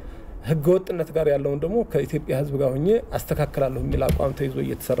አጣጥማለሁ፣ ህገወጥነት ጋር ያለውን ደግሞ ከኢትዮጵያ ህዝብ ጋር ሆኜ አስተካክላለሁ የሚል አቋም ተይዞ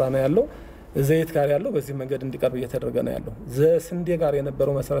እየተሰራ ነው ያለው። ዘይት ጋር ያለው በዚህ መንገድ እንዲቀርብ እየተደረገ ነው ያለው። ስንዴ ጋር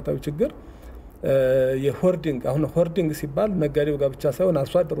የነበረው መሰረታዊ ችግር የሆርዲንግ አሁን ሆርዲንግ ሲባል ነጋዴው ጋር ብቻ ሳይሆን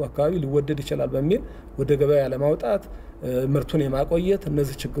አርሶ አደሩ አካባቢ ሊወደድ ይችላል በሚል ወደ ገበያ ለማውጣት ምርቱን የማቆየት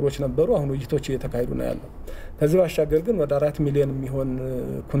እነዚህ ችግሮች ነበሩ። አሁን ውይይቶች እየተካሄዱ ነው ያለው። ከዚህ ባሻገር ግን ወደ 4 ሚሊዮን የሚሆን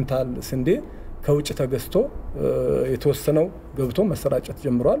ኩንታል ስንዴ ከውጭ ተገዝቶ የተወሰነው ገብቶ መሰራጨት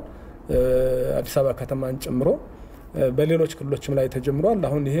ጀምሯል። አዲስ አበባ ከተማን ጨምሮ በሌሎች ክልሎችም ላይ ተጀምሯል።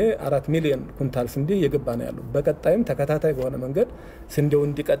 አሁን ይሄ 4 ሚሊዮን ኩንታል ስንዴ እየገባ ነው ያለው። በቀጣይም ተከታታይ በሆነ መንገድ ስንዴው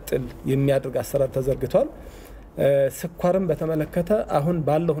እንዲቀጥል የሚያደርግ አሰራር ተዘርግቷል። ስኳርን በተመለከተ አሁን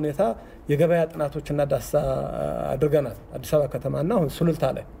ባለው ሁኔታ የገበያ ጥናቶችና ዳሳ አድርገናል። አዲስ አበባ ከተማና አሁን ሱሉልታ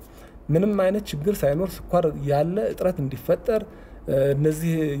ላይ ምንም አይነት ችግር ሳይኖር ስኳር ያለ እጥረት እንዲፈጠር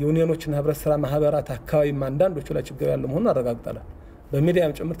እነዚህ ዩኒየኖችና ህብረት ስራ ማህበራት አካባቢ አንዳንዶቹ ላይ ችግር ያለ መሆኑን አረጋግጠናል።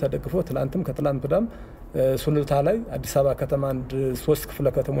 በሚዲያም ጭምር ተደግፎ ትላንትም ከትላንት ወዲያም ሱሉልታ ላይ አዲስ አበባ ከተማ 3 ክፍለ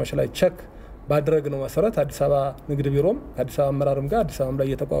ከተሞች ላይ ቸክ ባደረግነው መሰረት አዲስ አበባ ንግድ ቢሮም አዲስ አበባ አመራርም ጋር አዲስ አበባ ላይ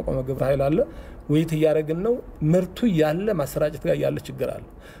የተቋቋመ ግብረ ኃይል አለ። ውይይት እያደረግን ነው። ምርቱ ያለ ማሰራጨት ጋር ያለ ችግር አለ።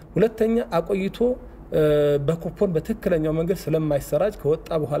 ሁለተኛ አቆይቶ በኩፖን በትክክለኛው መንገድ ስለማይሰራጭ ከወጣ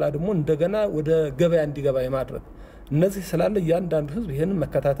በኋላ ደግሞ እንደገና ወደ ገበያ እንዲገባ የማድረግ እነዚህ ስላለ እያንዳንዱ ህዝብ ይሄንን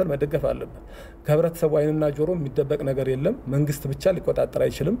መከታተል መደገፍ አለበት። ከህብረተሰቡ አይንና ጆሮ የሚደበቅ ነገር የለም። መንግስት ብቻ ሊቆጣጠር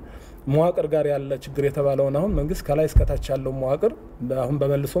አይችልም። መዋቅር ጋር ያለ ችግር የተባለውን አሁን መንግስት ከላይ እስከታች ያለው መዋቅር አሁን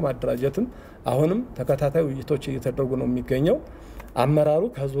በመልሶ ማደራጀትም አሁንም ተከታታይ ውይይቶች እየተደረጉ ነው የሚገኘው። አመራሩ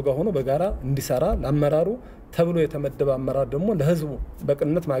ከህዝቡ ጋር ሆኖ በጋራ እንዲሰራ ለአመራሩ ተብሎ የተመደበ አመራር ደግሞ ለህዝቡ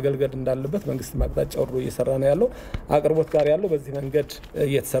በቅንነት ማገልገል እንዳለበት መንግስት ማቅጣጫ ወርዶ እየሰራ ነው ያለው። አቅርቦት ጋር ያለው በዚህ መንገድ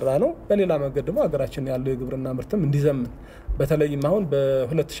እየተሰራ ነው። በሌላ መንገድ ደግሞ ሀገራችን ያለው የግብርና ምርትም እንዲዘምን በተለይም አሁን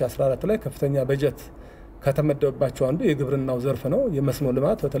በ2014 ላይ ከፍተኛ በጀት ከተመደበባቸው አንዱ የግብርናው ዘርፍ ነው። የመስኖ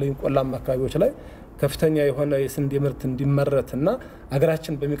ልማት በተለይም ቆላማ አካባቢዎች ላይ ከፍተኛ የሆነ የስንዴ ምርት እንዲመረትና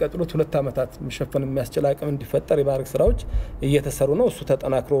አገራችን በሚቀጥሉት 2 ዓመታት መሸፈን የሚያስችል አቅም እንዲፈጠር የባረክ ስራዎች እየተሰሩ ነው። እሱ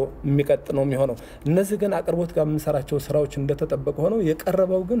ተጠናክሮ የሚቀጥል ነው የሚሆነው። እነዚህ ግን አቅርቦት ጋር የምንሰራቸው ስራዎች እንደተጠበቁ ሆነው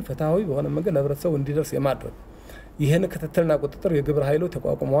የቀረበው ግን ፍትሃዊ በሆነ መንገድ ለህብረተሰቡ እንዲደርስ የማድረግ ይህን ክትትልና ቁጥጥር የግብር ኃይሉ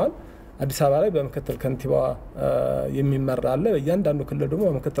ተቋቁመዋል። አዲስ አበባ ላይ በምክትል ከንቲባ የሚመራ አለ። እያንዳንዱ ክልል ደግሞ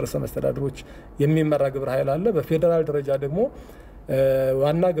በምክትል ርዕሰ መስተዳድሮች የሚመራ ግብር ኃይል አለ። በፌዴራል ደረጃ ደግሞ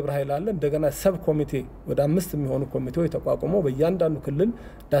ዋና ግብር ኃይል አለ። እንደገና ሰብ ኮሚቴ ወደ 5 የሚሆኑ ኮሚቴዎች ተቋቁመው በእያንዳንዱ ክልል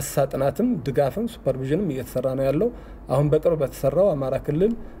ዳሰሳ ጥናትም ድጋፍም ሱፐርቪዥንም እየተሰራ ነው ያለው። አሁን በቅርብ በተሰራው አማራ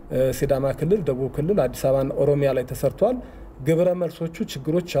ክልል፣ ሲዳማ ክልል፣ ደቡብ ክልል፣ አዲስ አበባና ኦሮሚያ ላይ ተሰርቷል። ግብረ መልሶቹ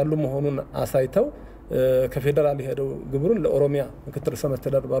ችግሮች ያሉ መሆኑን አሳይተው ከፌደራል የሄደው ግብሩን ለኦሮሚያ ምክትል ርዕሰ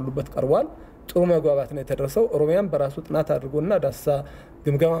መስተዳድር ባሉበት ቀርቧል። ጥሩ መግባባት ነው የተደረሰው። ኦሮሚያም በራሱ ጥናት አድርጎና ዳሰሳ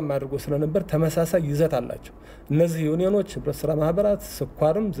ግምገማ አድርጎ ስለነበር ተመሳሳይ ይዘት አላቸው። እነዚህ ዩኒዮኖች፣ ህብረት ስራ ማህበራት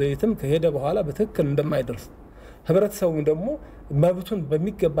ስኳርም ዘይትም ከሄደ በኋላ በትክክል እንደማይደርስ ህብረተሰቡ ደግሞ መብቱን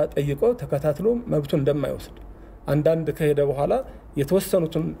በሚገባ ጠይቆ ተከታትሎ መብቱን እንደማይወስድ አንዳንድ ከሄደ በኋላ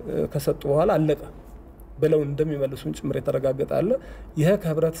የተወሰኑትን ከሰጡ በኋላ አለቀ ብለው እንደሚመልሱን ጭምር የተረጋገጠ አለ። ይሄ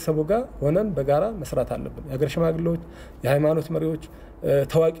ከህብረተሰቡ ጋር ሆነን በጋራ መስራት አለብን። የሀገር ሽማግሌዎች፣ የሃይማኖት መሪዎች፣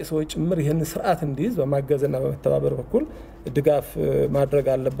 ታዋቂ ሰዎች ጭምር ይህን ስርዓት እንዲይዝ በማገዝና በመተባበር በኩል ድጋፍ ማድረግ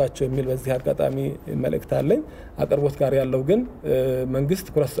አለባቸው የሚል በዚህ አጋጣሚ መልእክት አለኝ። አቅርቦት ጋር ያለው ግን መንግስት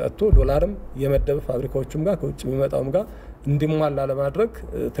ትኩረት ሰጥቶ ዶላርም የመደበ ፋብሪካዎችም ጋር ከውጭ የሚመጣውም ጋር እንዲሟላ ለማድረግ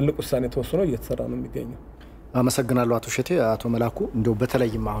ትልቅ ውሳኔ ተወስኖ እየተሰራ ነው የሚገኘው። አመሰግናለሁ አቶ ሸቴ። አቶ መላኩ እንደው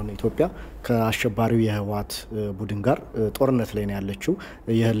በተለይም አሁን ኢትዮጵያ ከአሸባሪው የህወሓት ቡድን ጋር ጦርነት ላይ ነው ያለችው፣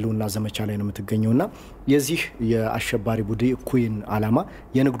 የህልውና ዘመቻ ላይ ነው የምትገኘውና የዚህ የአሸባሪ ቡድን እኩይን አላማ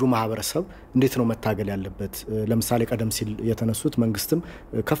የንግዱ ማህበረሰብ እንዴት ነው መታገል ያለበት? ለምሳሌ ቀደም ሲል የተነሱት መንግስትም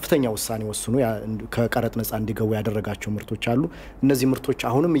ከፍተኛ ውሳኔ ወስኖ ከቀረጥ ነፃ እንዲገቡ ያደረጋቸው ምርቶች አሉ። እነዚህ ምርቶች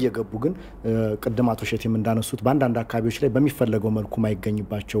አሁንም እየገቡ ግን ቅድም አቶ ሸቴም እንዳነሱት በአንዳንድ አካባቢዎች ላይ በሚፈለገው መልኩ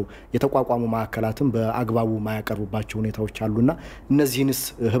ማይገኝባቸው የተቋቋሙ ማዕከላትም በአግባቡ ማያቀርቡባቸው ሁኔታዎች አሉና እነዚህንስ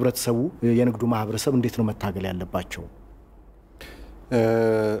ህብረተሰቡ የንግዱ ማህበረሰብ እንዴት ነው መታገል ያለባቸው?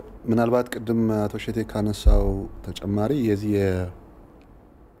 ምናልባት ቅድም አቶ ሸቴ ካነሳው ተጨማሪ የዚህ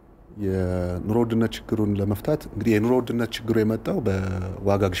የኑሮ ውድነት ችግሩን ለመፍታት እንግዲህ የኑሮ ውድነት ችግሩ የመጣው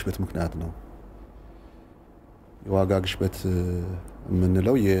በዋጋ ግሽበት ምክንያት ነው። የዋጋ ግሽበት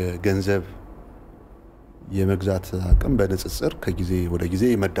የምንለው የገንዘብ የመግዛት አቅም በንጽጽር ከጊዜ ወደ ጊዜ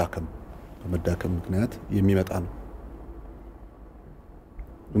የመዳከም ምክንያት የሚመጣ ነው።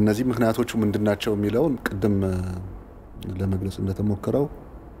 እነዚህ ምክንያቶቹ ምንድናቸው የሚለውን ቅድም ለመግለጽ እንደተሞከረው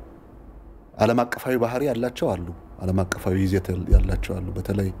ዓለም አቀፋዊ ባህሪ ያላቸው አሉ፣ ዓለም አቀፋዊ ይዘት ያላቸው አሉ።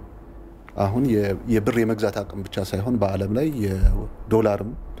 በተለይ አሁን የብር የመግዛት አቅም ብቻ ሳይሆን በዓለም ላይ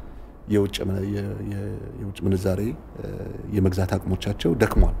የዶላርም የውጭ ምንዛሬ የመግዛት አቅሞቻቸው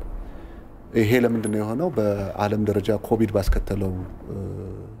ደክሟል። ይሄ ለምንድን ነው የሆነው? በዓለም ደረጃ ኮቪድ ባስከተለው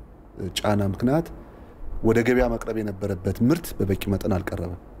ጫና ምክንያት ወደ ገበያ መቅረብ የነበረበት ምርት በበቂ መጠን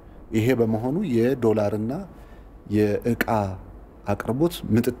አልቀረበም። ይሄ በመሆኑ የዶላርና የእቃ አቅርቦት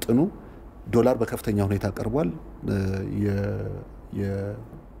ምጥጥኑ ዶላር በከፍተኛ ሁኔታ ቀርቧል።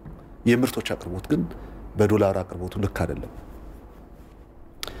 የምርቶች አቅርቦት ግን በዶላር አቅርቦቱ ልክ አይደለም።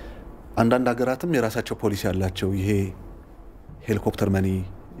 አንዳንድ ሀገራትም የራሳቸው ፖሊሲ ያላቸው ይሄ ሄሊኮፕተር መኒ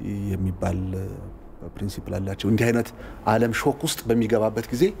የሚባል ፕሪንሲፕል አላቸው። እንዲህ አይነት ዓለም ሾክ ውስጥ በሚገባበት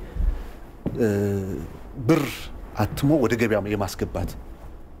ጊዜ ብር አትሞ ወደ ገበያ የማስገባት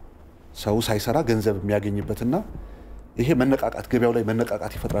ሰው ሳይሰራ ገንዘብ የሚያገኝበትና ይሄ መነቃቃት ገበያው ላይ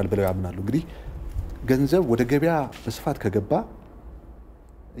መነቃቃት ይፈጥራል ብለው ያምናሉ። እንግዲህ ገንዘብ ወደ ገበያ በስፋት ከገባ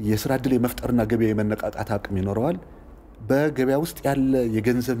የስራ ዕድል የመፍጠርና ገበያ የመነቃቃት አቅም ይኖረዋል። በገበያ ውስጥ ያለ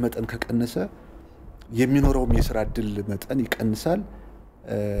የገንዘብ መጠን ከቀነሰ የሚኖረውም የስራ ዕድል መጠን ይቀንሳል።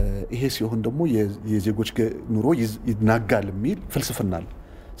 ይሄ ሲሆን ደግሞ የዜጎች ኑሮ ይናጋል የሚል ፍልስፍና አለ።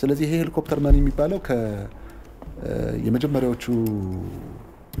 ስለዚህ ይሄ ሄሊኮፕተር መኒ የሚባለው የመጀመሪያዎቹ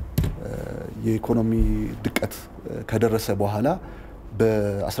የኢኮኖሚ ድቀት ከደረሰ በኋላ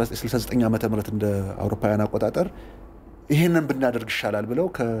በ1969 ዓመተ ምህረት እንደ አውሮፓውያን አቆጣጠር ይሄንን ብናደርግ ይሻላል ብለው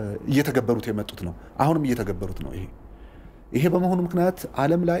እየተገበሩት የመጡት ነው። አሁንም እየተገበሩት ነው። ይሄ በመሆኑ ምክንያት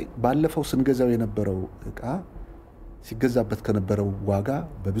ዓለም ላይ ባለፈው ስንገዛው የነበረው እቃ ሲገዛበት ከነበረው ዋጋ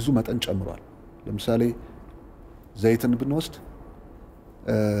በብዙ መጠን ጨምሯል። ለምሳሌ ዘይትን ብንወስድ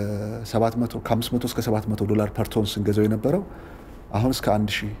 500 እስከ 700 ዶላር ፐር ቶን ስንገዛው የነበረው አሁን እስከ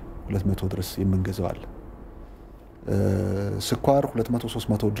 1200 ድረስ የምንገዛው አለ። ስኳር 200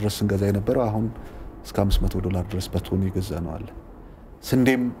 300 ድረስ ስንገዛ የነበረው አሁን እስከ 500 ዶላር ድረስ በቶን የገዛ ነው አለ።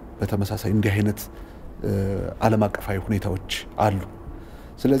 ስንዴም በተመሳሳይ እንዲህ አይነት ዓለም አቀፋዊ ሁኔታዎች አሉ።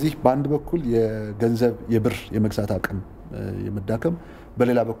 ስለዚህ በአንድ በኩል የገንዘብ የብር የመግዛት አቅም የመዳከም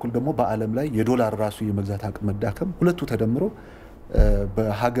በሌላ በኩል ደግሞ በዓለም ላይ የዶላር ራሱ የመግዛት አቅም መዳከም ሁለቱ ተደምሮ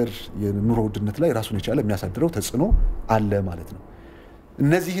በሀገር የኑሮ ውድነት ላይ ራሱን የቻለ የሚያሳድረው ተጽዕኖ አለ ማለት ነው።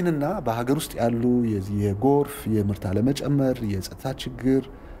 እነዚህንና በሀገር ውስጥ ያሉ የጎርፍ የምርት አለመጨመር የጸጥታ ችግር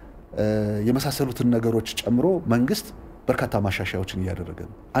የመሳሰሉትን ነገሮች ጨምሮ መንግስት በርካታ ማሻሻያዎችን እያደረገ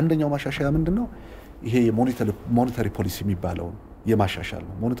ነው። አንደኛው ማሻሻያ ምንድነው? ይሄ ሞኔታሪ ፖሊሲ የሚባለው የማሻሻል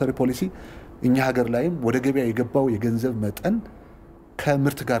ነው። ሞኔታሪ ፖሊሲ እኛ ሀገር ላይም ወደ ገበያ የገባው የገንዘብ መጠን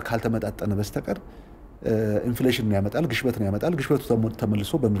ከምርት ጋር ካልተመጣጠነ በስተቀር ኢንፍሌሽን ያመጣል፣ ግሽበትን ያመጣል። ግሽበቱ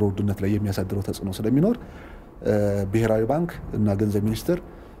ተመልሶ በኑሮ ውድነት ላይ የሚያሳድረው ተጽዕኖ ስለሚኖር ብሔራዊ ባንክ እና ገንዘብ ሚኒስቴር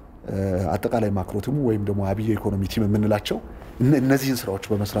አጠቃላይ ማክሮ ቲሙ ወይም ደግሞ አብይ ኢኮኖሚ ቲም የምንላቸው እነዚህን ስራዎች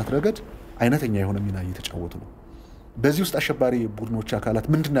በመስራት ረገድ አይነተኛ የሆነ ሚና እየተጫወቱ ነው። በዚህ ውስጥ አሸባሪ ቡድኖች አካላት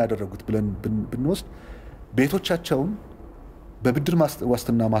ምንድነው ያደረጉት ብለን ብንወስድ ቤቶቻቸውን በብድር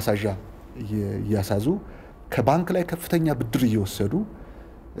ዋስትና ማሳዣ እያሳዙ ከባንክ ላይ ከፍተኛ ብድር እየወሰዱ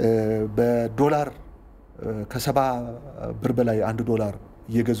በዶላር ከ70 ብር በላይ $1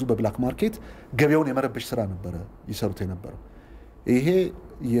 እየገዙ በብላክ ማርኬት ገበያውን የመረበሽ ስራ ነበረ ይሰሩት የነበረው። ይሄ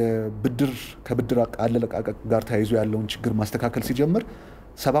የብድር ከብድር አለቃቀቅ ጋር ተያይዞ ያለውን ችግር ማስተካከል ሲጀምር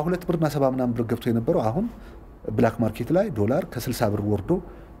 72 ብርና 70 ምናምን ብር ገብቶ የነበረው አሁን ብላክ ማርኬት ላይ ዶላር ከ60 ብር ወርዶ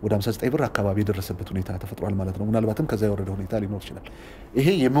ወደ 59 ብር አካባቢ የደረሰበት ሁኔታ ተፈጥሯል ማለት ነው። ምናልባትም ከዛ የወረደ ሁኔታ ሊኖር ይችላል። ይሄ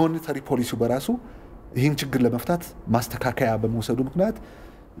የሞኔታሪ ፖሊሲው በራሱ ይህን ችግር ለመፍታት ማስተካከያ በመውሰዱ ምክንያት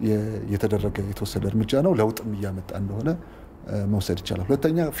የተደረገ የተወሰደ እርምጃ ነው። ለውጥም እያመጣ እንደሆነ መውሰድ ይቻላል።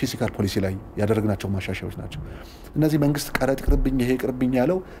 ሁለተኛ ፊስካል ፖሊሲ ላይ ያደረግናቸው ማሻሻያዎች ናቸው። እነዚህ መንግስት ቀረጥ ይቅርብኝ ይሄ ይቅርብኝ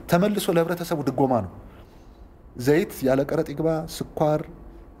ያለው ተመልሶ ለህብረተሰቡ ድጎማ ነው። ዘይት ያለ ቀረጥ ይግባ፣ ስኳር፣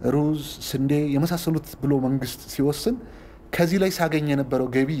 ሩዝ፣ ስንዴ የመሳሰሉት ብሎ መንግስት ሲወስን ከዚህ ላይ ሳገኝ የነበረው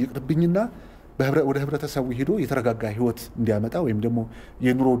ገቢ ይቅርብኝና ወደ ህብረተሰቡ ሄዶ የተረጋጋ ህይወት እንዲያመጣ ወይም ደግሞ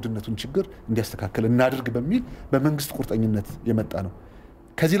የኑሮ ውድነቱን ችግር እንዲያስተካክል እናድርግ በሚል በመንግስት ቁርጠኝነት የመጣ ነው።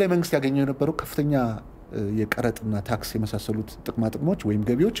 ከዚህ ላይ መንግስት ያገኘው የነበረው ከፍተኛ የቀረጥና ታክስ የመሳሰሉት ጥቅሞች ወይም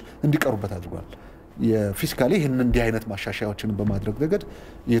ገቢዎች እንዲቀሩበት አድርጓል። የፊስካሊ ይህን እንዲህ አይነት ማሻሻያዎችን በማድረግ ረገድ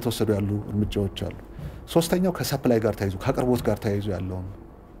እየተወሰዱ ያሉ እርምጃዎች አሉ። ሶስተኛው ከሰፕላይ ጋር ተያይዞ ከአቅርቦት ጋር ተያይዞ ያለው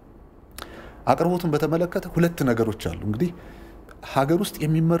አቅርቦቱን በተመለከተ ሁለት ነገሮች አሉ። እንግዲህ ሀገር ውስጥ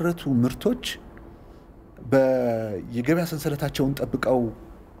የሚመረቱ ምርቶች በየገበያ ሰንሰለታቸውን ጠብቀው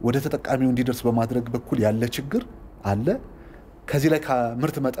ወደ ተጠቃሚው እንዲደርስ በማድረግ በኩል ያለ ችግር አለ። ከዚህ ላይ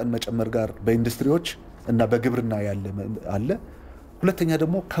ከምርት መጠን መጨመር ጋር በኢንዱስትሪዎች እና በግብርና ያለ አለ። ሁለተኛ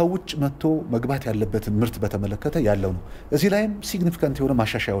ደግሞ ከውጭ መጥቶ መግባት ያለበትን ምርት በተመለከተ ያለው ነው። እዚህ ላይም ሲግኒፊካንት የሆነ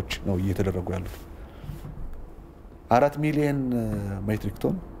ማሻሻያዎች ነው እየተደረጉ ያሉት። 4 ሚሊዮን ሜትሪክ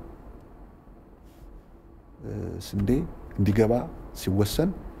ቶን ስንዴ እንዲገባ ሲወሰን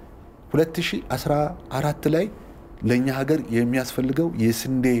 2014 ላይ ለኛ ሀገር የሚያስፈልገው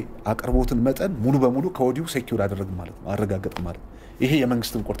የስንዴ አቅርቦትን መጠን ሙሉ በሙሉ ከወዲሁ ሴኩር አደረግን ማለት ነው፣ አረጋገጥን ማለት ነው። ይሄ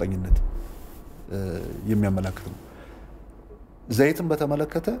የመንግስትን ቁርጠኝነት የሚያመላክት ነው። ዘይትን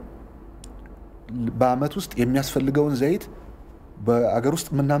በተመለከተ በአመት ውስጥ የሚያስፈልገውን ዘይት በአገር ውስጥ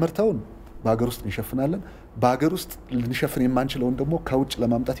የምናመርተውን በአገር ውስጥ እንሸፍናለን። በአገር ውስጥ ልንሸፍን የማንችለውን ደግሞ ከውጭ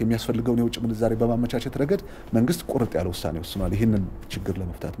ለማምጣት የሚያስፈልገውን የውጭ ምንዛሬ በማመቻቸት ረገድ መንግስት ቁርጥ ያለ ውሳኔ ወስኗል፣ ይህንን ችግር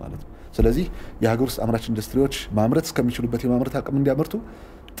ለመፍታት ማለት ነው። ስለዚህ የሀገር ውስጥ አምራች ኢንዱስትሪዎች ማምረት እስከሚችሉበት የማምረት አቅም እንዲያመርቱ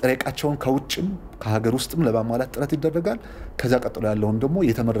ጥሬ ዕቃቸውን ከውጭም ከሀገር ውስጥም ለማሟላት ጥረት ይደረጋል። ከዛ ቀጥሎ ያለውን ደግሞ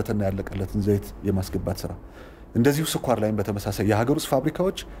የተመረተና ያለቀለትን ዘይት የማስገባት ስራ። እንደዚሁ ስኳር ላይም በተመሳሳይ የሀገር ውስጥ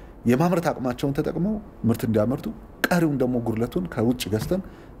ፋብሪካዎች የማምረት አቅማቸውን ተጠቅመው ምርት እንዲያመርቱ፣ ቀሪውን ደግሞ ጉድለቱን ከውጭ ገዝተን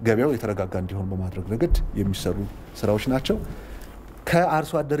ገበያው የተረጋጋ እንዲሆን በማድረግ ረገድ የሚሰሩ ስራዎች ናቸው።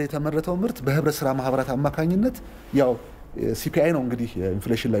 ከአርሶ አደር የተመረተው ምርት በህብረት ስራ ማህበራት አማካኝነት ያው ሲፒአይ ነው እንግዲህ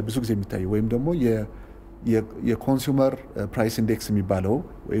ኢንፍሌሽን ላይ ብዙ ጊዜ የሚታየው ወይም ደግሞ የኮንሱመር ፕራይስ ኢንዴክስ የሚባለው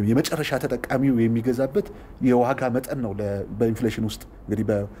ወይም የመጨረሻ ተጠቃሚው የሚገዛበት የዋጋ መጠን ነው በኢንፍሌሽን ውስጥ እንግዲህ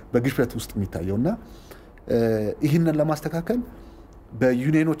በግሽበት ውስጥ የሚታየውና ይህንን ለማስተካከል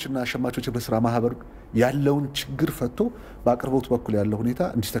በዩኒየኖችና ሸማቾች በስራ ማህበር ያለውን ችግር ፈቶ በአቅርቦት በኩል ያለው ሁኔታ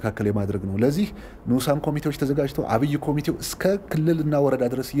እንዲስተካከል የማድረግ ነው። ለዚህ ንዑሳን ኮሚቴዎች ተዘጋጅተው አብይ ኮሚቴው እስከ ክልልና ወረዳ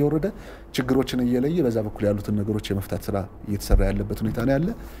ድረስ እየወረደ ችግሮችን እየለየ በዛ በኩል ያሉትን ነገሮች የመፍታት ስራ እየተሰራ ያለበት ሁኔታ ነው ያለ።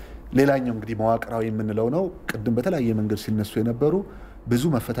 ሌላኛው እንግዲህ መዋቅራዊ የምንለው ነው። ቅድም በተለያየ መንገድ ሲነሱ የነበሩ ብዙ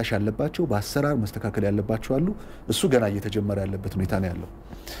መፈታሽ ያለባቸው በአሰራር መስተካከል ያለባቸው አሉ። እሱ ገና እየተጀመረ ያለበት ሁኔታ ነው ያለው።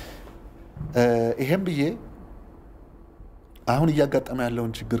 ይሄም ብዬ አሁን እያጋጠመ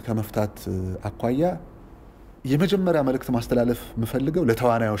ያለውን ችግር ከመፍታት አኳያ የመጀመሪያ መልእክት ማስተላለፍ የምፈልገው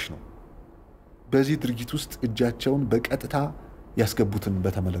ለተዋናዮች ነው። በዚህ ድርጊት ውስጥ እጃቸውን በቀጥታ ያስገቡትን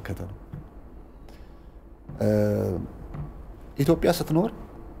በተመለከተ ነው። ኢትዮጵያ ስትኖር፣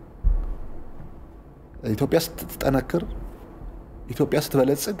 ኢትዮጵያ ስትጠነክር፣ ኢትዮጵያ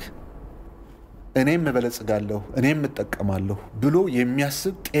ስትበለጽግ እኔም እበለጽጋለሁ እኔም እጠቀማለሁ ብሎ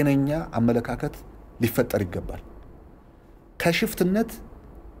የሚያስብ ጤነኛ አመለካከት ሊፈጠር ይገባል። ከሽፍትነት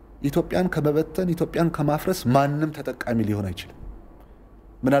ኢትዮጵያን ከመበተን ኢትዮጵያን ከማፍረስ ማንም ተጠቃሚ ሊሆን አይችልም።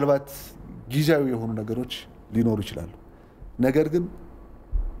 ምናልባት ጊዜያዊ የሆኑ ነገሮች ሊኖሩ ይችላሉ። ነገር ግን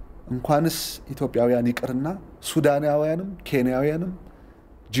እንኳንስ ኢትዮጵያውያን ይቅርና ሱዳናውያንም ኬንያውያንም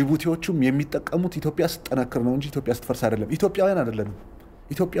ጅቡቲዎቹም የሚጠቀሙት ኢትዮጵያ ስትጠነክር ነው እንጂ ኢትዮጵያ ስትፈርስ አይደለም። ኢትዮጵያውያን አይደለም።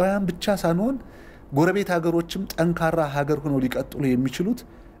 ኢትዮጵያውያን ብቻ ሳንሆን ጎረቤት ሀገሮችም ጠንካራ ሀገር ሆነው ሊቀጥሉ የሚችሉት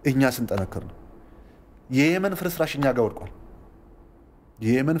እኛ ስንጠነክር ነው። የየመን ፍርስራሽ እኛ ጋር ወድቋል።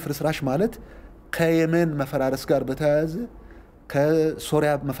 የየመን ፍርስራሽ ማለት ከየመን መፈራረስ ጋር በተያያዘ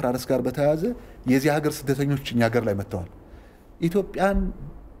ከሶሪያ መፈራረስ ጋር በተያያዘ የዚህ ሀገር ስደተኞች እኛ ሀገር ላይ መጥተዋል። ኢትዮጵያን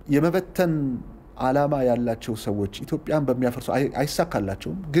የመበተን ዓላማ ያላቸው ሰዎች ኢትዮጵያን በሚያፈርሱ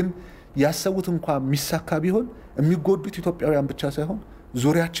አይሳካላቸውም። ግን ያሰቡት እንኳን ሚሳካ ቢሆን የሚጎዱት ኢትዮጵያውያን ብቻ ሳይሆን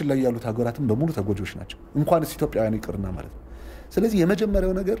ዙሪያችን ላይ ያሉት ሀገራትም በሙሉ ተጎጂዎች ናቸው። እንኳንስ ኢትዮጵያውያን ይቅርና ማለት ነው። ስለዚህ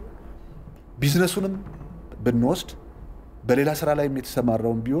የመጀመሪያው ነገር ቢዝነሱንም ብንወስድ በሌላ ስራ ላይ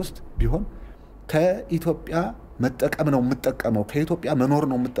የተሰማራውን ቢሆን ከኢትዮጵያ መጠቀም ነው የምጠቀመው ከኢትዮጵያ መኖር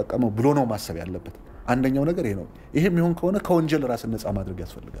ነው የምጠቀመው ብሎ ነው ማሰብ ያለበት። አንደኛው ነገር ይሄ ነው። ይሄም ይሁን ከሆነ ከወንጀል ራስን ነፃ ማድረግ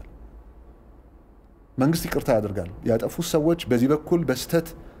ያስፈልጋል። መንግስት ይቅርታ ያደርጋል። ያጠፉት ሰዎች በዚህ በኩል በስተት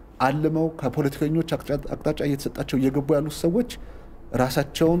አልመው ከፖለቲከኞች አቅጣጫ እየተሰጣቸው እየገቡ ያሉት ሰዎች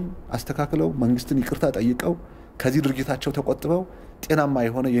ራሳቸውን አስተካክለው መንግስትን ይቅርታ ጠይቀው ከዚህ ድርጊታቸው ተቆጥበው ጤናማ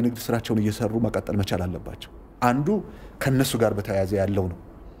የሆነ የንግድ ስራቸውን እየሰሩ መቀጠል መቻል አለባቸው። አንዱ ከነሱ ጋር በተያያዘ ያለው ነው።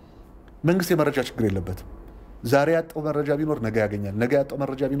 መንግስት የመረጃ ችግር የለበትም። ዛሬ ያጣው መረጃ ቢኖር ነገ ያገኛል። ነገ ያጣው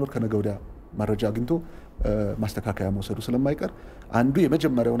መረጃ ቢኖር ከነገ ወዲያ መረጃ አግኝቶ ማስተካከያ መውሰዱ ስለማይቀር አንዱ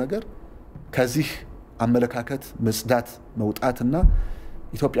የመጀመሪያው ነገር ከዚህ አመለካከት መጽዳት መውጣትና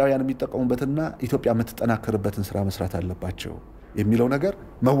ኢትዮጵያውያን የሚጠቀሙበትና ኢትዮጵያ የምትጠናከርበትን ስራ መስራት አለባቸው የሚለው ነገር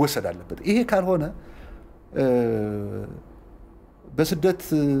መወሰድ አለበት። ይሄ ካልሆነ በስደት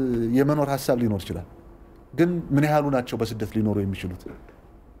የመኖር ሐሳብ ሊኖር ይችላል። ግን ምን ያህሉ ናቸው በስደት ሊኖሩ የሚችሉት?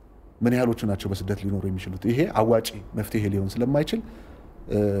 ምን ያህሎቹ ናቸው በስደት ሊኖሩ የሚችሉት? ይሄ አዋጪ መፍትሄ ሊሆን ስለማይችል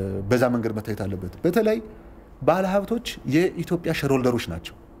በዛ መንገድ መታየት አለበት። በተለይ ባለሀብቶች የኢትዮጵያ ሼርሆልደሮች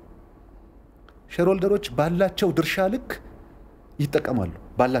ናቸው። ሼርሆልደሮች ባላቸው ድርሻ ልክ ይጠቀማሉ።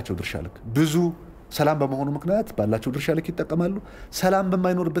 ባላቸው ድርሻ ልክ ብዙ ሰላም በመሆኑ ምክንያት ባላቸው ድርሻ ልክ ይጠቀማሉ። ሰላም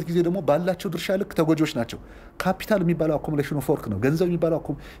በማይኖርበት ጊዜ ደግሞ ባላቸው ድርሻ ልክ ተጎጂዎች ናቸው። ካፒታል የሚባለው አኮሙሌሽን ኦፍ ወርክ ነው። ገንዘብ የሚባለው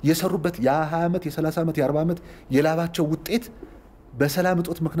የሰሩበት የ20 ዓመት የ30 ዓመት የ40 ዓመት የላባቸው ውጤት በሰላም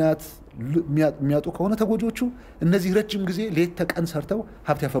እጦት ምክንያት የሚያጡ ከሆነ ተጎጂዎቹ እነዚህ ረጅም ጊዜ ሌት ተቀን ሰርተው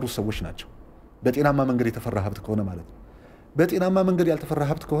ሀብት ያፈሩት ሰዎች ናቸው። በጤናማ መንገድ የተፈራ ሀብት ከሆነ ማለት ነው። በጤናማ መንገድ ያልተፈራ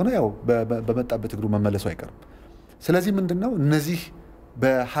ሀብት ከሆነ ያው በመጣበት እግሩ መመለሱ አይቀርም። ስለዚህ ምንድነው እነዚህ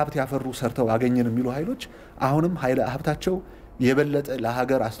በሀብት ያፈሩ ሰርተው አገኘን የሚሉ ኃይሎች አሁንም ሀብታቸው የበለጠ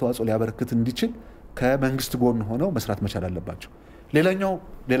ለሀገር አስተዋጽኦ ሊያበረክት እንዲችል ከመንግስት ጎን ሆነው መስራት መቻል አለባቸው።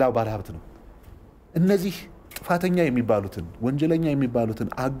 ሌላው ባለ ሀብት ነው። እነዚህ ጥፋተኛ የሚባሉትን ወንጀለኛ የሚባሉትን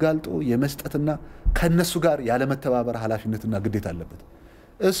አጋልጦ የመስጠትና ከነሱ ጋር ያለ መተባበር ኃላፊነትና ግዴታ አለበት።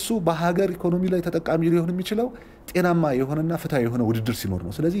 እሱ በሀገር ኢኮኖሚ ላይ ተጠቃሚ ሊሆን የሚችለው ጤናማ የሆነና ፍትሃዊ የሆነ ውድድር ሲኖር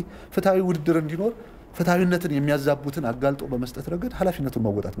ነው። ስለዚህ ፍትሃዊ ውድድር እንዲኖር ፍትሃዊነትን የሚያዛቡትን አጋልጦ በመስጠት ረገድ ኃላፊነቱን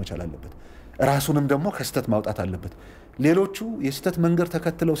መወጣት መቻል አለበት። ራሱንም ደግሞ ከስተት ማውጣት አለበት። ሌሎቹ የስተት መንገድ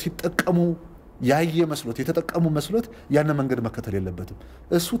ተከትለው ሲጠቀሙ ያየ መስሎት የተጠቀሙ መስሎት ያን መንገድ መከተል የለበትም።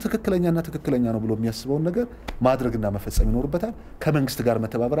 እሱ ትክክለኛና ትክክለኛ ነው ብሎ የሚያስበውን ነገር ማድረግና መፈጸም ይኖርበታል። ከመንግስት ጋር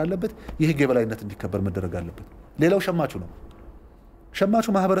መተባበር አለበት። የህግ የበላይነት እንዲከበር መደረግ አለበት። ሌላው ሸማቹ ነው። ሸማቹ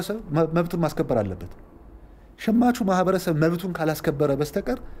ማህበረሰብ መብቱን ማስከበር አለበት። ሸማቹ ማህበረሰብ መብቱን ካላስከበረ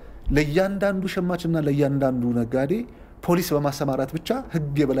በስተቀር ለእያንዳንዱ ሸማችና ለእያንዳንዱ ነጋዴ ፖሊስ በማሰማራት ብቻ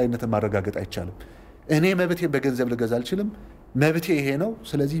ህግ የበላይነትን ማረጋገጥ አይቻልም። እኔ መብቴን በገንዘብ ልገዛ አልችልም፣ መብቴ ይሄ ነው፣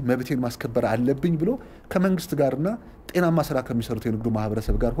 ስለዚህ መብቴን ማስከበር አለብኝ ብሎ ከመንግስት ጋርና ጤናማ ስራ ከሚሰሩት የንግዱ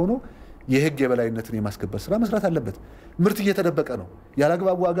ማህበረሰብ ጋር ሆኖ የህግ የበላይነትን የማስከበር ስራ መስራት አለበት። ምርት እየተደበቀ ነው።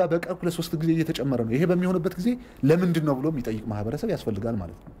 ያላግባብ ዋጋ በቀን 2-3 ጊዜ እየተጨመረ ነው። ይሄ በሚሆንበት ጊዜ ለምንድን ነው ብሎ የሚጠይቅ ማህበረሰብ ያስፈልጋል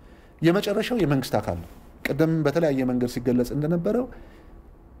ማለት ነው። የመጨረሻው የመንግስት አካል ነው። ቀደም በተለያየ መንገድ ሲገለጽ እንደነበረው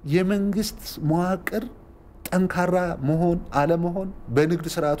የመንግስት መዋቅር ጠንካራ መሆን አለመሆን በንግድ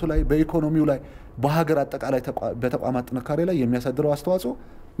ስርዓቱ ላይ በኢኮኖሚው ላይ በሀገር አጠቃላይ በተቋማት ጥንካሬ ላይ የሚያሳድረው አስተዋጽኦ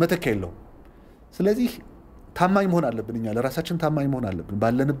መተኪያ የለውም። ስለዚህ ታማኝ መሆን አለብን። እኛ ለራሳችን ታማኝ መሆን አለብን።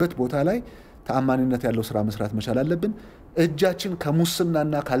 ባለንበት ቦታ ላይ ተአማኒነት ያለው ስራ መስራት መቻል አለብን። እጃችን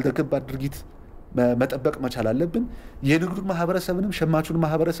ከሙስናና ካልተገባው ድርጊት መጠበቅ መቻል አለብን። የንግዱን ማህበረሰብንም ሸማቹን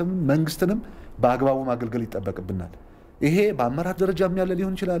ማህበረሰብንም መንግስትንም በአግባቡ ማገልገል ይጠበቅብናል። ይሄ በአመራር ደረጃም ያለ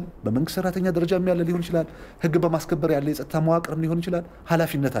ሊሆን ይችላል፣ በመንግስት ሰራተኛ ደረጃም ያለ ሊሆን ይችላል፣ ህግ በማስከበር ያለ የጸጥታ መዋቅር ሊሆን ይችላል።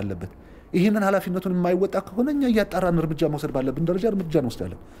 ኃላፊነት አለበት። ይሄንን ኃላፊነቱን የማይወጣ ከሆነ እኛ ያጣራን እርምጃ መውሰድ ባለብን ደረጃ እርምጃ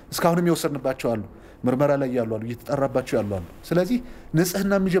እንወስዳለን። እስካሁንም የወሰድንባቸው አሉ፣ ምርመራ ላይ ያሉ አሉ፣ እየተጣራባቸው ያሉ አሉ። ስለዚህ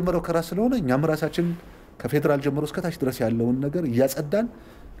ንጽህና የሚጀምረው ከራስ ስለሆነ እኛም ራሳችን ከፌደራል ጀምሮ እስከ ታች ድረስ ያለውን ነገር እያጸዳን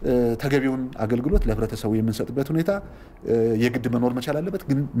ተገቢውን አገልግሎት ለህብረተሰቡ የምንሰጥበት ሁኔታ የግድ መኖር መቻል አለበት።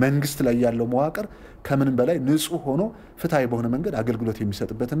 ግን መንግስት ላይ ያለው መዋቅር ከምንም በላይ ንጹህ ሆኖ ፍትሃዊ በሆነ መንገድ አገልግሎት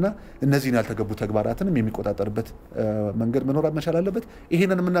የሚሰጥበትና እነዚህን ያልተገቡ ተግባራትንም የሚቆጣጠርበት መንገድ መኖር መቻል አለበት።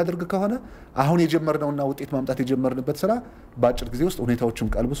 ይሄንን የምናደርግ ከሆነ አሁን የጀመርነውና ውጤት ማምጣት የጀመርንበት ስራ በአጭር ጊዜ ውስጥ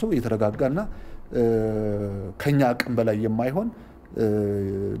ሁኔታዎችን ቀልብሶ የተረጋጋና ከኛ አቅም በላይ የማይሆን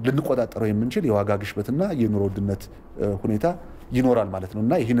ልንቆጣጠረው የምንችል የዋጋ ግሽበትና የኑሮ ውድነት ሁኔታ ይኖራል ማለት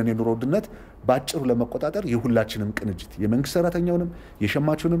ነውና ይሄንን የኑሮ ውድነት ባጭሩ ለመቆጣጠር የሁላችንም ቅንጅት የመንግስት ሰራተኛውንም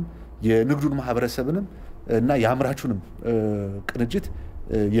የሸማቹንም የንግዱን ማህበረሰብንም እና የአምራቹንም ቅንጅት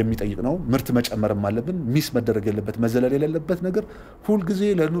የሚጠይቅ ነው። ምርት መጨመርም አለብን። ሚስ መደረግ የለበት መዘለል የሌለበት ነገር ሁሉ ጊዜ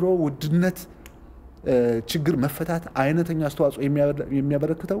ለኑሮ ውድነት ችግር መፈታት አይነተኛ አስተዋጽኦ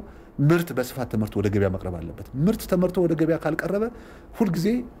የሚያበረክተው ምርት በስፋት ተመርቶ ወደ ገበያ መቅረብ አለበት። ምርት ተመርቶ ወደ ገበያ ካልቀረበ ሁሉ ጊዜ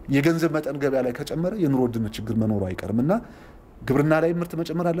የገንዘብ መጠን ገበያ ላይ ከጨመረ የኑሮ ውድነት ችግር መኖሩ አይቀርምና ግብርና ላይ ምርት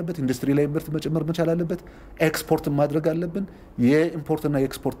መጨመር አለበት፣ ኢንዱስትሪ ላይ ምርት መጨመር መቻል አለበት፣ ኤክስፖርት ማድረግ አለብን። የኢምፖርትና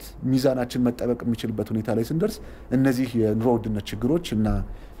የኤክስፖርት ሚዛናችን መጠበቅ የሚችልበት ሁኔታ ላይ ስንደርስ እነዚህ የኑሮ ውድነት ችግሮች እና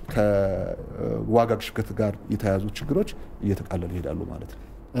ከዋጋ ግሽበት ጋር የተያያዙ ችግሮች እየተቃለሉ ይሄዳሉ ማለት ነው።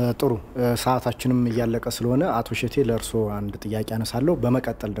 ጥሩ ሰዓታችንም እያለቀ ስለሆነ አቶ ሸቴ ለእርሶ አንድ ጥያቄ አነሳለሁ።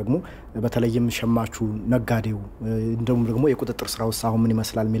 በመቀጠል ደግሞ በተለይም ሸማቹ ነጋዴው እንደውም ደግሞ የቁጥጥር ስራው አሁን ምን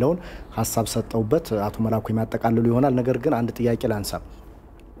ይመስላል የሚለውን ሀሳብ ሰጠውበት አቶ መላኩ የሚያጠቃልሉ ይሆናል። ነገር ግን አንድ ጥያቄ ላንሳ።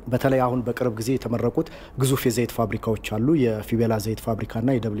 በተለይ አሁን በቅርብ ጊዜ የተመረቁት ግዙፍ የዘይት ፋብሪካዎች አሉ፣ የፊቤላ ዘይት ፋብሪካና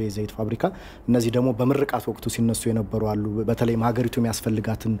የደብሊው ዘይት ፋብሪካ። እነዚህ ደግሞ በምርቃት ወቅቱ ሲነሱ የነበሩ አሉ። በተለይም ሀገሪቱ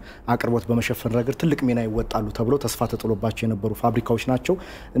የሚያስፈልጋትን አቅርቦት በመሸፈን ረገድ ትልቅ ሚና ይወጣሉ ተብሎ ተስፋ ተጥሎባቸው የነበሩ ፋብሪካዎች ናቸው።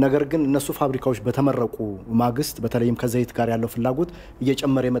 ነገር ግን እነሱ ፋብሪካዎች በተመረቁ ማግስት በተለይም ከዘይት ጋር ያለው ፍላጎት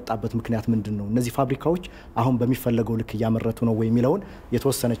እየጨመረ የመጣበት ምክንያት ምንድን ነው? እነዚህ ፋብሪካዎች አሁን በሚፈለገው ልክ እያመረቱ ነው ወይ የሚለውን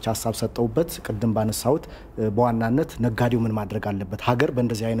የተወሰነች ሀሳብ ሰጠውበት። ቅድም ባነሳሁት በዋናነት ነጋዴው ምን ማድረግ አለበት? ሀገር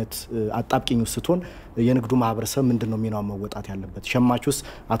በእንደዚህ አይነት አጣብቂኝ ስትሆን የንግዱ ማህበረሰብ ምንድነው ሚናው መወጣት ያለበት? ሸማቹስ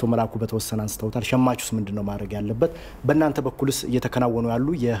አቶ መላኩ በተወሰነ አንስተውታል። ሸማቹስ ምንድነው ማድረግ ያለበት? በእናንተ በኩልስ እየተከናወኑ ያሉ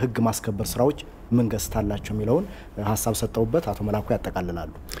የህግ ማስከበር ስራዎች ምን ገጽታላቸው የሚለውን ሀሳብ ሰጠውበት አቶ መላኩ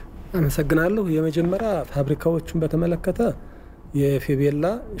ያጠቃልላሉ። አመሰግናለሁ። የመጀመሪያ ፋብሪካዎቹን በተመለከተ የፊቤላ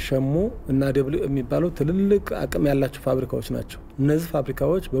ሸሞ እና ደብሊው የሚባሉ ትልልቅ አቅም ያላቸው ፋብሪካዎች ናቸው። እነዚህ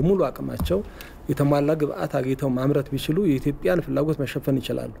ፋብሪካዎች በሙሉ አቅማቸው የተሟላ ግብአት አግኝተው ማምረት ቢችሉ የኢትዮጵያን ፍላጎት መሸፈን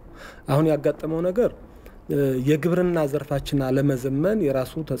ይችላሉ። አሁን ያጋጠመው ነገር የግብርና ዘርፋችን አለመዘመን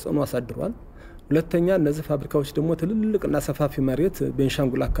የራሱ ተጽዕኖ አሳድሯል። ሁለተኛ እነዚህ ፋብሪካዎች ደግሞ ትልልቅና ሰፋፊ መሬት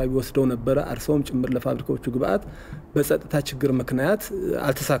ቤንሻንጉል አካባቢ ወስደው ነበር አርሰውም ጭምር ለፋብሪካዎቹ ግብአት በጸጥታ ችግር ምክንያት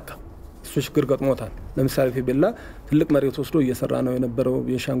አልተሳካም። እሱ ችግር ገጥሞታል። ለምሳሌ ፊቤላ ትልቅ መሬት ወስዶ እየሰራ ነው የነበረው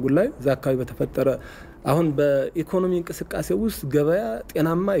ቤንሻንጉል ላይ። እዛ አካባቢ በተፈጠረ አሁን በኢኮኖሚ እንቅስቃሴ ውስጥ ገበያ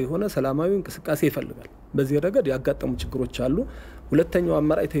ጤናማ የሆነ ሰላማዊ እንቅስቃሴ ይፈልጋል። በዚህ ረገድ ያጋጠሙ ችግሮች አሉ። ሁለተኛው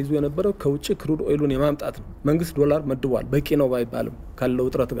አማራጭ ተይዞ የነበረው ከውጭ ክሩድ ኦይሉን የማምጣት ነው። መንግስት ዶላር መድቧል፣ በቂ ነው ባይባልም ካለው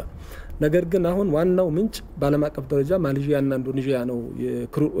ውጥረት ጋር። ነገር ግን አሁን ዋናው ምንጭ በዓለም አቀፍ ደረጃ ማሌዥያና ኢንዶኔዥያ ነው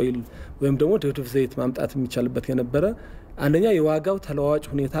የክሩድ ኦይል ወይም ደግሞ ድፍድፍ ዘይት ማምጣት የሚቻልበት የነበረ። አንደኛ የዋጋው ተለዋዋጭ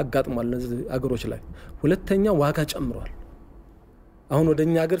ሁኔታ አጋጥሟል እነዚህ አገሮች ላይ። ሁለተኛ ዋጋ ጨምሯል። አሁን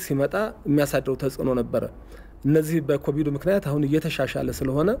ወደኛ ሀገር ሲመጣ የሚያሳድረው ተጽዕኖ ነበረ። እነዚህ በኮቪድ ምክንያት አሁን እየተሻሻለ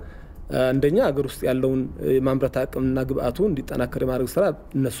ስለሆነ አንደኛ ሀገር ውስጥ ያለውን ማምረት አቅምና ግብአቱ እንዲጠናከር የማድረግ ስራ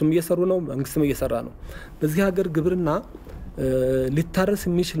እነሱም እየሰሩ ነው፣ መንግስትም እየሰራ ነው። በዚህ ሀገር ግብርና ሊታረስ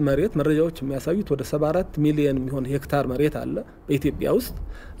የሚችል መሬት መረጃዎች የሚያሳዩት ወደ 74 ሚሊዮን የሚሆን ሄክታር መሬት አለ በኢትዮጵያ ውስጥ።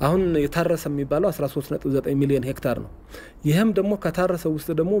 አሁን የታረሰ የሚባለው 13.9 ሚሊዮን ሄክታር ነው። ይህም ደግሞ ከታረሰ ውስጥ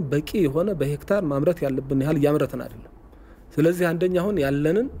ደግሞ በቂ የሆነ በሄክታር ማምረት ያለብን ያህል እያመረትን አይደለም። ስለዚህ አንደኛ አሁን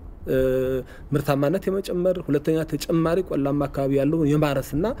ያለንን ምርታማነት የመጨመር፣ ሁለተኛ ተጨማሪ ቆላማ አካባቢ ያለውን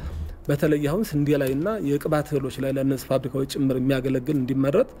የማረስና በተለይ አሁን ስንዴ ላይና የቅባት እህሎች ላይ ለነዚህ ፋብሪካዎች ጭምር የሚያገለግል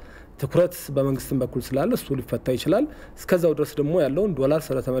እንዲመረጥ ትኩረት በመንግስትም በኩል ስላለ እሱ ሊፈታ ይችላል። እስከዛው ድረስ ደግሞ ያለውን ዶላር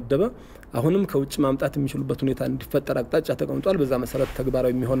ስለተመደበ አሁንም ከውጭ ማምጣት የሚችሉበት ሁኔታ እንዲፈጠር አቅጣጫ ተቀምጧል። በዛ መሰረት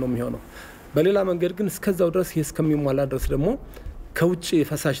ተግባራዊ የሚሆነው። በሌላ መንገድ ግን እስከዛው ድረስ ይህ እስከሚሟላ ድረስ ደግሞ ከውጭ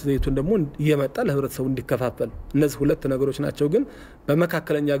የፈሳሽ ዘይቱን ደግሞ እየመጣ ለህብረተሰቡ እንዲከፋፈል እነዚህ ሁለት ነገሮች ናቸው። ግን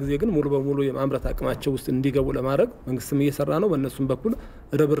በመካከለኛ ጊዜ ግን ሙሉ በሙሉ የማምረት አቅማቸው ውስጥ እንዲገቡ ለማድረግ መንግስትም እየሰራ ነው። በእነሱም በኩል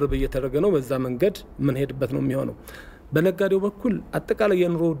ርብርብ እየተደረገ ነው። በዛ መንገድ ምን ሄድበት ነው የሚሆነው። በነጋዴው በኩል አጠቃላይ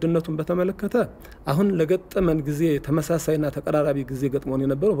የኑሮ ውድነቱን በተመለከተ አሁን ለገጠመን ጊዜ ተመሳሳይና ተቀራራቢ ጊዜ ገጥሞን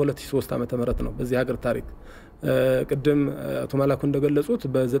የነበረው በ2003 ዓመተ ምህረት ነው። በዚህ ሀገር ታሪክ ቅድም አቶ መላኩ እንደገለጹት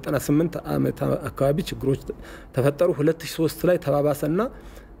በ98 ዓመት አካባቢ ችግሮች ተፈጠሩ። 2003 ላይ ተባባሰና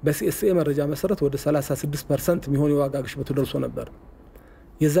በሲኤስኤ መረጃ መሰረት ወደ 36% የሚሆን የዋጋ ግሽበቱ ደርሶ ነበር።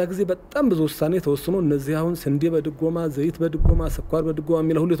 የዛ ጊዜ በጣም ብዙ ውሳኔ ተወስኖ እነዚህ አሁን ስንዴ በድጎማ ዘይት በድጎማ ስኳር በድጎማ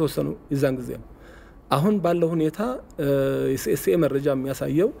የሚለው ሁሉ የተወሰኑ የዛን ጊዜ ነው። አሁን ባለው ሁኔታ የሲኤስኤ መረጃ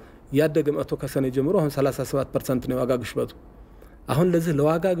የሚያሳየው ያደገ መጥቶ ከሰኔ ጀምሮ አሁን 37% ነው የዋጋ ግሽበቱ። አሁን ለዚህ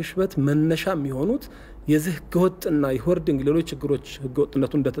ለዋጋ ግሽበት መነሻ የሚሆኑት የዚህ ህገወጥና የሆርዲንግ ሌሎች ችግሮች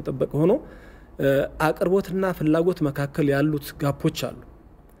ህገወጥነቱ እንደተጠበቀ ሆኖ አቅርቦትና ፍላጎት መካከል ያሉት ጋፖች አሉ።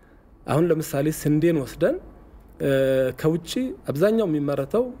 አሁን ለምሳሌ ስንዴን ወስደን ከውጪ አብዛኛው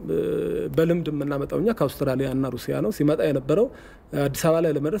የሚመረተው በልምድ የምናመጣውኛ ከአውስትራሊያ እና ሩሲያ ነው። ሲመጣ የነበረው አዲስ አበባ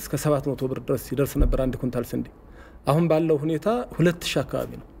ላይ ለመድረስ ከ700 ብር ድረስ ይደርስ ነበር አንድ ኩንታል ስንዴ። አሁን ባለው ሁኔታ 2000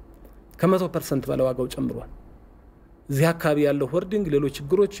 አካባቢ ነው። ከ100% በላይ ዋጋው ጨምሯል። እዚህ አካባቢ ያለው ሆርዲንግ ሌሎች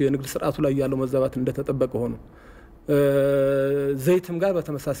ችግሮች የንግድ ስርዓቱ ላይ ያለው መዛባት እንደተጠበቀ ሆኖ ዘይትም ጋር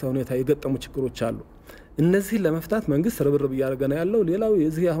በተመሳሳይ ሁኔታ የገጠሙ ችግሮች አሉ። እነዚህ ለመፍታት መንግስት ርብርብ እያደረገ ነው ያለው። ሌላው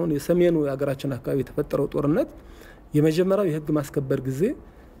የዚህ አሁን የሰሜኑ የሀገራችን አካባቢ የተፈጠረው ጦርነት የመጀመሪያው የህግ ማስከበር ጊዜ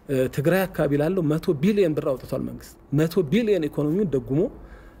ትግራይ አካባቢ ላለው 100 ቢሊዮን ብር አውጥቷል መንግስት። 100 ቢሊዮን ኢኮኖሚውን ደጉሞ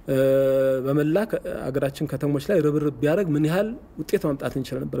በመላ አገራችን ከተሞች ላይ ርብርብ ቢያደርግ ምን ያህል ውጤት ማምጣት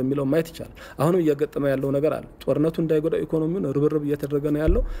እንችል ነበር የሚለው ማየት ይቻላል። አሁንም እየገጠመ ያለው ነገር አለ። ጦርነቱ እንዳይጎዳ ኢኮኖሚውን ርብርብ እየተደረገ ነው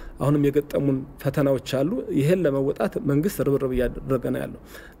ያለው። አሁንም የገጠሙን ፈተናዎች አሉ። ይሄን ለመወጣት መንግስት ርብርብ እያደረገ ነው ያለው።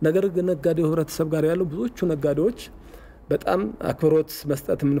 ነገር ግን ነጋዴው ህብረተሰብ ጋር ያለው ብዙዎቹ ነጋዴዎች በጣም አክብሮት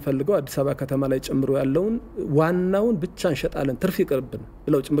መስጠት የምንፈልገው አዲስ አበባ ከተማ ላይ ጨምሮ ያለውን ዋናውን ብቻ እንሸጣለን ትርፍ ይቅርብን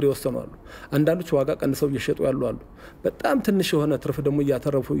ብለው ጭምር ይወሰኑ አሉ። አንዳንዶች ዋጋ ቀንሰው እየሸጡ ያሉ አሉ። በጣም ትንሽ የሆነ ትርፍ ደግሞ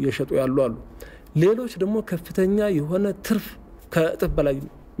እያተረፉ እየሸጡ ያሉ አሉ። ሌሎች ደግሞ ከፍተኛ የሆነ ትርፍ ከእጥፍ በላይ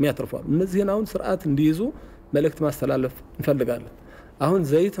የሚያተርፉ አሉ። እነዚህን አሁን ስርዓት እንዲይዙ መልእክት ማስተላለፍ እንፈልጋለን። አሁን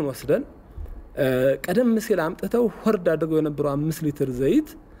ዘይትን ወስደን ቀደም ሲል አምጥተው ሆርድ አድርገው የነበረው 5 ሊትር ዘይት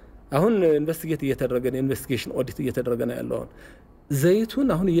አሁን ኢንቨስቲጌት እየተደረገ ነው። ኢንቨስቲጌሽን ኦዲት እየተደረገ ነው ያለው። ዘይቱን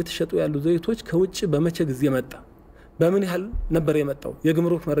አሁን እየተሸጡ ያሉ ዘይቶች ከውጭ በመቼ ጊዜ መጣ፣ በምን ያህል ነበር የመጣው፣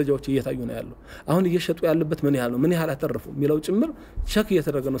 የግምሩክ መረጃዎች እየታዩ ነው ያለው። አሁን እየሸጡ ያሉበት ምን ያህል ነው፣ ምን ያህል አተረፉ የሚለው ጭምር ቸክ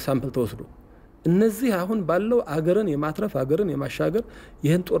እየተደረገ ነው፣ ሳምፕል ተወስዶ። እነዚህ አሁን ባለው አገርን የማትረፍ አገርን የማሻገር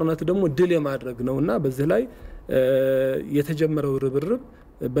ይህን ጦርነት ደግሞ ድል የማድረግ ነውና በዚህ ላይ የተጀመረው ርብርብ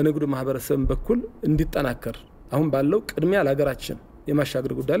በንግዱ ማህበረሰብ በኩል እንዲጠናከር አሁን ባለው ቅድሚያ ለሀገራችን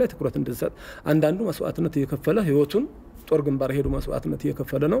የማሻገር ጉዳይ ላይ ትኩረት እንድንሰጥ አንዳንዱ መስዋዕትነት እየከፈለ ህይወቱን ጦር ግንባር ሄዱ መስዋዕትነት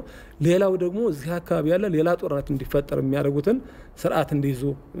እየከፈለ ነው። ሌላው ደግሞ እዚህ አካባቢ ያለ ሌላ ጦርነት እንዲፈጠር የሚያደርጉትን ስርዓት እንዲይዙ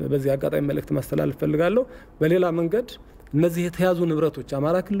በዚህ አጋጣሚ መልእክት ማስተላለፍ ፈልጋለሁ። በሌላ መንገድ እነዚህ የተያዙ ንብረቶች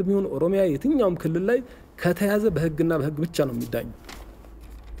አማራ ክልል ቢሆን ኦሮሚያ የትኛውም ክልል ላይ ከተያዘ በህግና በህግ ብቻ ነው የሚዳኙ።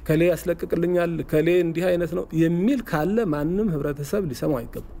 ከሌ ያስለቅቅልኛል ከሌ እንዲህ አይነት ነው የሚል ካለ ማንም ህብረተሰብ ሊሰማው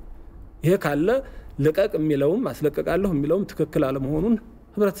አይገባም። ይሄ ካለ ለቀቅ የሚለውም አስለቀቃለሁ የሚለውም ትክክል አለመሆኑን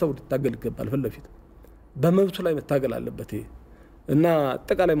ህብረተሰቡ ሊታገል ይገባል። ፍለፊት በመብቱ ላይ መታገል አለበት። ይሄ እና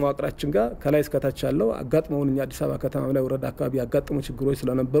አጠቃላይ መዋቅራችን ጋር ከላይ እስከታች ያለው አጋጥመውን እኛ አዲስ አበባ ከተማ ላይ ወረዳ አካባቢ ያጋጠሙ ችግሮች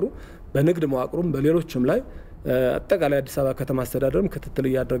ስለነበሩ በንግድ መዋቅሩም በሌሎችም ላይ አጠቃላይ አዲስ አበባ ከተማ አስተዳደርም ክትትል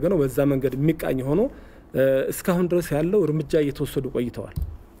እያደረገ ነው። በዛ መንገድ የሚቃኝ ሆኖ እስካሁን ድረስ ያለው እርምጃ እየተወሰዱ ቆይተዋል።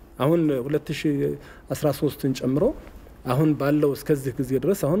 አሁን 2013ን ጨምሮ አሁን ባለው እስከዚህ ጊዜ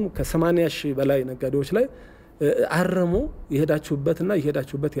ድረስ አሁን ከ80 ሺህ በላይ ነጋዴዎች ላይ አረሙ የሄዳችሁበትና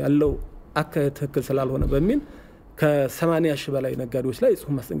የሄዳችሁበት ያለው አካሄድ ትክክል ስላልሆነ በሚል ከ80 ሺህ በላይ ነጋዴዎች ላይ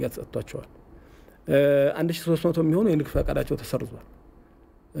ጽሁፍ ማስጠንቀቂያ ተሰጥቷቸዋል። 1300 የሚሆኑ የንግድ ፈቃዳቸው ተሰርዟል።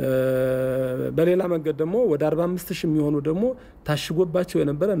 በሌላ መንገድ ደግሞ ወደ 45 ሺህ የሚሆኑ ደግሞ ታሽጎባቸው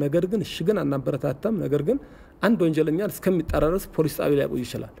የነበረ ነገር ግን እሽግን አናበረታታም፣ ነገር ግን አንድ ወንጀለኛ እስከሚጣራ ድረስ ፖሊስ ጣቢያ ላይ ያቆይ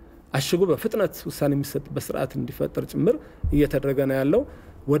ይችላል አሽጎ በፍጥነት ውሳኔ የሚሰጥበት ስርዓት እንዲፈጠር ጭምር እየተደረገ ነው ያለው።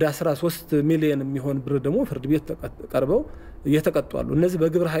 ወደ 13 ሚሊዮን የሚሆን ብር ደግሞ ፍርድ ቤት ቀርበው እየተቀጡ አሉ። እነዚህ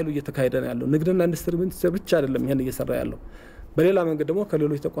በግብረ ኃይሉ እየተካሄደ ነው ያለው። ንግድና ኢንዱስትሪ ሚኒስቴር ብቻ አይደለም ይሄን እየሰራ ያለው። በሌላ መንገድ ደግሞ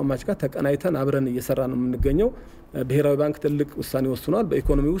ከሌሎች ተቋማት ጋር ተቀናይተን አብረን እየሰራ ነው የምንገኘው። ብሔራዊ ባንክ ትልቅ ውሳኔ ወስኗል።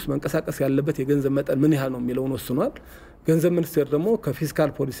 በኢኮኖሚ ውስጥ መንቀሳቀስ ያለበት የገንዘብ መጠን ምን ያህል ነው የሚለውን ወስኗል። ገንዘብ ሚኒስቴር ደግሞ ከፊስካል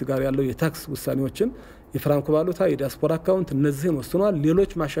ፖሊሲ ጋር ያለው የታክስ ውሳኔዎችን የፍራንኮ ቫሉታ የዲያስፖራ አካውንት እነዚህን ወስኗል።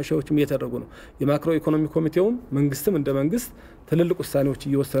 ሌሎች ማሻሻያዎችም እየተደረጉ ነው። የማክሮ ኢኮኖሚ ኮሚቴውም መንግስትም እንደ መንግስት ትልልቅ ውሳኔዎች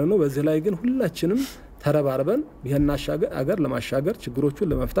እየወሰነ ነው። በዚህ ላይ ግን ሁላችንም ተረባርበን ይሄን አገር ለማሻገር ችግሮቹን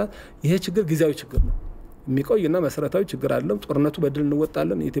ለመፍታት ይሄ ችግር ጊዜያዊ ችግር ነው የሚቆይና መሰረታዊ ችግር አይደለም። ጦርነቱ በድል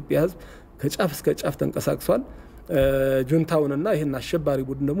እንወጣለን። የኢትዮጵያ ህዝብ ከጫፍ እስከ ጫፍ ተንቀሳቅሷል። ጁንታውንና ይሄን አሸባሪ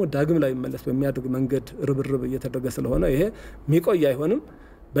ቡድን ደግሞ ዳግም ላይ መለስ በሚያደርግ መንገድ ርብርብ እየተደረገ ስለሆነ ይሄ የሚቆይ አይሆንም።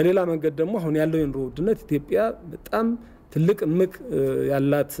 በሌላ መንገድ ደግሞ አሁን ያለው የኑሮ ውድነት ኢትዮጵያ በጣም ትልቅ ምቅ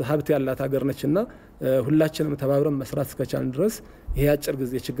ያላት ሀብት ያላት ሀገር ነችና ሁላችንም ተባብረን መስራት እስከቻልን ድረስ ይሄ አጭር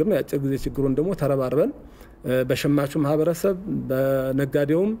ጊዜ ችግር ነው። አጭር ጊዜ ችግሩን ደግሞ ተረባርበን በሸማቹ ማህበረሰብ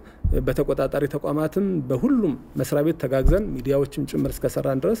በነጋዴውም በተቆጣጣሪ ተቋማትም በሁሉም መስሪያ ቤት ተጋግዘን ሚዲያዎችም ጭምር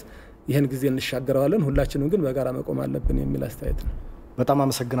እስከሰራን ድረስ ይሄን ጊዜ እንሻገረዋለን። ሁላችንም ግን በጋራ መቆም አለብን የሚል አስተያየት ነው። በጣም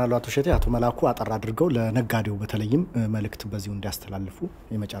አመሰግናለሁ አቶ ሸቴ። አቶ መላኩ አጠር አድርገው ለነጋዴው በተለይም መልእክት በዚሁ እንዲያስተላልፉ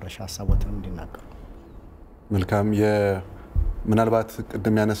የመጨረሻ ሀሳቦትን እንዲናገሩ። መልካም። ምናልባት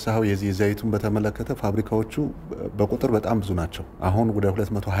ቅድም ያነሳው የዚህ ዘይቱን በተመለከተ ፋብሪካዎቹ በቁጥር በጣም ብዙ ናቸው። አሁን ወደ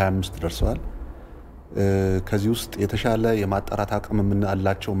 225 ደርሰዋል። ከዚህ ውስጥ የተሻለ የማጣራት አቅም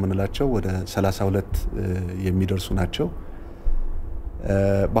አላቸው የምንላቸው ወደ 32 የሚደርሱ ናቸው።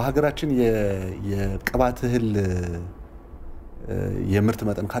 በሀገራችን የቅባት እህል የምርት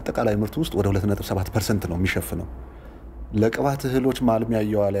መጠን ከአጠቃላይ ምርቱ ውስጥ ወደ 2.7% ነው የሚሸፍነው። ለቅባት እህሎች ማልሚያ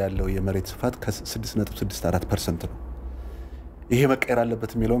እየዋለ ያለው የመሬት ስፋት ከ6.64% ነው። ይሄ መቀየር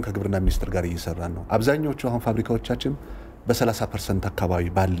አለበት የሚለውን ከግብርና ሚኒስቴር ጋር እየሰራን ነው። አብዛኞቹ አሁን ፋብሪካዎቻችን በ30% አካባቢ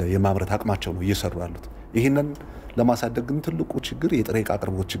ባለ የማምረት አቅማቸው ነው እየሰሩ ያሉት። ይህንን ለማሳደግ ግን ትልቁ ችግር የጥሬ ዕቃ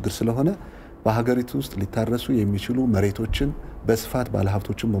አቅርቦት ችግር ስለሆነ በሀገሪቱ ውስጥ ሊታረሱ የሚችሉ መሬቶችን በስፋት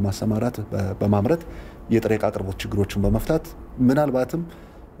ባለሀብቶችን በማሰማራት በማምረት የጥሬ ዕቃ አቅርቦት ችግሮችን በመፍታት ምናልባትም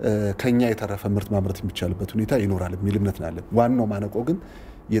ከኛ የተረፈ ምርት ማምረት የሚቻልበት ሁኔታ ይኖራል የሚል እምነት አለን። ዋናው ማነቆ ግን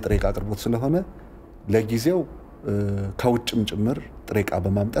የጥሬ ዕቃ አቅርቦት ስለሆነ ለጊዜው ከውጭም ጭምር ጥሬ ዕቃ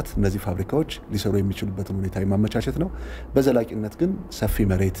በማምጣት እነዚህ ፋብሪካዎች ሊሰሩ የሚችሉበትን ሁኔታ የማመቻቸት ነው። በዘላቂነት ግን ሰፊ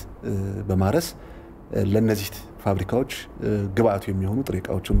መሬት በማረስ ለነዚህ ፋብሪካዎች ግብአቱ የሚሆኑ ጥሬ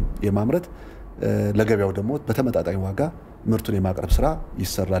ዕቃዎችን የማምረት ለገበያው ደግሞ በተመጣጣኝ ዋጋ ምርቱን የማቅረብ ስራ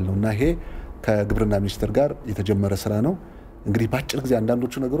ይሰራል ነውና ይሄ ከግብርና ሚኒስቴር ጋር የተጀመረ ስራ ነው። እንግዲህ ባጭር ጊዜ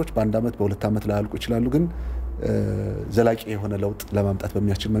አንዳንዶቹ ነገሮች በአንድ አመት በሁለት አመት ላያልቁ ይችላሉ፣ ግን ዘላቂ የሆነ ለውጥ ለማምጣት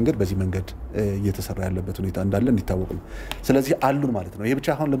በሚያስችል መንገድ በዚህ መንገድ እየተሰራ ያለበት ሁኔታ እንዳለ እንዲታወቅ ነው። ስለዚህ አሉን ማለት ነው። ይሄ ብቻ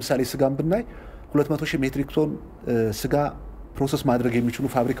አሁን ለምሳሌ ስጋን ብናይ 200,000 ሜትሪክ ቶን ስጋ ፕሮሰስ ማድረግ የሚችሉ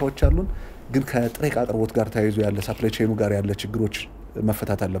ፋብሪካዎች አሉን። ግን ከጥሬ ዕቃ አቅርቦት ጋር ተያይዞ ያለ ሳፕላይ ቼኑ ጋር ያለ ችግሮች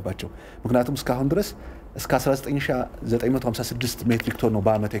መፈታት አለባቸው። ምክንያቱም እስካሁን ድረስ እስከ 19956 ሜትሪክ ቶን ነው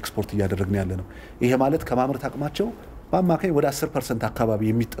በአመት ኤክስፖርት እያደረግን ያለ ነው። ይሄ ማለት ከማምረት አቅማቸው በአማካይ ወደ 10% አካባቢ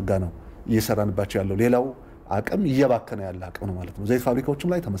የሚጠጋ ነው እየሰራንባቸው ያለው። ሌላው አቅም እየባከነ ያለ አቅም ነው ማለት ነው። ዘይት ፋብሪካዎችም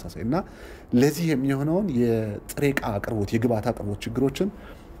ላይ ተመሳሳይ እና ለዚህ የሚሆነውን የጥሬ ዕቃ አቅርቦት የግብአት አቅርቦት ችግሮችን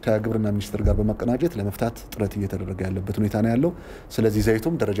ከግብርና ሚኒስቴር ጋር በመቀናጀት ለመፍታት ጥረት እየተደረገ ያለበት ሁኔታ ነው ያለው። ስለዚህ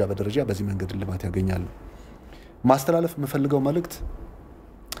ዘይቱም ደረጃ በደረጃ በዚህ መንገድ ልማት ያገኛል። ማስተላለፍ የምፈልገው መልእክት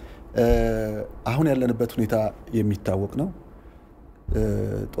አሁን ያለንበት ሁኔታ የሚታወቅ ነው።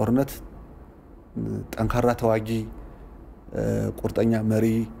 ጦርነት ጠንካራ ተዋጊ ቁርጠኛ መሪ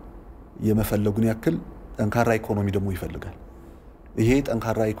የመፈለጉን ያክል ጠንካራ ኢኮኖሚ ደግሞ ይፈልጋል። ይሄ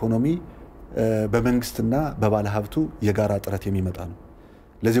ጠንካራ ኢኮኖሚ በመንግስትና በባለሀብቱ የጋራ ጥረት የሚመጣ ነው።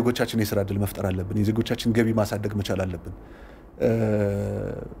 ለዜጎቻችን የስራ ዕድል መፍጠር አለብን። የዜጎቻችን ገቢ ማሳደግ መቻል አለብን።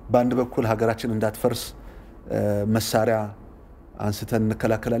 በአንድ በኩል ሀገራችን እንዳትፈርስ መሳሪያ አንስተን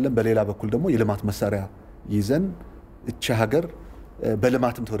እንከላከላለን። በሌላ በኩል ደግሞ የልማት መሳሪያ ይዘን እቺ ሀገር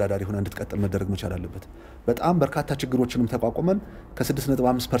በልማትም ተወዳዳሪ ሆና እንድትቀጥል መደረግ መቻል አለበት። በጣም በርካታ ችግሮችንም ተቋቁመን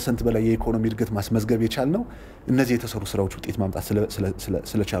ከ6.5% በላይ የኢኮኖሚ እድገት ማስመዝገብ የቻልነው እነዚህ የተሰሩ ስራዎች ውጤት ማምጣት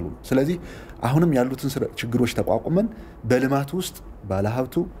ስለቻሉ ነው። ስለዚህ አሁንም ያሉትን ችግሮች ተቋቁመን በልማት ውስጥ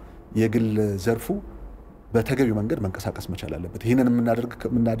ባለሀብቱ የግል ዘርፉ በተገቢው መንገድ መንቀሳቀስ መቻል አለበት። ይህንን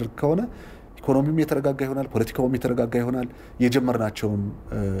የምናደርግ ከሆነ ኢኮኖሚውም የተረጋጋ ይሆናል፣ ፖለቲካውም የተረጋጋ ይሆናል። የጀመርናቸውን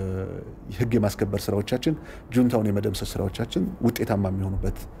ህግ የማስከበር ስራዎቻችን፣ ጁንታውን የመደምሰስ ስራዎቻችን ውጤታማ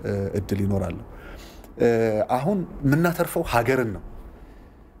የሚሆኑበት እድል ይኖራል። አሁን የምናተርፈው ሀገርን ነው።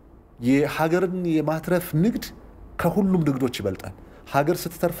 የሀገርን የማትረፍ ንግድ ከሁሉም ንግዶች ይበልጣል። ሀገር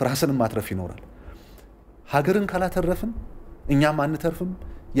ስትተርፍ ራስን ማትረፍ ይኖራል። ሀገርን ካላተረፍን እኛም አንተርፍም።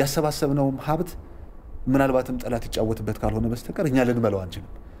 ያሰባሰብነውም ሀብት ምናልባትም ጠላት ይጫወትበት ካልሆነ በስተቀር እኛ ልንበለው አንችልም።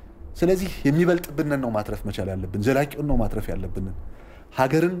 ስለዚህ የሚበልጥብንን ነው ማትረፍ መቻል ያለብን። ዘላቂውን ነው ማትረፍ ያለብን።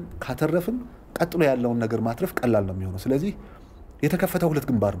 ሀገርን ካተረፍን ቀጥሎ ያለውን ነገር ማትረፍ ቀላል ነው የሚሆነው። ስለዚህ የተከፈተው ሁለት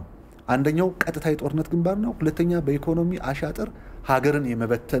ግንባር ነው። አንደኛው ቀጥታ የጦርነት ግንባር ነው። ሁለተኛ በኢኮኖሚ አሻጥር ሀገርን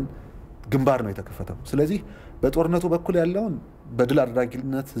የመበተን ግንባር ነው የተከፈተው። ስለዚህ በጦርነቱ በኩል ያለውን በድል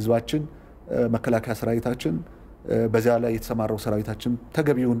አድራጊነት ህዝባችን፣ መከላከያ ሰራዊታችን፣ በዚያ ላይ የተሰማራው ሰራዊታችን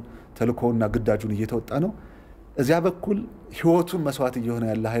ተገቢውን ተልእኮውና ግዳጁን እየተወጣ ነው። እዚያ በኩል ህይወቱን መስዋዕት እየሆነ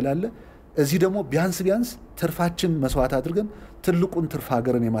ያለ ኃይል አለ። እዚህ ደግሞ ቢያንስ ትርፋችን መስዋዕት አድርገን ትልቁን ትርፍ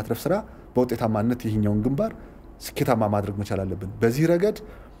ሀገርን የማትረፍ ስራ በውጤታማነት ይህኛውን ግንባር ስኬታማ ማድረግ መቻል አለብን። በዚህ ረገድ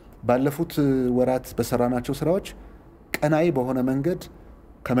ባለፉት ወራት በሰራናቸው ስራዎች ቀናይ በሆነ መንገድ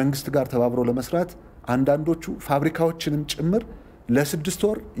ከመንግስት ጋር ተባብሮ ለመስራት አንዳንዶቹ ፋብሪካዎችንም ጭምር ለ6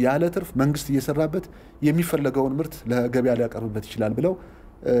 ወር ያለ ትርፍ መንግስት እየሰራበት የሚፈለገውን ምርት ለገበያ ሊያቀርብበት ይችላል ብለው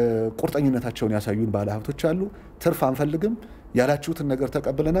ቁርጠኝነታቸውን ያሳዩን ባለሀብቶች አሉ። ትርፍ አንፈልግም ያላችሁትን ነገር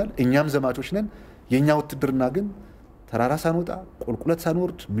ተቀብለናል፣ እኛም ዘማቾች ነን። የኛ ውትድርና ግን ተራራ ሳንወጣ ቁልቁለት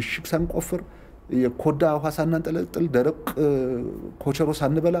ሳንወርድ ምሽግ ሳንቆፍር የኮዳ ውሃ ሳናንጠለጥል ደረቅ ኮቸሮ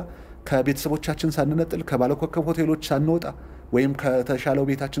ሳንበላ ከቤተሰቦቻችን ሳንነጥል ከባለኮከብ ሆቴሎች ሳንወጣ ወይም ከተሻለው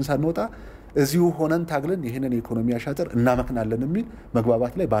ቤታችን ሳንወጣ እዚሁ ሆነን ታግለን ይሄንን የኢኮኖሚ አሻጥር እናመክናለን የሚል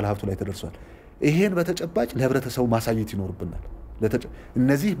መግባባት ላይ ባለሀብቱ ላይ ተደርሷል። ይሄን በተጨባጭ ለህብረተሰቡ ማሳየት ይኖርብናል።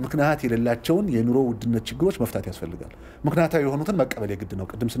 እነዚህ ምክንያት የሌላቸውን የኑሮ ውድነት ችግሮች መፍታት ያስፈልጋል። ምክንያታዊ የሆኑትን መቀበል የግድ ነው።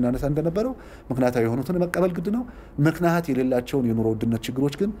 ቅድም ስናነሳ እንደነበረው ምክንያታዊ የሆኑትን መቀበል ግድ ነው። ምክንያት የሌላቸውን የኑሮ ውድነት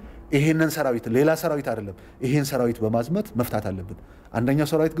ችግሮች ግን ይሄንን ሰራዊት ሌላ ሰራዊት አይደለም ይሄን ሰራዊት በማዝመት መፍታት አለብን። አንደኛው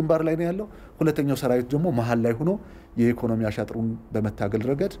ሰራዊት ግንባር ላይ ነው ያለው፣ ሁለተኛው ሰራዊት ደግሞ መሀል ላይ ሆኖ የኢኮኖሚ አሻጥሩን በመታገል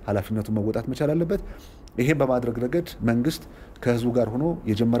ረገድ ኃላፊነቱን መወጣት መቻል አለበት። ይሄን በማድረግ ረገድ መንግስት ከህዝቡ ጋር ሆኖ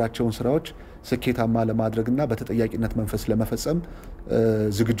የጀመራቸውን ስራዎች ስኬታማ ለማድረግና በተጠያቂነት መንፈስ ለመፈጸም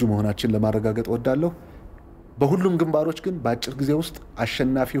ዝግጁ መሆናችን ለማረጋገጥ ወዳለሁ። በሁሉም ግንባሮች ግን በአጭር ጊዜ ውስጥ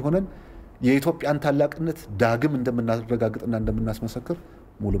አሸናፊ ሆነን የኢትዮጵያን ታላቅነት ዳግም እንደምናረጋግጥና እንደምናስመሰክር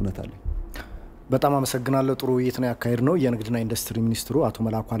ሙሉ እምነት አለኝ። በጣም አመሰግናለሁ። ጥሩ ውይይት ነው ያካሄድነው። የንግድና ኢንዱስትሪ ሚኒስትሩ አቶ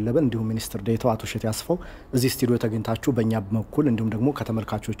መላኩ አለበ እንዲሁም ሚኒስትር ዴኤታው አቶ እሸቴ አስፋው እዚህ ስቱዲዮ ተገኝታችሁ በእኛ በኩል እንዲሁም ደግሞ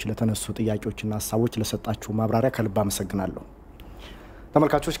ከተመልካቾች ለተነሱ ጥያቄዎችና ሀሳቦች ለሰጣችሁ ማብራሪያ ከልብ አመሰግናለሁ።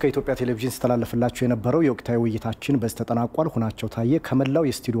 ተመልካቾች ከኢትዮጵያ ቴሌቪዥን ሲተላለፍላችሁ የነበረው የወቅታዊ ውይይታችን በዚህ ተጠናቋል። ሁናቸው ታየ ከመላው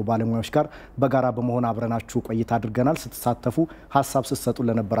የስቱዲዮ ባለሙያዎች ጋር በጋራ በመሆን አብረናችሁ ቆይታ አድርገናል። ስትሳተፉ ሀሳብ ስትሰጡ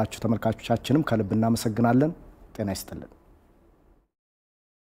ለነበራችሁ ተመልካቾቻችንም ከልብ እናመሰግናለን። ጤና ይስጥልን።